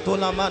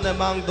brakatula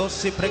manemang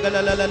dosi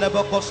pregalele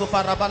bokosu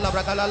parabala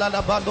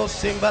bragalala bando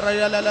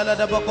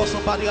simbarele bokosu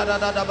pariada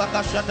da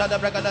bakashata de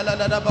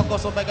bragalele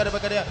bokosu begade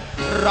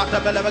rata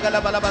bele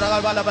begala bala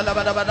bala bala bala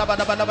bala bala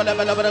bala bala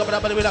bala bala bala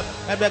bala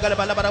and begala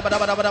bala bala bala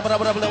bala bala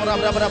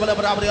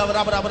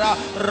bala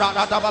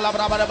rata bala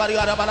bala bala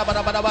bala bala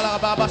bala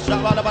bala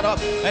bala bala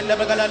and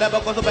begala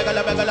bokosu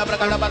begala begala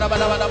bragala bala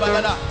bala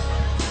bala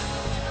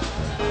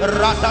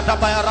Rata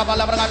tapaya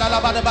rabala bragala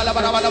bala bala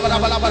bala bala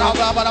bala bala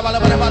bala bala bala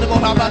bala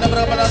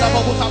bala bala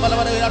boku sabala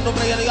bala ila tu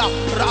priya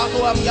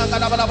ratu am yang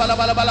kana bala bala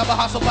bala bala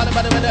bahasa bala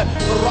bala bala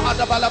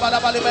rata bala bala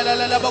bala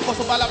bala boku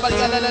subala bala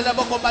bala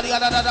boku bala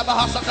ada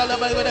bahasa bala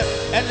bala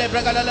elle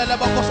bragala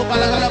boku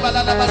subala bala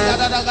bala bala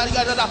ada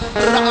gariga ada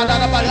rata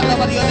bala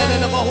bala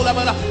bala boku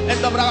bala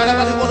endo bragala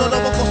bala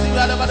boku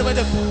subala bala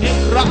bala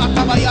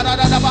rata baya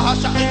ada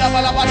bahasa ila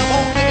bala bala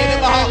boku ini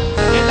bah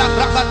ila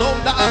rakadom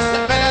da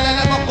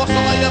asbala boku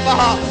subala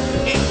bah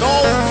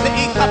Indo se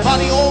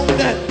ikapari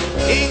onde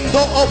Indo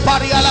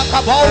opari ala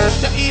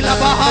kabos se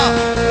ilabaha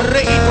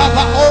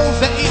Reitaba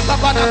onze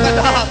ikabana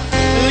kada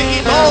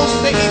Liido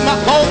se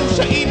imakon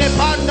se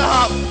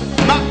inepanda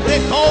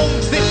Makreton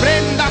se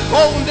prenda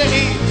konde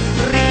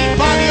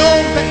Riipari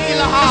onde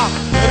ilaha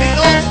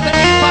Rios se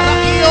ipara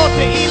io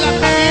te ila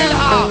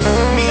kanilha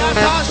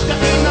Miatash te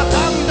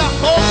inakanda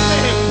konde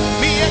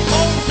Mie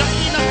konja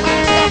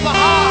inakanda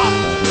baha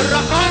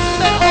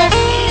Rakande os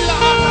ila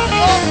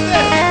atarionde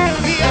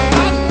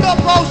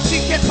Bosi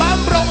che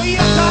pambro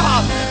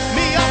iata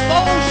mia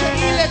voce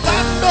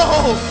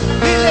ilegando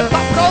mille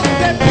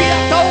papronte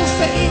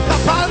piatose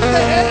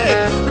incapante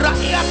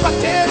raia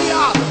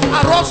pateria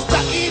arrosta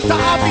ita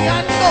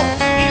aviando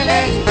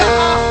ilenda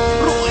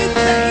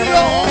ruinte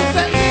io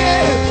onte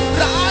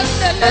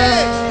raandele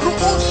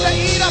ruunte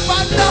ira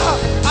banda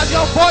as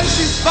your voice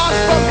is fast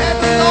from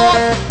heaven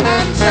Lord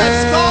answers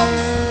come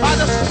by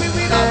the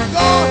Spirit of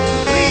God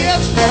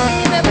riesco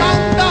in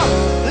banda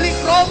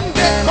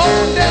licronde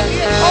conde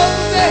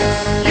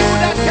you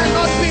that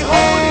cannot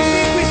behold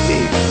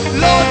iniquity,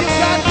 Lord, you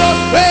cannot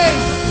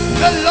praise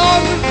the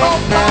Lord with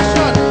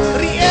compassion.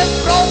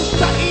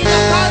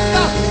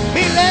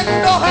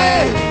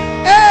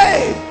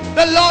 Hey,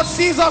 the Lord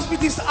sees us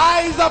with his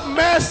eyes of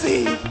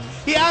mercy.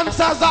 He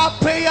answers our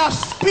prayers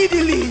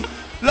speedily.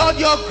 Lord,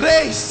 your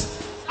grace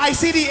I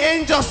see the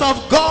angels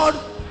of God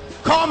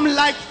come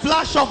like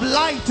flash of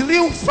light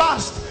real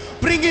fast,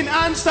 bringing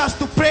answers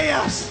to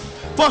prayers.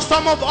 For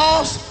some of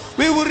us,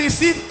 we will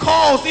receive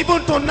calls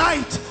even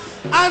tonight.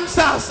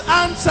 Answers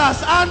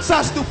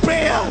to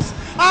prayers.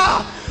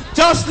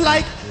 Just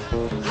like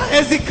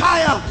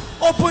Hezekiah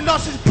opened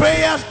us his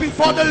prayers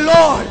before the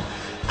Lord,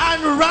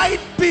 and right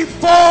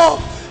before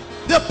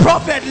the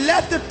prophet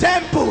left the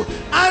temple,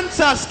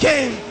 answers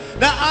came.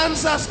 The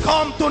answers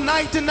come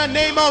tonight in the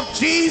name of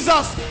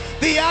Jesus.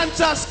 The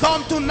answers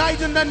come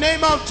tonight in the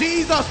name of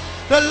Jesus.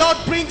 The Lord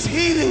brings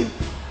healing.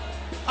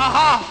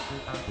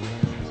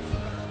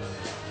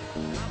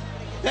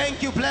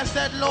 Thank you,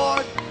 blessed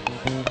Lord.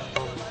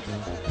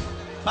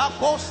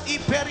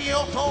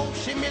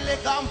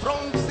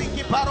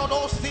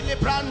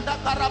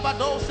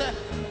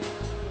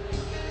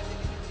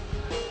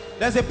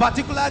 There's a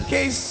particular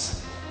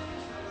case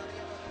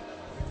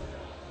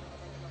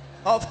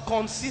of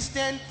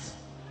consistent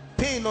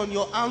pain on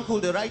your ankle,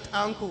 the right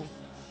ankle.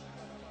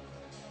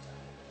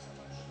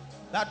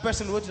 That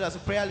person wrote it as a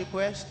prayer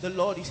request. The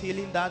Lord is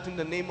healing that in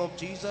the name of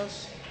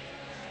Jesus.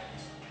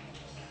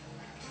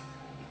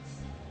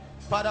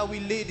 Father,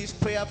 we lay these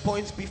prayer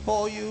points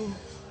before you.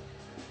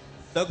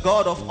 The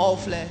God of all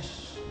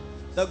flesh,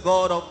 the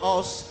God of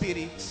all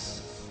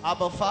spirits.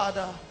 Abba,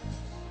 Father,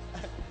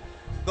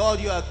 God,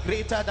 you are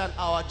greater than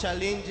our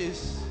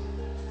challenges.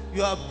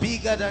 You are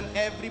bigger than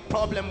every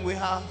problem we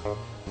have.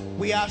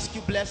 We ask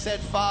you, blessed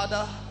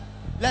Father,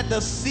 let the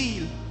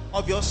seal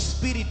of your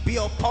spirit be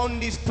upon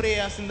these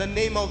prayers in the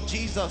name of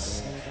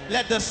Jesus.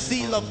 Let the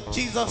seal of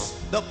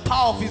Jesus, the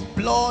power of his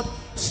blood,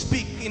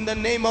 speak in the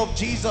name of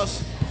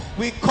Jesus.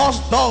 We cause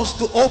doors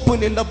to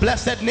open in the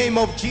blessed name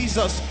of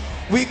Jesus.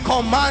 We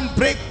command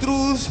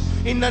breakthroughs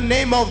in the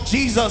name of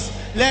Jesus.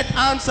 Let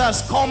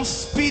answers come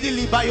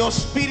speedily by your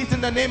spirit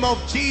in the name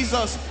of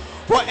Jesus.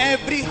 For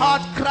every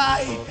heart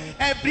cry,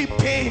 every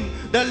pain,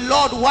 the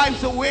Lord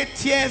wipes away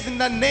tears in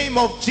the name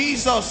of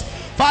Jesus.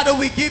 Father,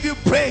 we give you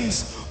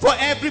praise. For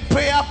every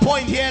prayer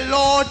point here,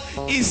 Lord,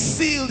 is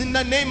sealed in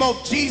the name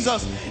of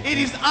Jesus. It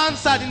is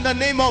answered in the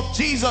name of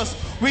Jesus.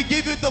 We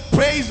give you the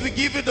praise, we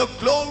give you the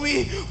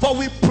glory, for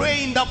we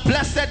pray in the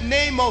blessed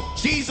name of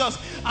Jesus,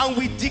 and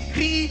we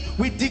decree,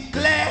 we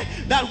declare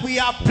that we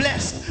are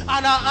blessed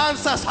and our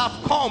answers have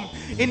come.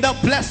 In the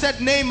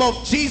blessed name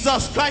of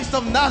Jesus Christ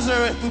of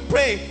Nazareth, we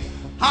pray.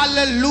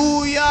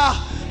 Hallelujah,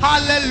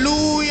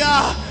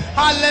 hallelujah,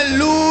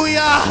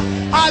 hallelujah,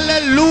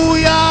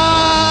 hallelujah.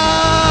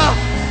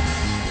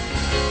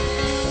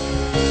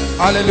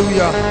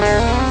 Hallelujah.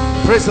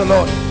 Praise the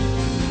Lord.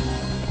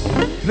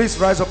 Please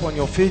rise up on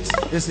your feet.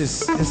 This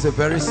is a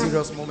very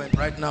serious moment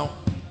right now.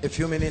 A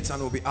few minutes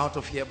and we'll be out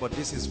of here, but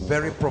this is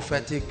very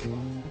prophetic.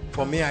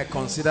 For me, I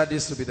consider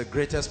this to be the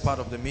greatest part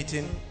of the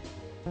meeting,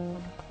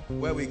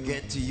 where we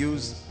get to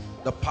use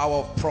the power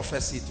of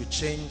prophecy to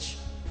change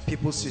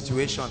people's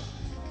situation.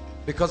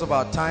 Because of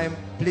our time,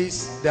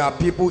 please, there are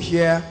people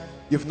here,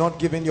 you've not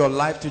given your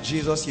life to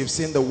Jesus, you've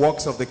seen the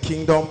works of the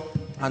kingdom,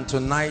 and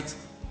tonight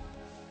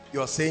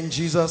you're saying,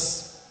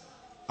 Jesus,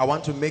 I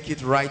want to make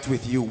it right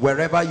with you.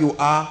 Wherever you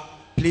are,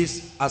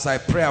 please, as I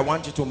pray, I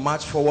want you to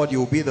march forward.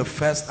 You'll be the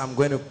first I'm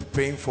going to be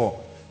praying for.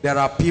 There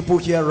are people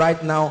here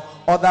right now,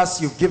 others,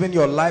 you've given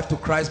your life to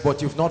Christ,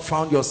 but you've not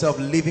found yourself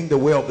living the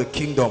way of the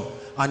kingdom.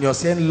 And you're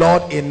saying,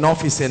 Lord,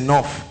 enough is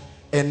enough.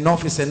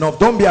 Enough is enough.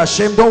 Don't be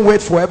ashamed. Don't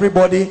wait for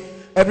everybody.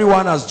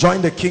 Everyone has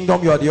joined the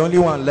kingdom. You are the only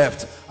one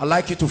left. I'd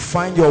like you to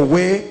find your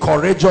way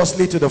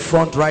courageously to the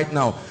front right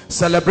now.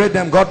 Celebrate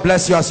them. God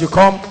bless you as you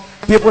come.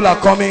 People are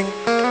coming.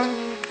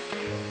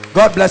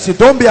 God bless you.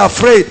 Don't be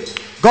afraid.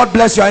 God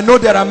bless you. I know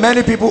there are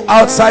many people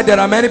outside. There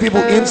are many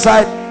people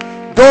inside.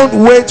 Don't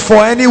wait for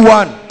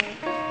anyone.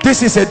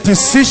 This is a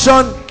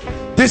decision.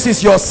 This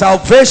is your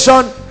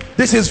salvation.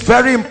 This is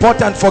very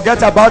important.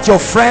 Forget about your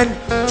friend.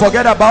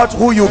 Forget about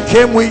who you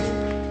came with.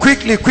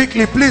 Quickly,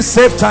 quickly, please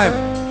save time.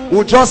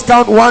 We'll just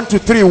count 1 to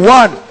 3.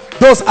 1.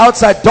 Those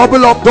outside,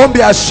 double up. Don't be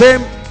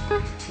ashamed.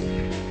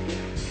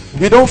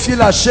 You don't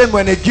feel ashamed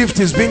when a gift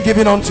is being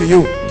given unto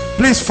you.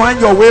 Please find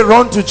your way.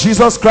 Run to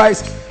Jesus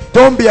Christ.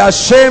 Don't be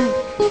ashamed.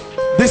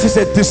 This is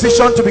a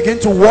decision to begin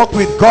to walk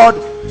with God.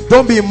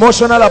 Don't be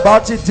emotional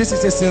about it. This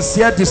is a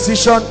sincere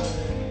decision.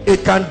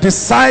 It can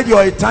decide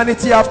your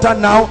eternity after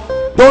now.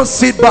 Don't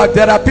sit back.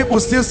 There are people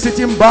still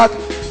sitting back.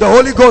 The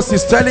Holy Ghost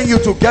is telling you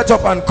to get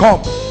up and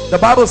come. The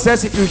Bible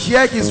says if you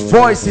hear his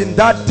voice in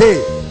that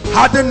day,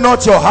 harden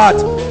not your heart.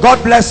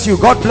 God bless you.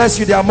 God bless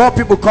you. There are more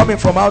people coming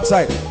from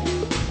outside.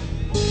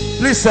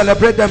 Please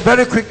celebrate them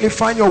very quickly.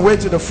 Find your way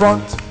to the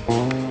front.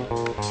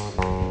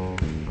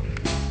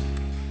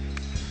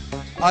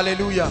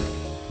 Hallelujah.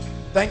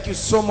 Thank you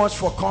so much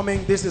for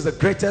coming. This is the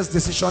greatest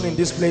decision in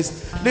this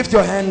place. Lift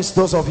your hands,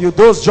 those of you.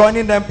 Those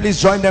joining them, please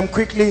join them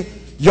quickly.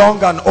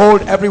 Young and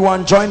old,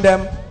 everyone join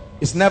them.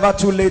 It's never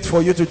too late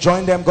for you to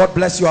join them. God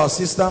bless you, our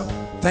sister.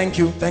 Thank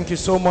you. Thank you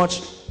so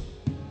much.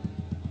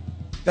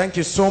 Thank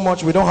you so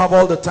much. We don't have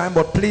all the time,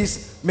 but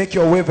please make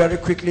your way very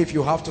quickly if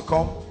you have to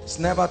come. It's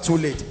never too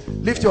late.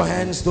 Lift your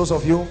hands, those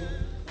of you.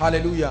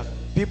 Hallelujah.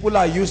 People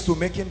are used to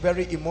making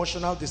very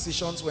emotional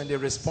decisions when they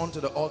respond to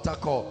the altar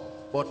call.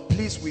 But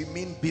please, we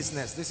mean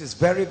business. This is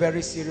very,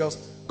 very serious.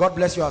 God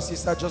bless you, our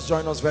sister. Just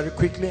join us very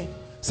quickly.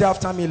 Say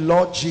after me,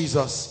 Lord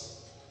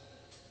Jesus,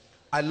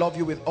 I love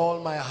you with all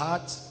my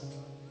heart.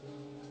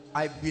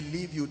 I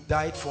believe you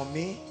died for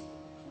me.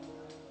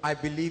 I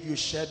believe you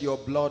shed your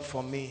blood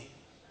for me.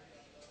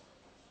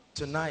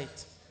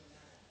 Tonight,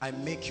 I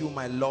make you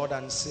my Lord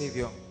and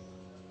Savior.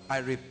 I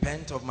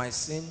repent of my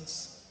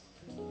sins.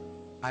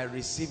 I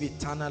receive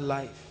eternal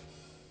life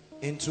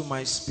into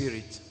my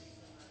spirit.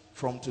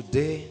 From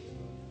today,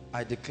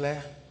 I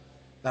declare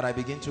that I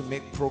begin to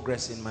make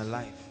progress in my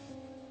life.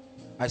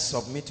 I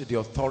submit to the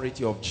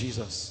authority of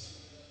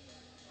Jesus.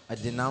 I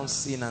denounce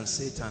sin and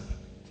Satan.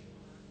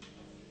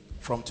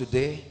 From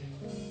today,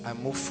 I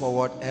move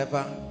forward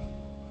ever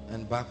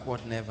and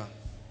backward never.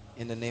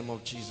 In the name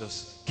of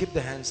Jesus. Keep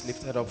the hands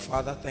lifted up.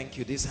 Father, thank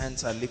you. These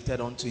hands are lifted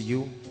unto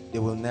you. They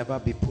will never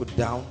be put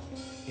down.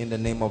 In the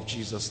name of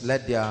Jesus.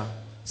 Let their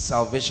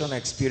salvation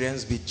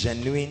experience be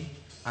genuine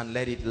and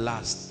let it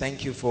last.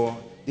 Thank you for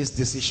this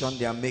decision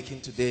they are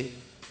making today.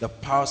 The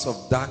powers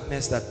of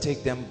darkness that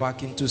take them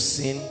back into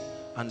sin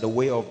and the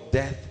way of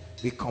death,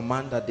 we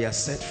command that they are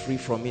set free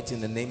from it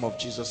in the name of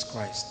Jesus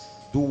Christ.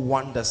 Do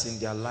wonders in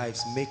their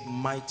lives. Make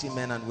mighty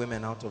men and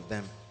women out of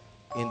them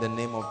in the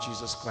name of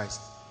Jesus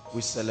Christ.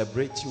 We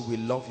celebrate you, we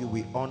love you,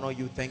 we honor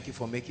you. Thank you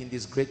for making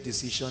this great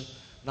decision.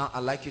 Now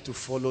I'd like you to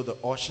follow the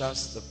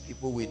ushers, the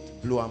people with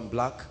blue and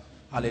black.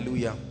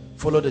 Hallelujah.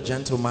 Follow the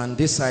gentleman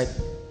this side.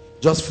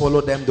 Just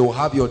follow them. They will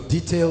have your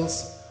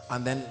details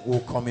and then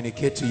we'll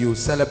communicate to you.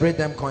 Celebrate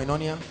them,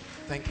 Koinonia.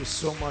 Thank you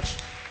so much.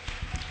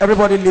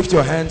 Everybody lift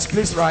your hands.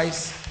 Please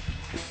rise.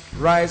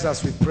 Rise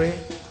as we pray.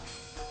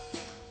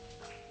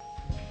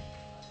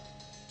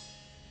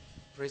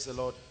 Praise the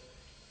Lord.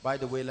 By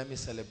the way, let me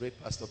celebrate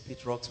Pastor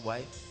Pete Rock's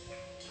wife.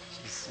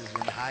 She's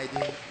been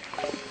hiding.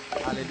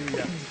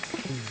 Hallelujah.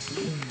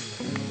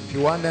 If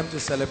you want them to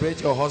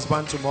celebrate your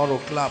husband tomorrow,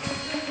 clap.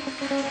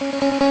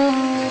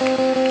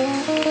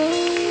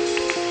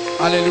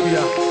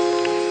 Hallelujah.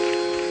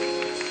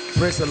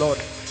 Praise the Lord.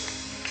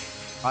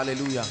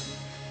 Hallelujah.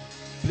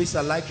 Please,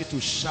 I'd like you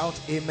to shout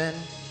amen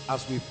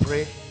as we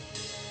pray.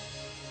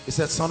 He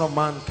said, Son of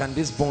man, can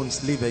these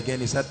bones live again?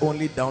 He said,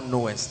 only thou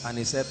knowest. And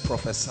he said,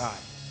 prophesy.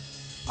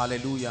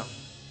 Hallelujah.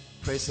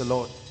 Praise the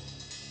Lord.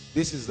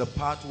 This is the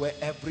part where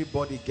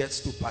everybody gets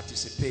to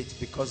participate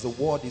because the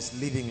word is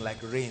living like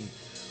rain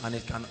and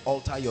it can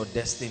alter your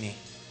destiny.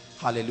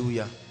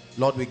 Hallelujah.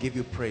 Lord, we give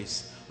you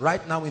praise.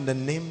 Right now, in the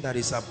name that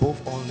is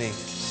above all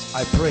names,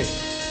 I pray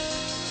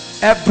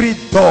every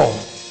door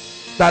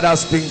that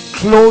has been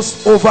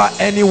closed over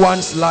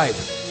anyone's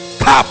life,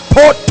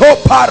 kapoto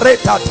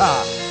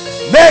paretata,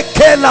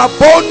 mekela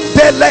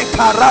bondele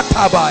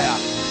karatabaya,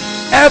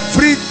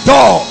 every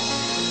door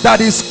that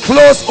is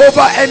closed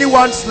over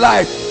anyone's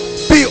life,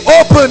 be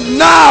open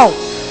now.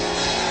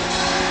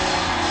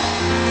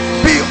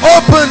 Be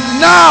open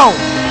now.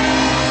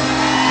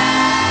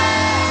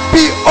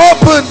 Be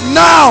open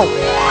now.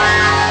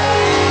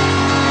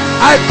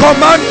 I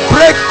command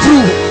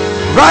breakthrough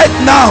right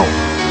now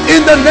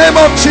in the name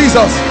of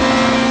Jesus.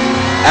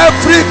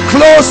 Every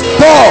closed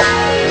door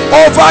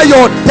over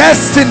your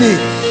destiny,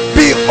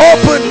 be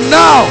open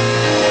now.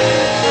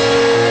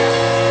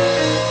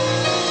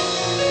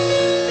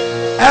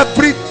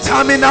 Every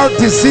terminal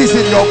disease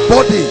in your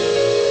body,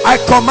 I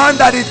command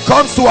that it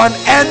comes to an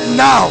end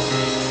now.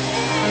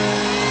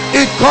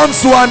 It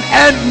comes to an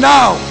end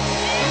now.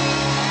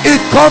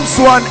 It comes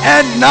to an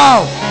end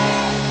now.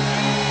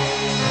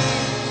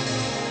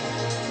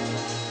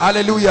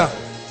 Hallelujah.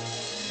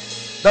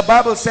 The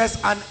Bible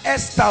says, and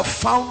Esther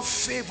found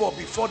favor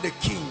before the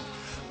king.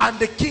 And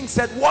the king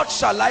said, what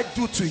shall I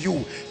do to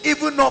you?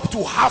 Even up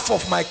to half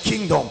of my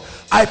kingdom.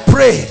 I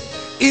pray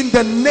in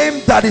the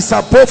name that is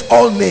above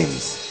all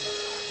names,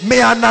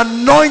 may an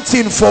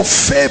anointing for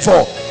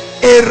favor,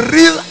 a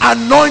real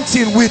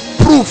anointing with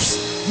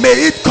proofs, may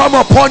it come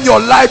upon your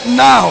life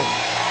now.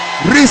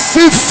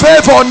 Receive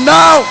favor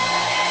now.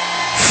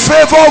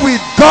 Favor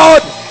with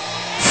God,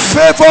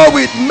 favor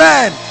with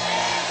man.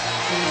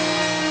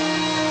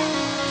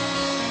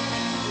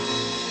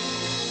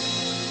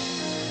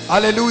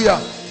 Hallelujah.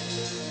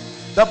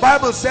 The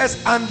Bible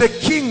says, and the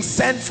king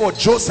sent for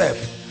Joseph,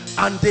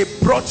 and they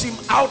brought him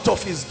out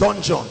of his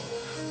dungeon.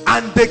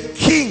 And the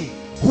king,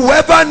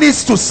 whoever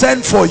needs to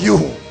send for you,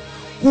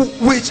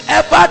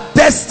 whichever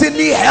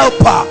destiny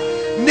helper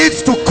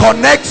needs to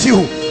connect you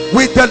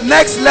with the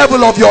next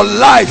level of your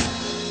life,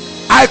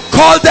 I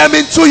call them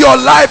into your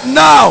life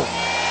now.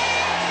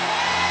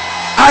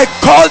 I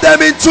call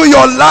them into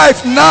your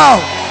life now,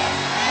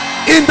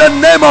 in the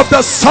name of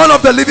the Son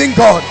of the living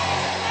God.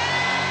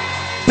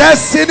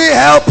 Destiny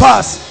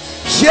helpers,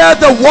 hear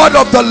the word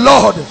of the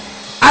Lord.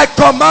 I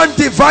command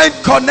divine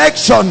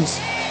connections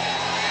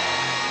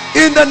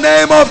in the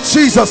name of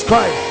Jesus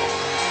Christ.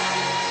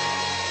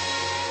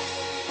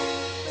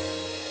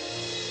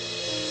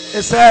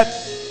 It said,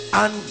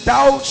 and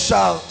thou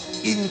shalt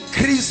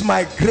increase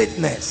my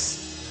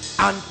greatness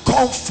and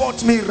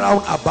comfort me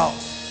round about.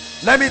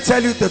 Let me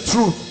tell you the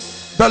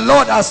truth. The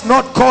Lord has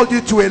not called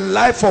you to a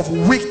life of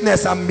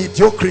weakness and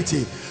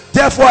mediocrity.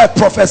 Therefore I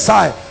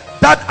prophesy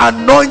that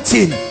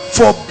anointing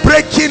for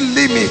breaking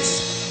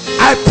limits,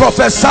 I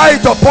prophesy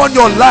it upon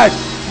your life.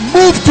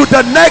 Move to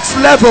the next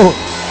level.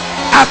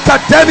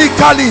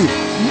 Academically,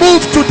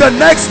 move to the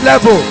next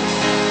level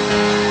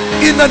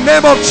in the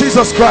name of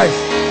Jesus Christ.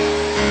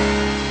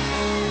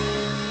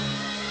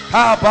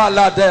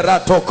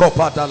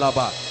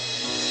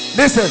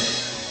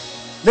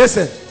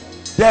 Listen,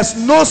 there's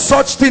no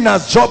such thing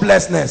as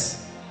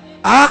joblessness.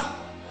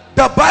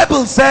 The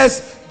Bible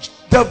says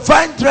the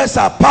vine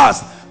dresser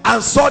passed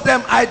and saw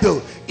them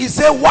idle. He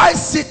said, why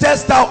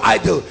sittest thou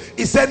idle?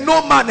 He said,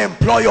 no man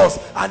employ us.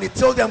 And he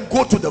told them,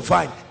 go to the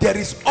vine. There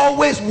is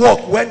always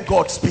work when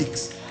God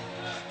speaks.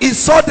 He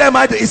saw them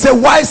idle. He said,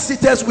 why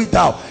sittest we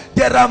thou?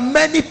 There are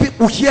many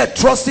people here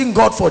trusting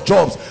God for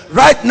jobs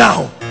right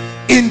now,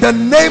 in the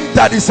name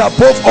that is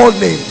above all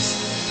names.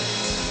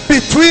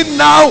 Between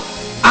now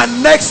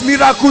and next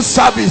miracle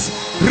service,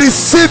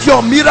 receive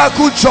your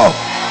miracle job.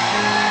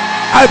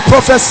 I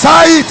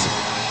prophesy it,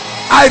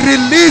 I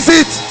release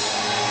it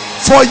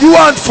for you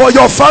and for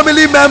your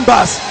family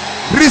members.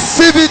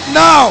 Receive it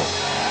now.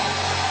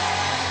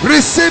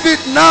 Receive it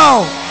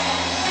now.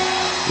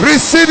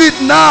 Receive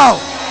it now.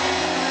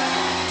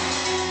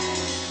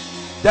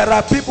 There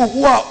are people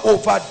who are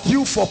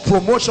overdue for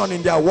promotion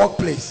in their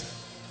workplace.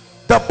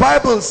 The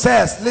Bible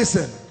says,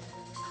 listen,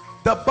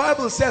 the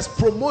Bible says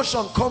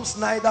promotion comes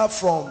neither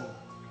from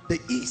the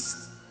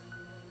east,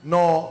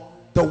 nor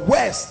the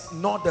west,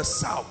 nor the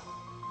south.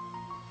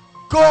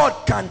 God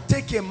can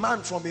take a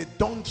man from a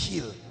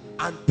dunghill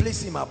and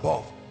place him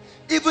above.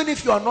 Even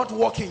if you are not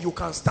working, you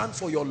can stand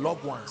for your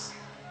loved ones.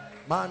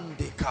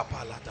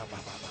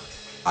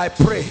 I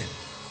pray,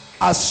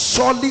 as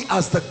surely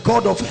as the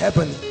God of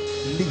heaven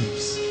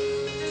lives,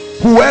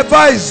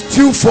 whoever is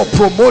due for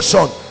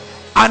promotion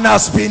and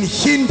has been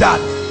hindered,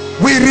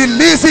 we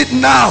release it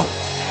now.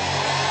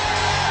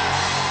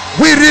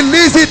 We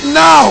release it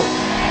now.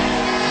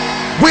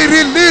 We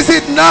release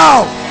it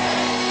now.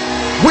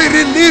 We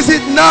release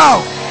it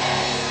now.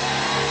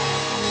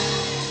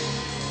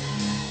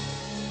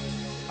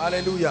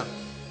 Hallelujah.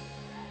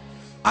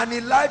 And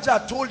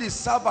Elijah told his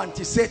servant,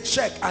 he said,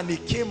 check. And he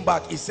came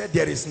back, he said,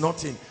 there is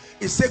nothing.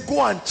 He said,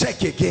 go and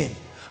check again.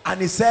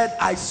 And he said,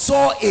 I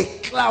saw a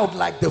cloud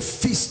like the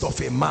fist of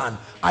a man.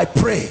 I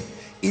pray,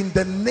 in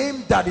the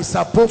name that is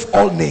above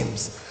all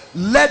names,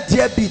 let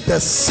there be the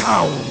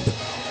sound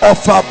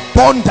of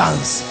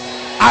abundance.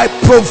 I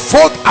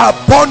provoke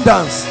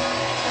abundance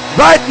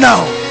right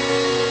now.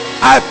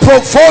 I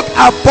provoke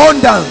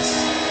abundance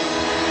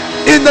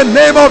in the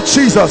name of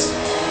Jesus.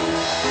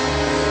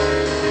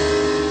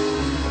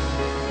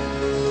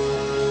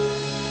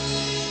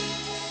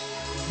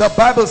 The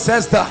Bible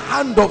says the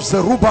hand of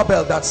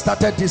Zerubbabel that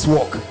started this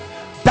work,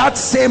 that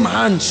same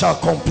hand shall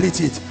complete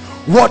it.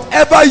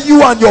 Whatever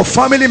you and your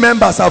family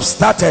members have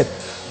started,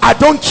 I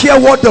don't care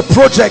what the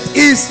project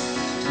is,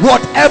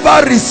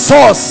 whatever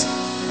resource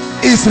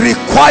is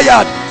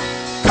required,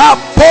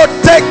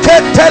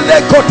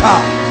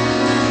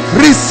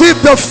 receive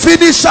the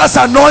finisher's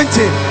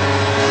anointing.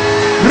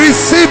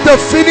 Receive the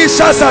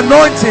finisher's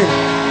anointing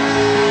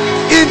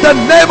in the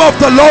name of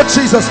the Lord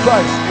Jesus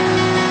Christ.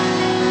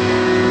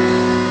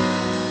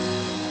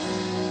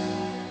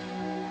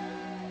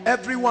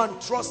 Everyone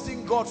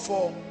trusting God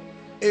for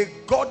a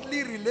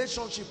godly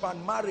relationship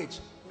and marriage.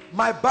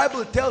 My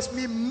Bible tells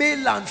me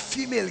male and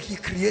female he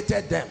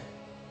created them.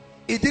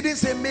 It didn't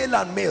say male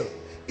and male.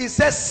 It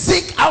says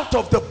seek out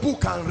of the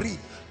book and read.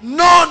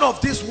 None of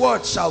these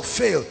words shall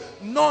fail.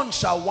 None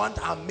shall want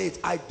a mate.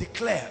 I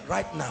declare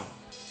right now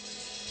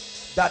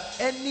that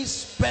any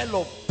spell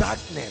of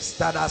darkness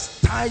that has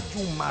tied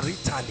you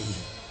maritally,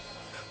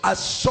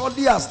 as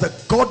surely as the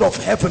God of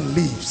heaven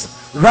lives,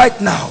 right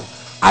now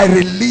I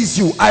release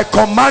you. I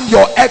command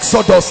your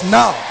exodus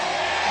now.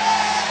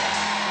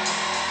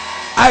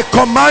 I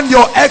command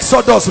your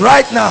exodus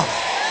right now.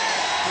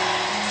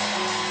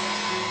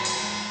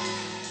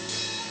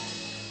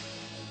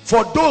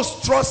 For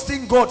those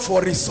trusting God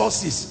for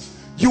resources,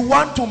 you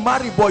want to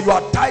marry but you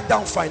are tied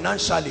down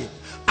financially,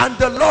 and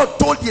the Lord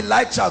told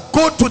Elijah,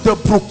 go to the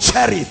brook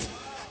Cherith,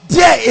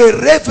 there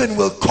a raven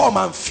will come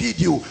and feed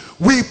you.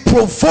 We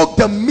provoke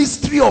the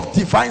mystery of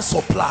divine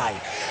supply.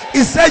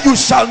 He said, you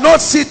shall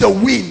not see the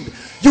wind,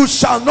 you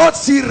shall not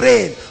see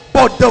rain,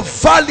 but the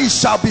valley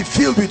shall be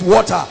filled with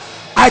water.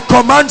 I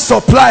command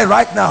supply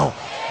right now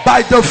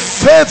by the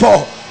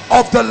favor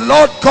of the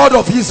Lord God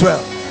of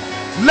Israel.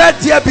 Let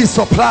there be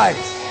supplies.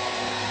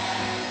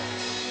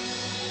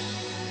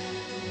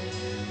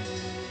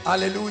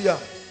 Hallelujah.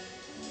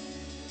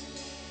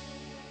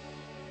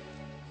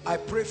 I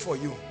pray for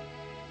you.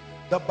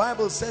 The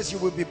Bible says you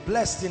will be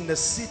blessed in the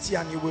city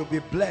and you will be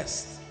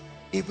blessed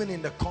even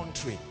in the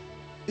country.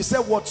 He said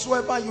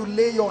whatsoever you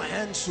lay your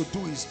hands to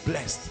do is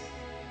blessed.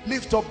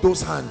 Lift up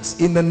those hands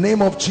in the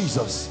name of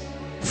Jesus.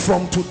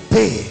 From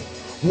today,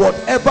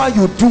 whatever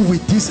you do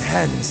with these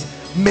hands,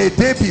 may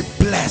they be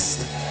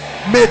blessed.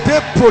 May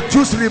they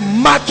produce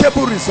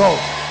remarkable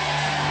results.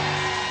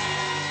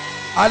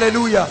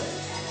 Hallelujah.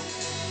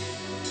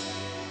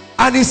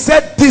 And he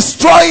said,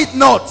 destroy it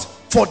not,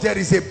 for there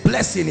is a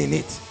blessing in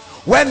it.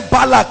 When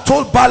Balak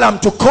told Balaam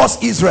to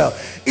curse Israel,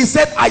 he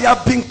said, I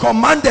have been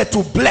commanded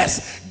to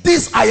bless.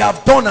 This I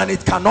have done, and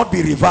it cannot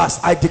be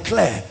reversed. I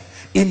declare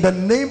in the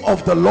name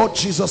of the Lord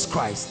Jesus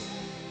Christ,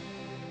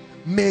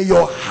 may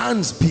your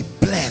hands be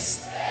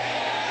blessed.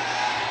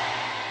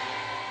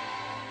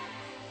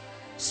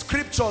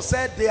 Scripture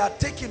said they are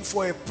taken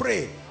for a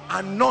prey,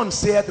 and none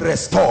said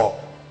restore.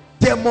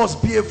 There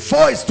must be a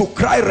voice to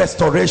cry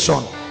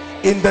restoration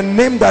in the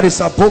name that is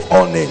above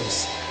all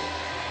names.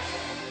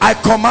 I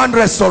command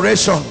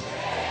restoration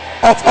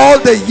of all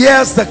the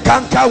years the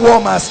canker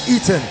worm has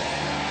eaten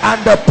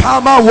and the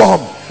palmer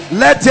worm.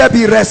 Let there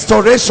be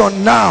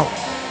restoration now.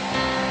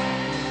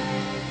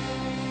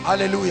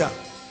 Hallelujah.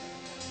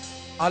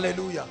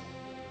 Hallelujah.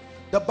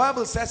 The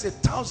Bible says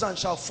 1,000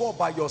 shall fall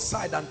by your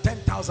side and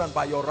 10,000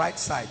 by your right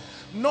side.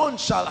 None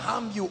shall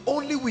harm you.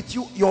 Only with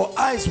you, your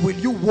eyes will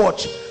you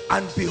watch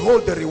and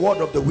behold the reward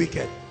of the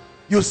wicked.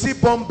 You see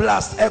bomb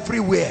blasts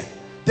everywhere.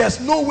 There's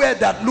nowhere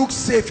that looks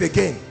safe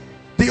again.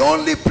 The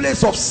only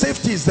place of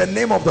safety is the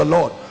name of the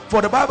Lord.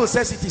 For the Bible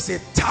says it is a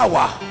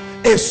tower,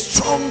 a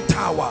strong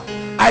tower.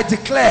 I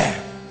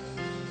declare,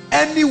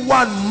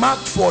 anyone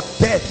marked for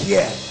death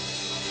here,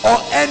 or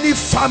any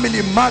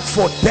family marked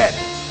for death,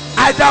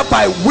 either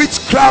by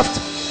witchcraft,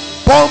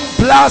 bomb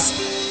blast,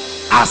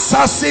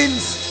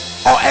 assassins,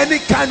 or any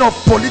kind of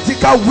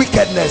political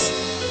wickedness,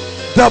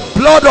 the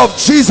blood of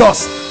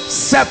Jesus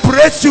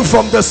separates you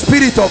from the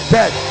spirit of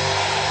death.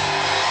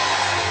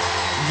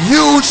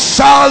 You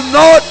shall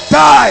not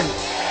die.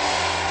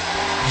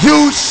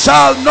 You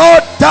shall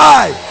not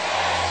die.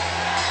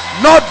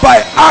 Not by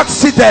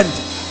accident,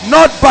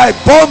 not by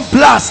bomb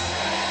blast,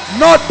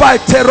 not by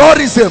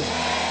terrorism.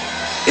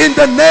 In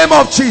the name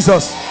of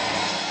Jesus.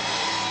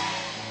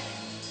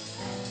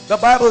 The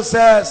Bible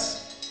says,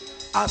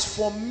 as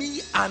for me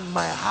and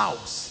my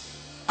house,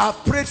 I've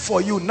prayed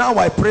for you, now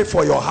I pray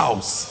for your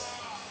house.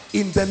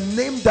 In the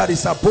name that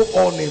is above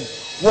all names.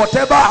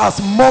 Whatever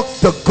has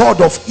mocked the God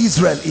of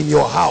Israel in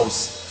your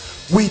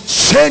house, we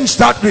change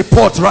that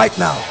report right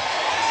now.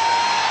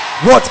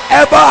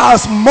 Whatever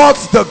has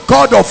mocked the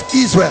God of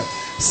Israel,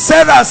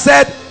 Sarah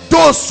said,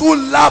 those who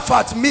laugh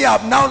at me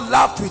have now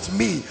laughed with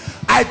me.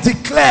 I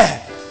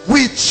declare,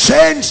 we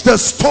change the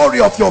story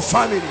of your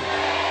family.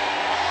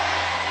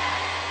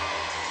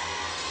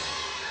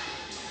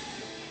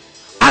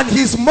 And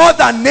his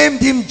mother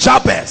named him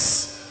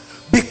Jabez,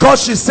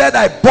 because she said,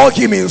 I bore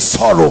him in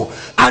sorrow.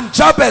 And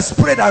Jabez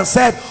prayed and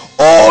said,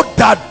 oh,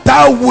 that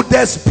thou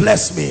wouldest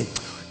bless me.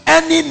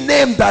 Any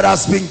name that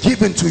has been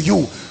given to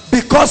you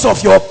because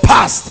of your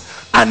past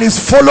and is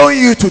following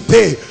you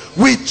today,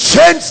 we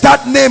change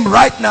that name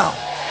right now.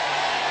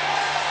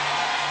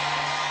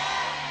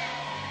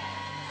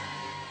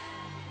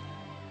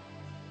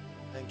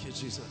 Thank you,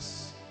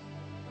 Jesus.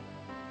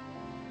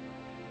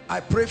 I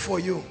pray for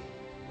you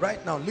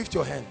right now. Lift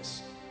your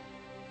hands.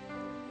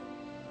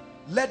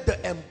 Let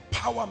the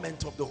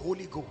empowerment of the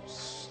Holy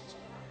Ghost,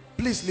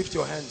 please lift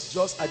your hands.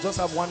 I just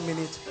have 1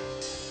 minute.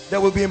 There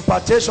will be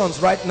impartations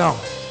right now.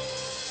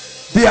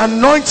 The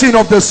anointing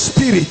of the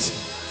Spirit,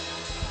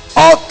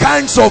 all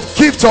kinds of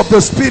gifts of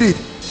the Spirit.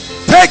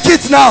 Take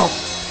it now.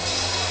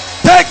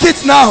 Take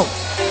it now.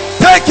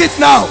 Take it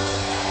now.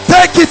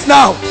 Take it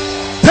now.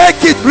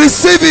 Take it.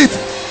 Receive it.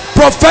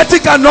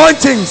 Prophetic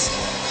anointings,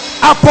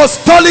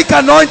 apostolic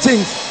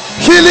anointings,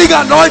 healing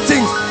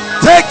anointings.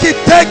 Take it.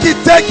 Take it.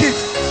 Take it.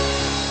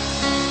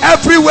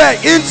 Everywhere,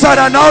 inside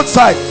and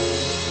outside.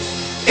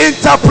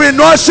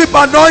 Entrepreneurship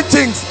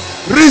anointings,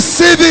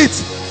 receive it.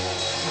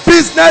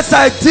 Business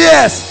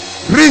ideas,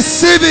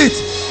 receive it.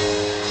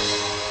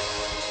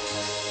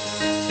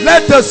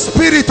 Let the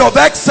spirit of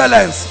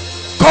excellence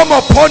come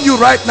upon you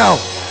right now.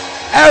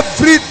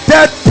 Every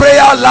dead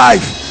prayer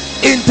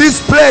life in this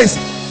place,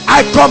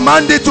 I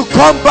command it to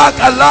come back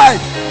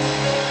alive.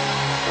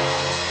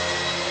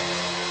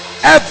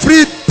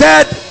 Every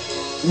dead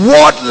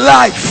word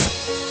life,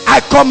 I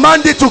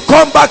command it to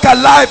come back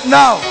alive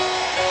now.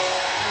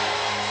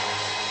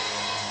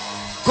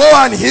 Go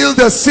and heal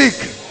the sick.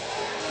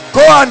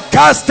 Go and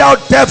cast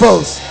out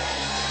devils.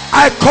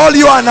 I call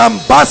you an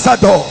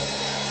ambassador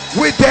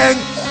with the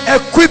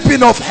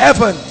equipping of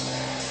heaven.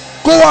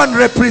 Go and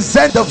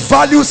represent the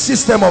value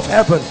system of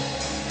heaven.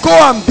 Go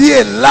and be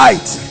a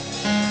light.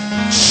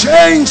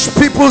 Change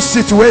people's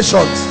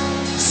situations.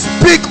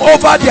 Speak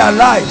over their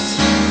lives.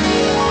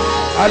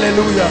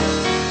 Hallelujah.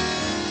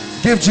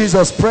 Give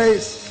Jesus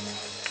praise.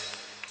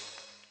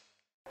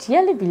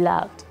 Dearly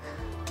beloved,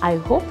 I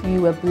hope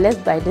you were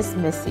blessed by this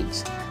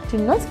message. Do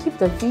not keep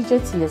the video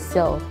to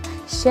yourself.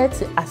 Share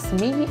to as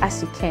many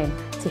as you can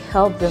to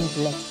help them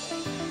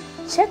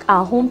bless. Check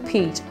our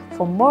homepage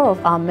for more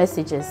of our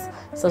messages.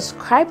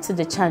 Subscribe to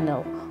the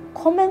channel,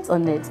 comment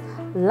on it,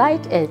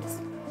 like it.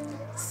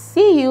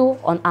 See you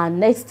on our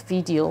next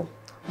video.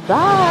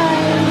 Bye.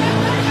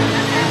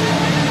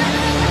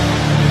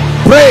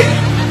 Pray.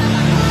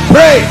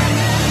 Pray.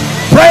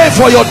 Pray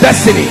for your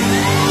destiny.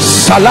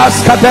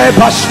 Shalaska de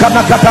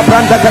Bashkana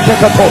Katabranda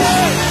Katekatos.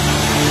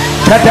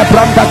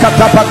 Katebranda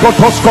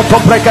Katapakotos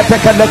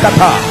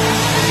Kotobregatekalekata.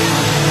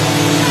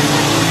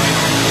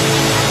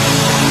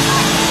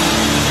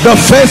 The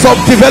phase of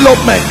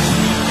development.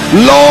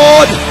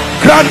 Lord,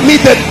 grant me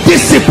the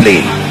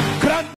discipline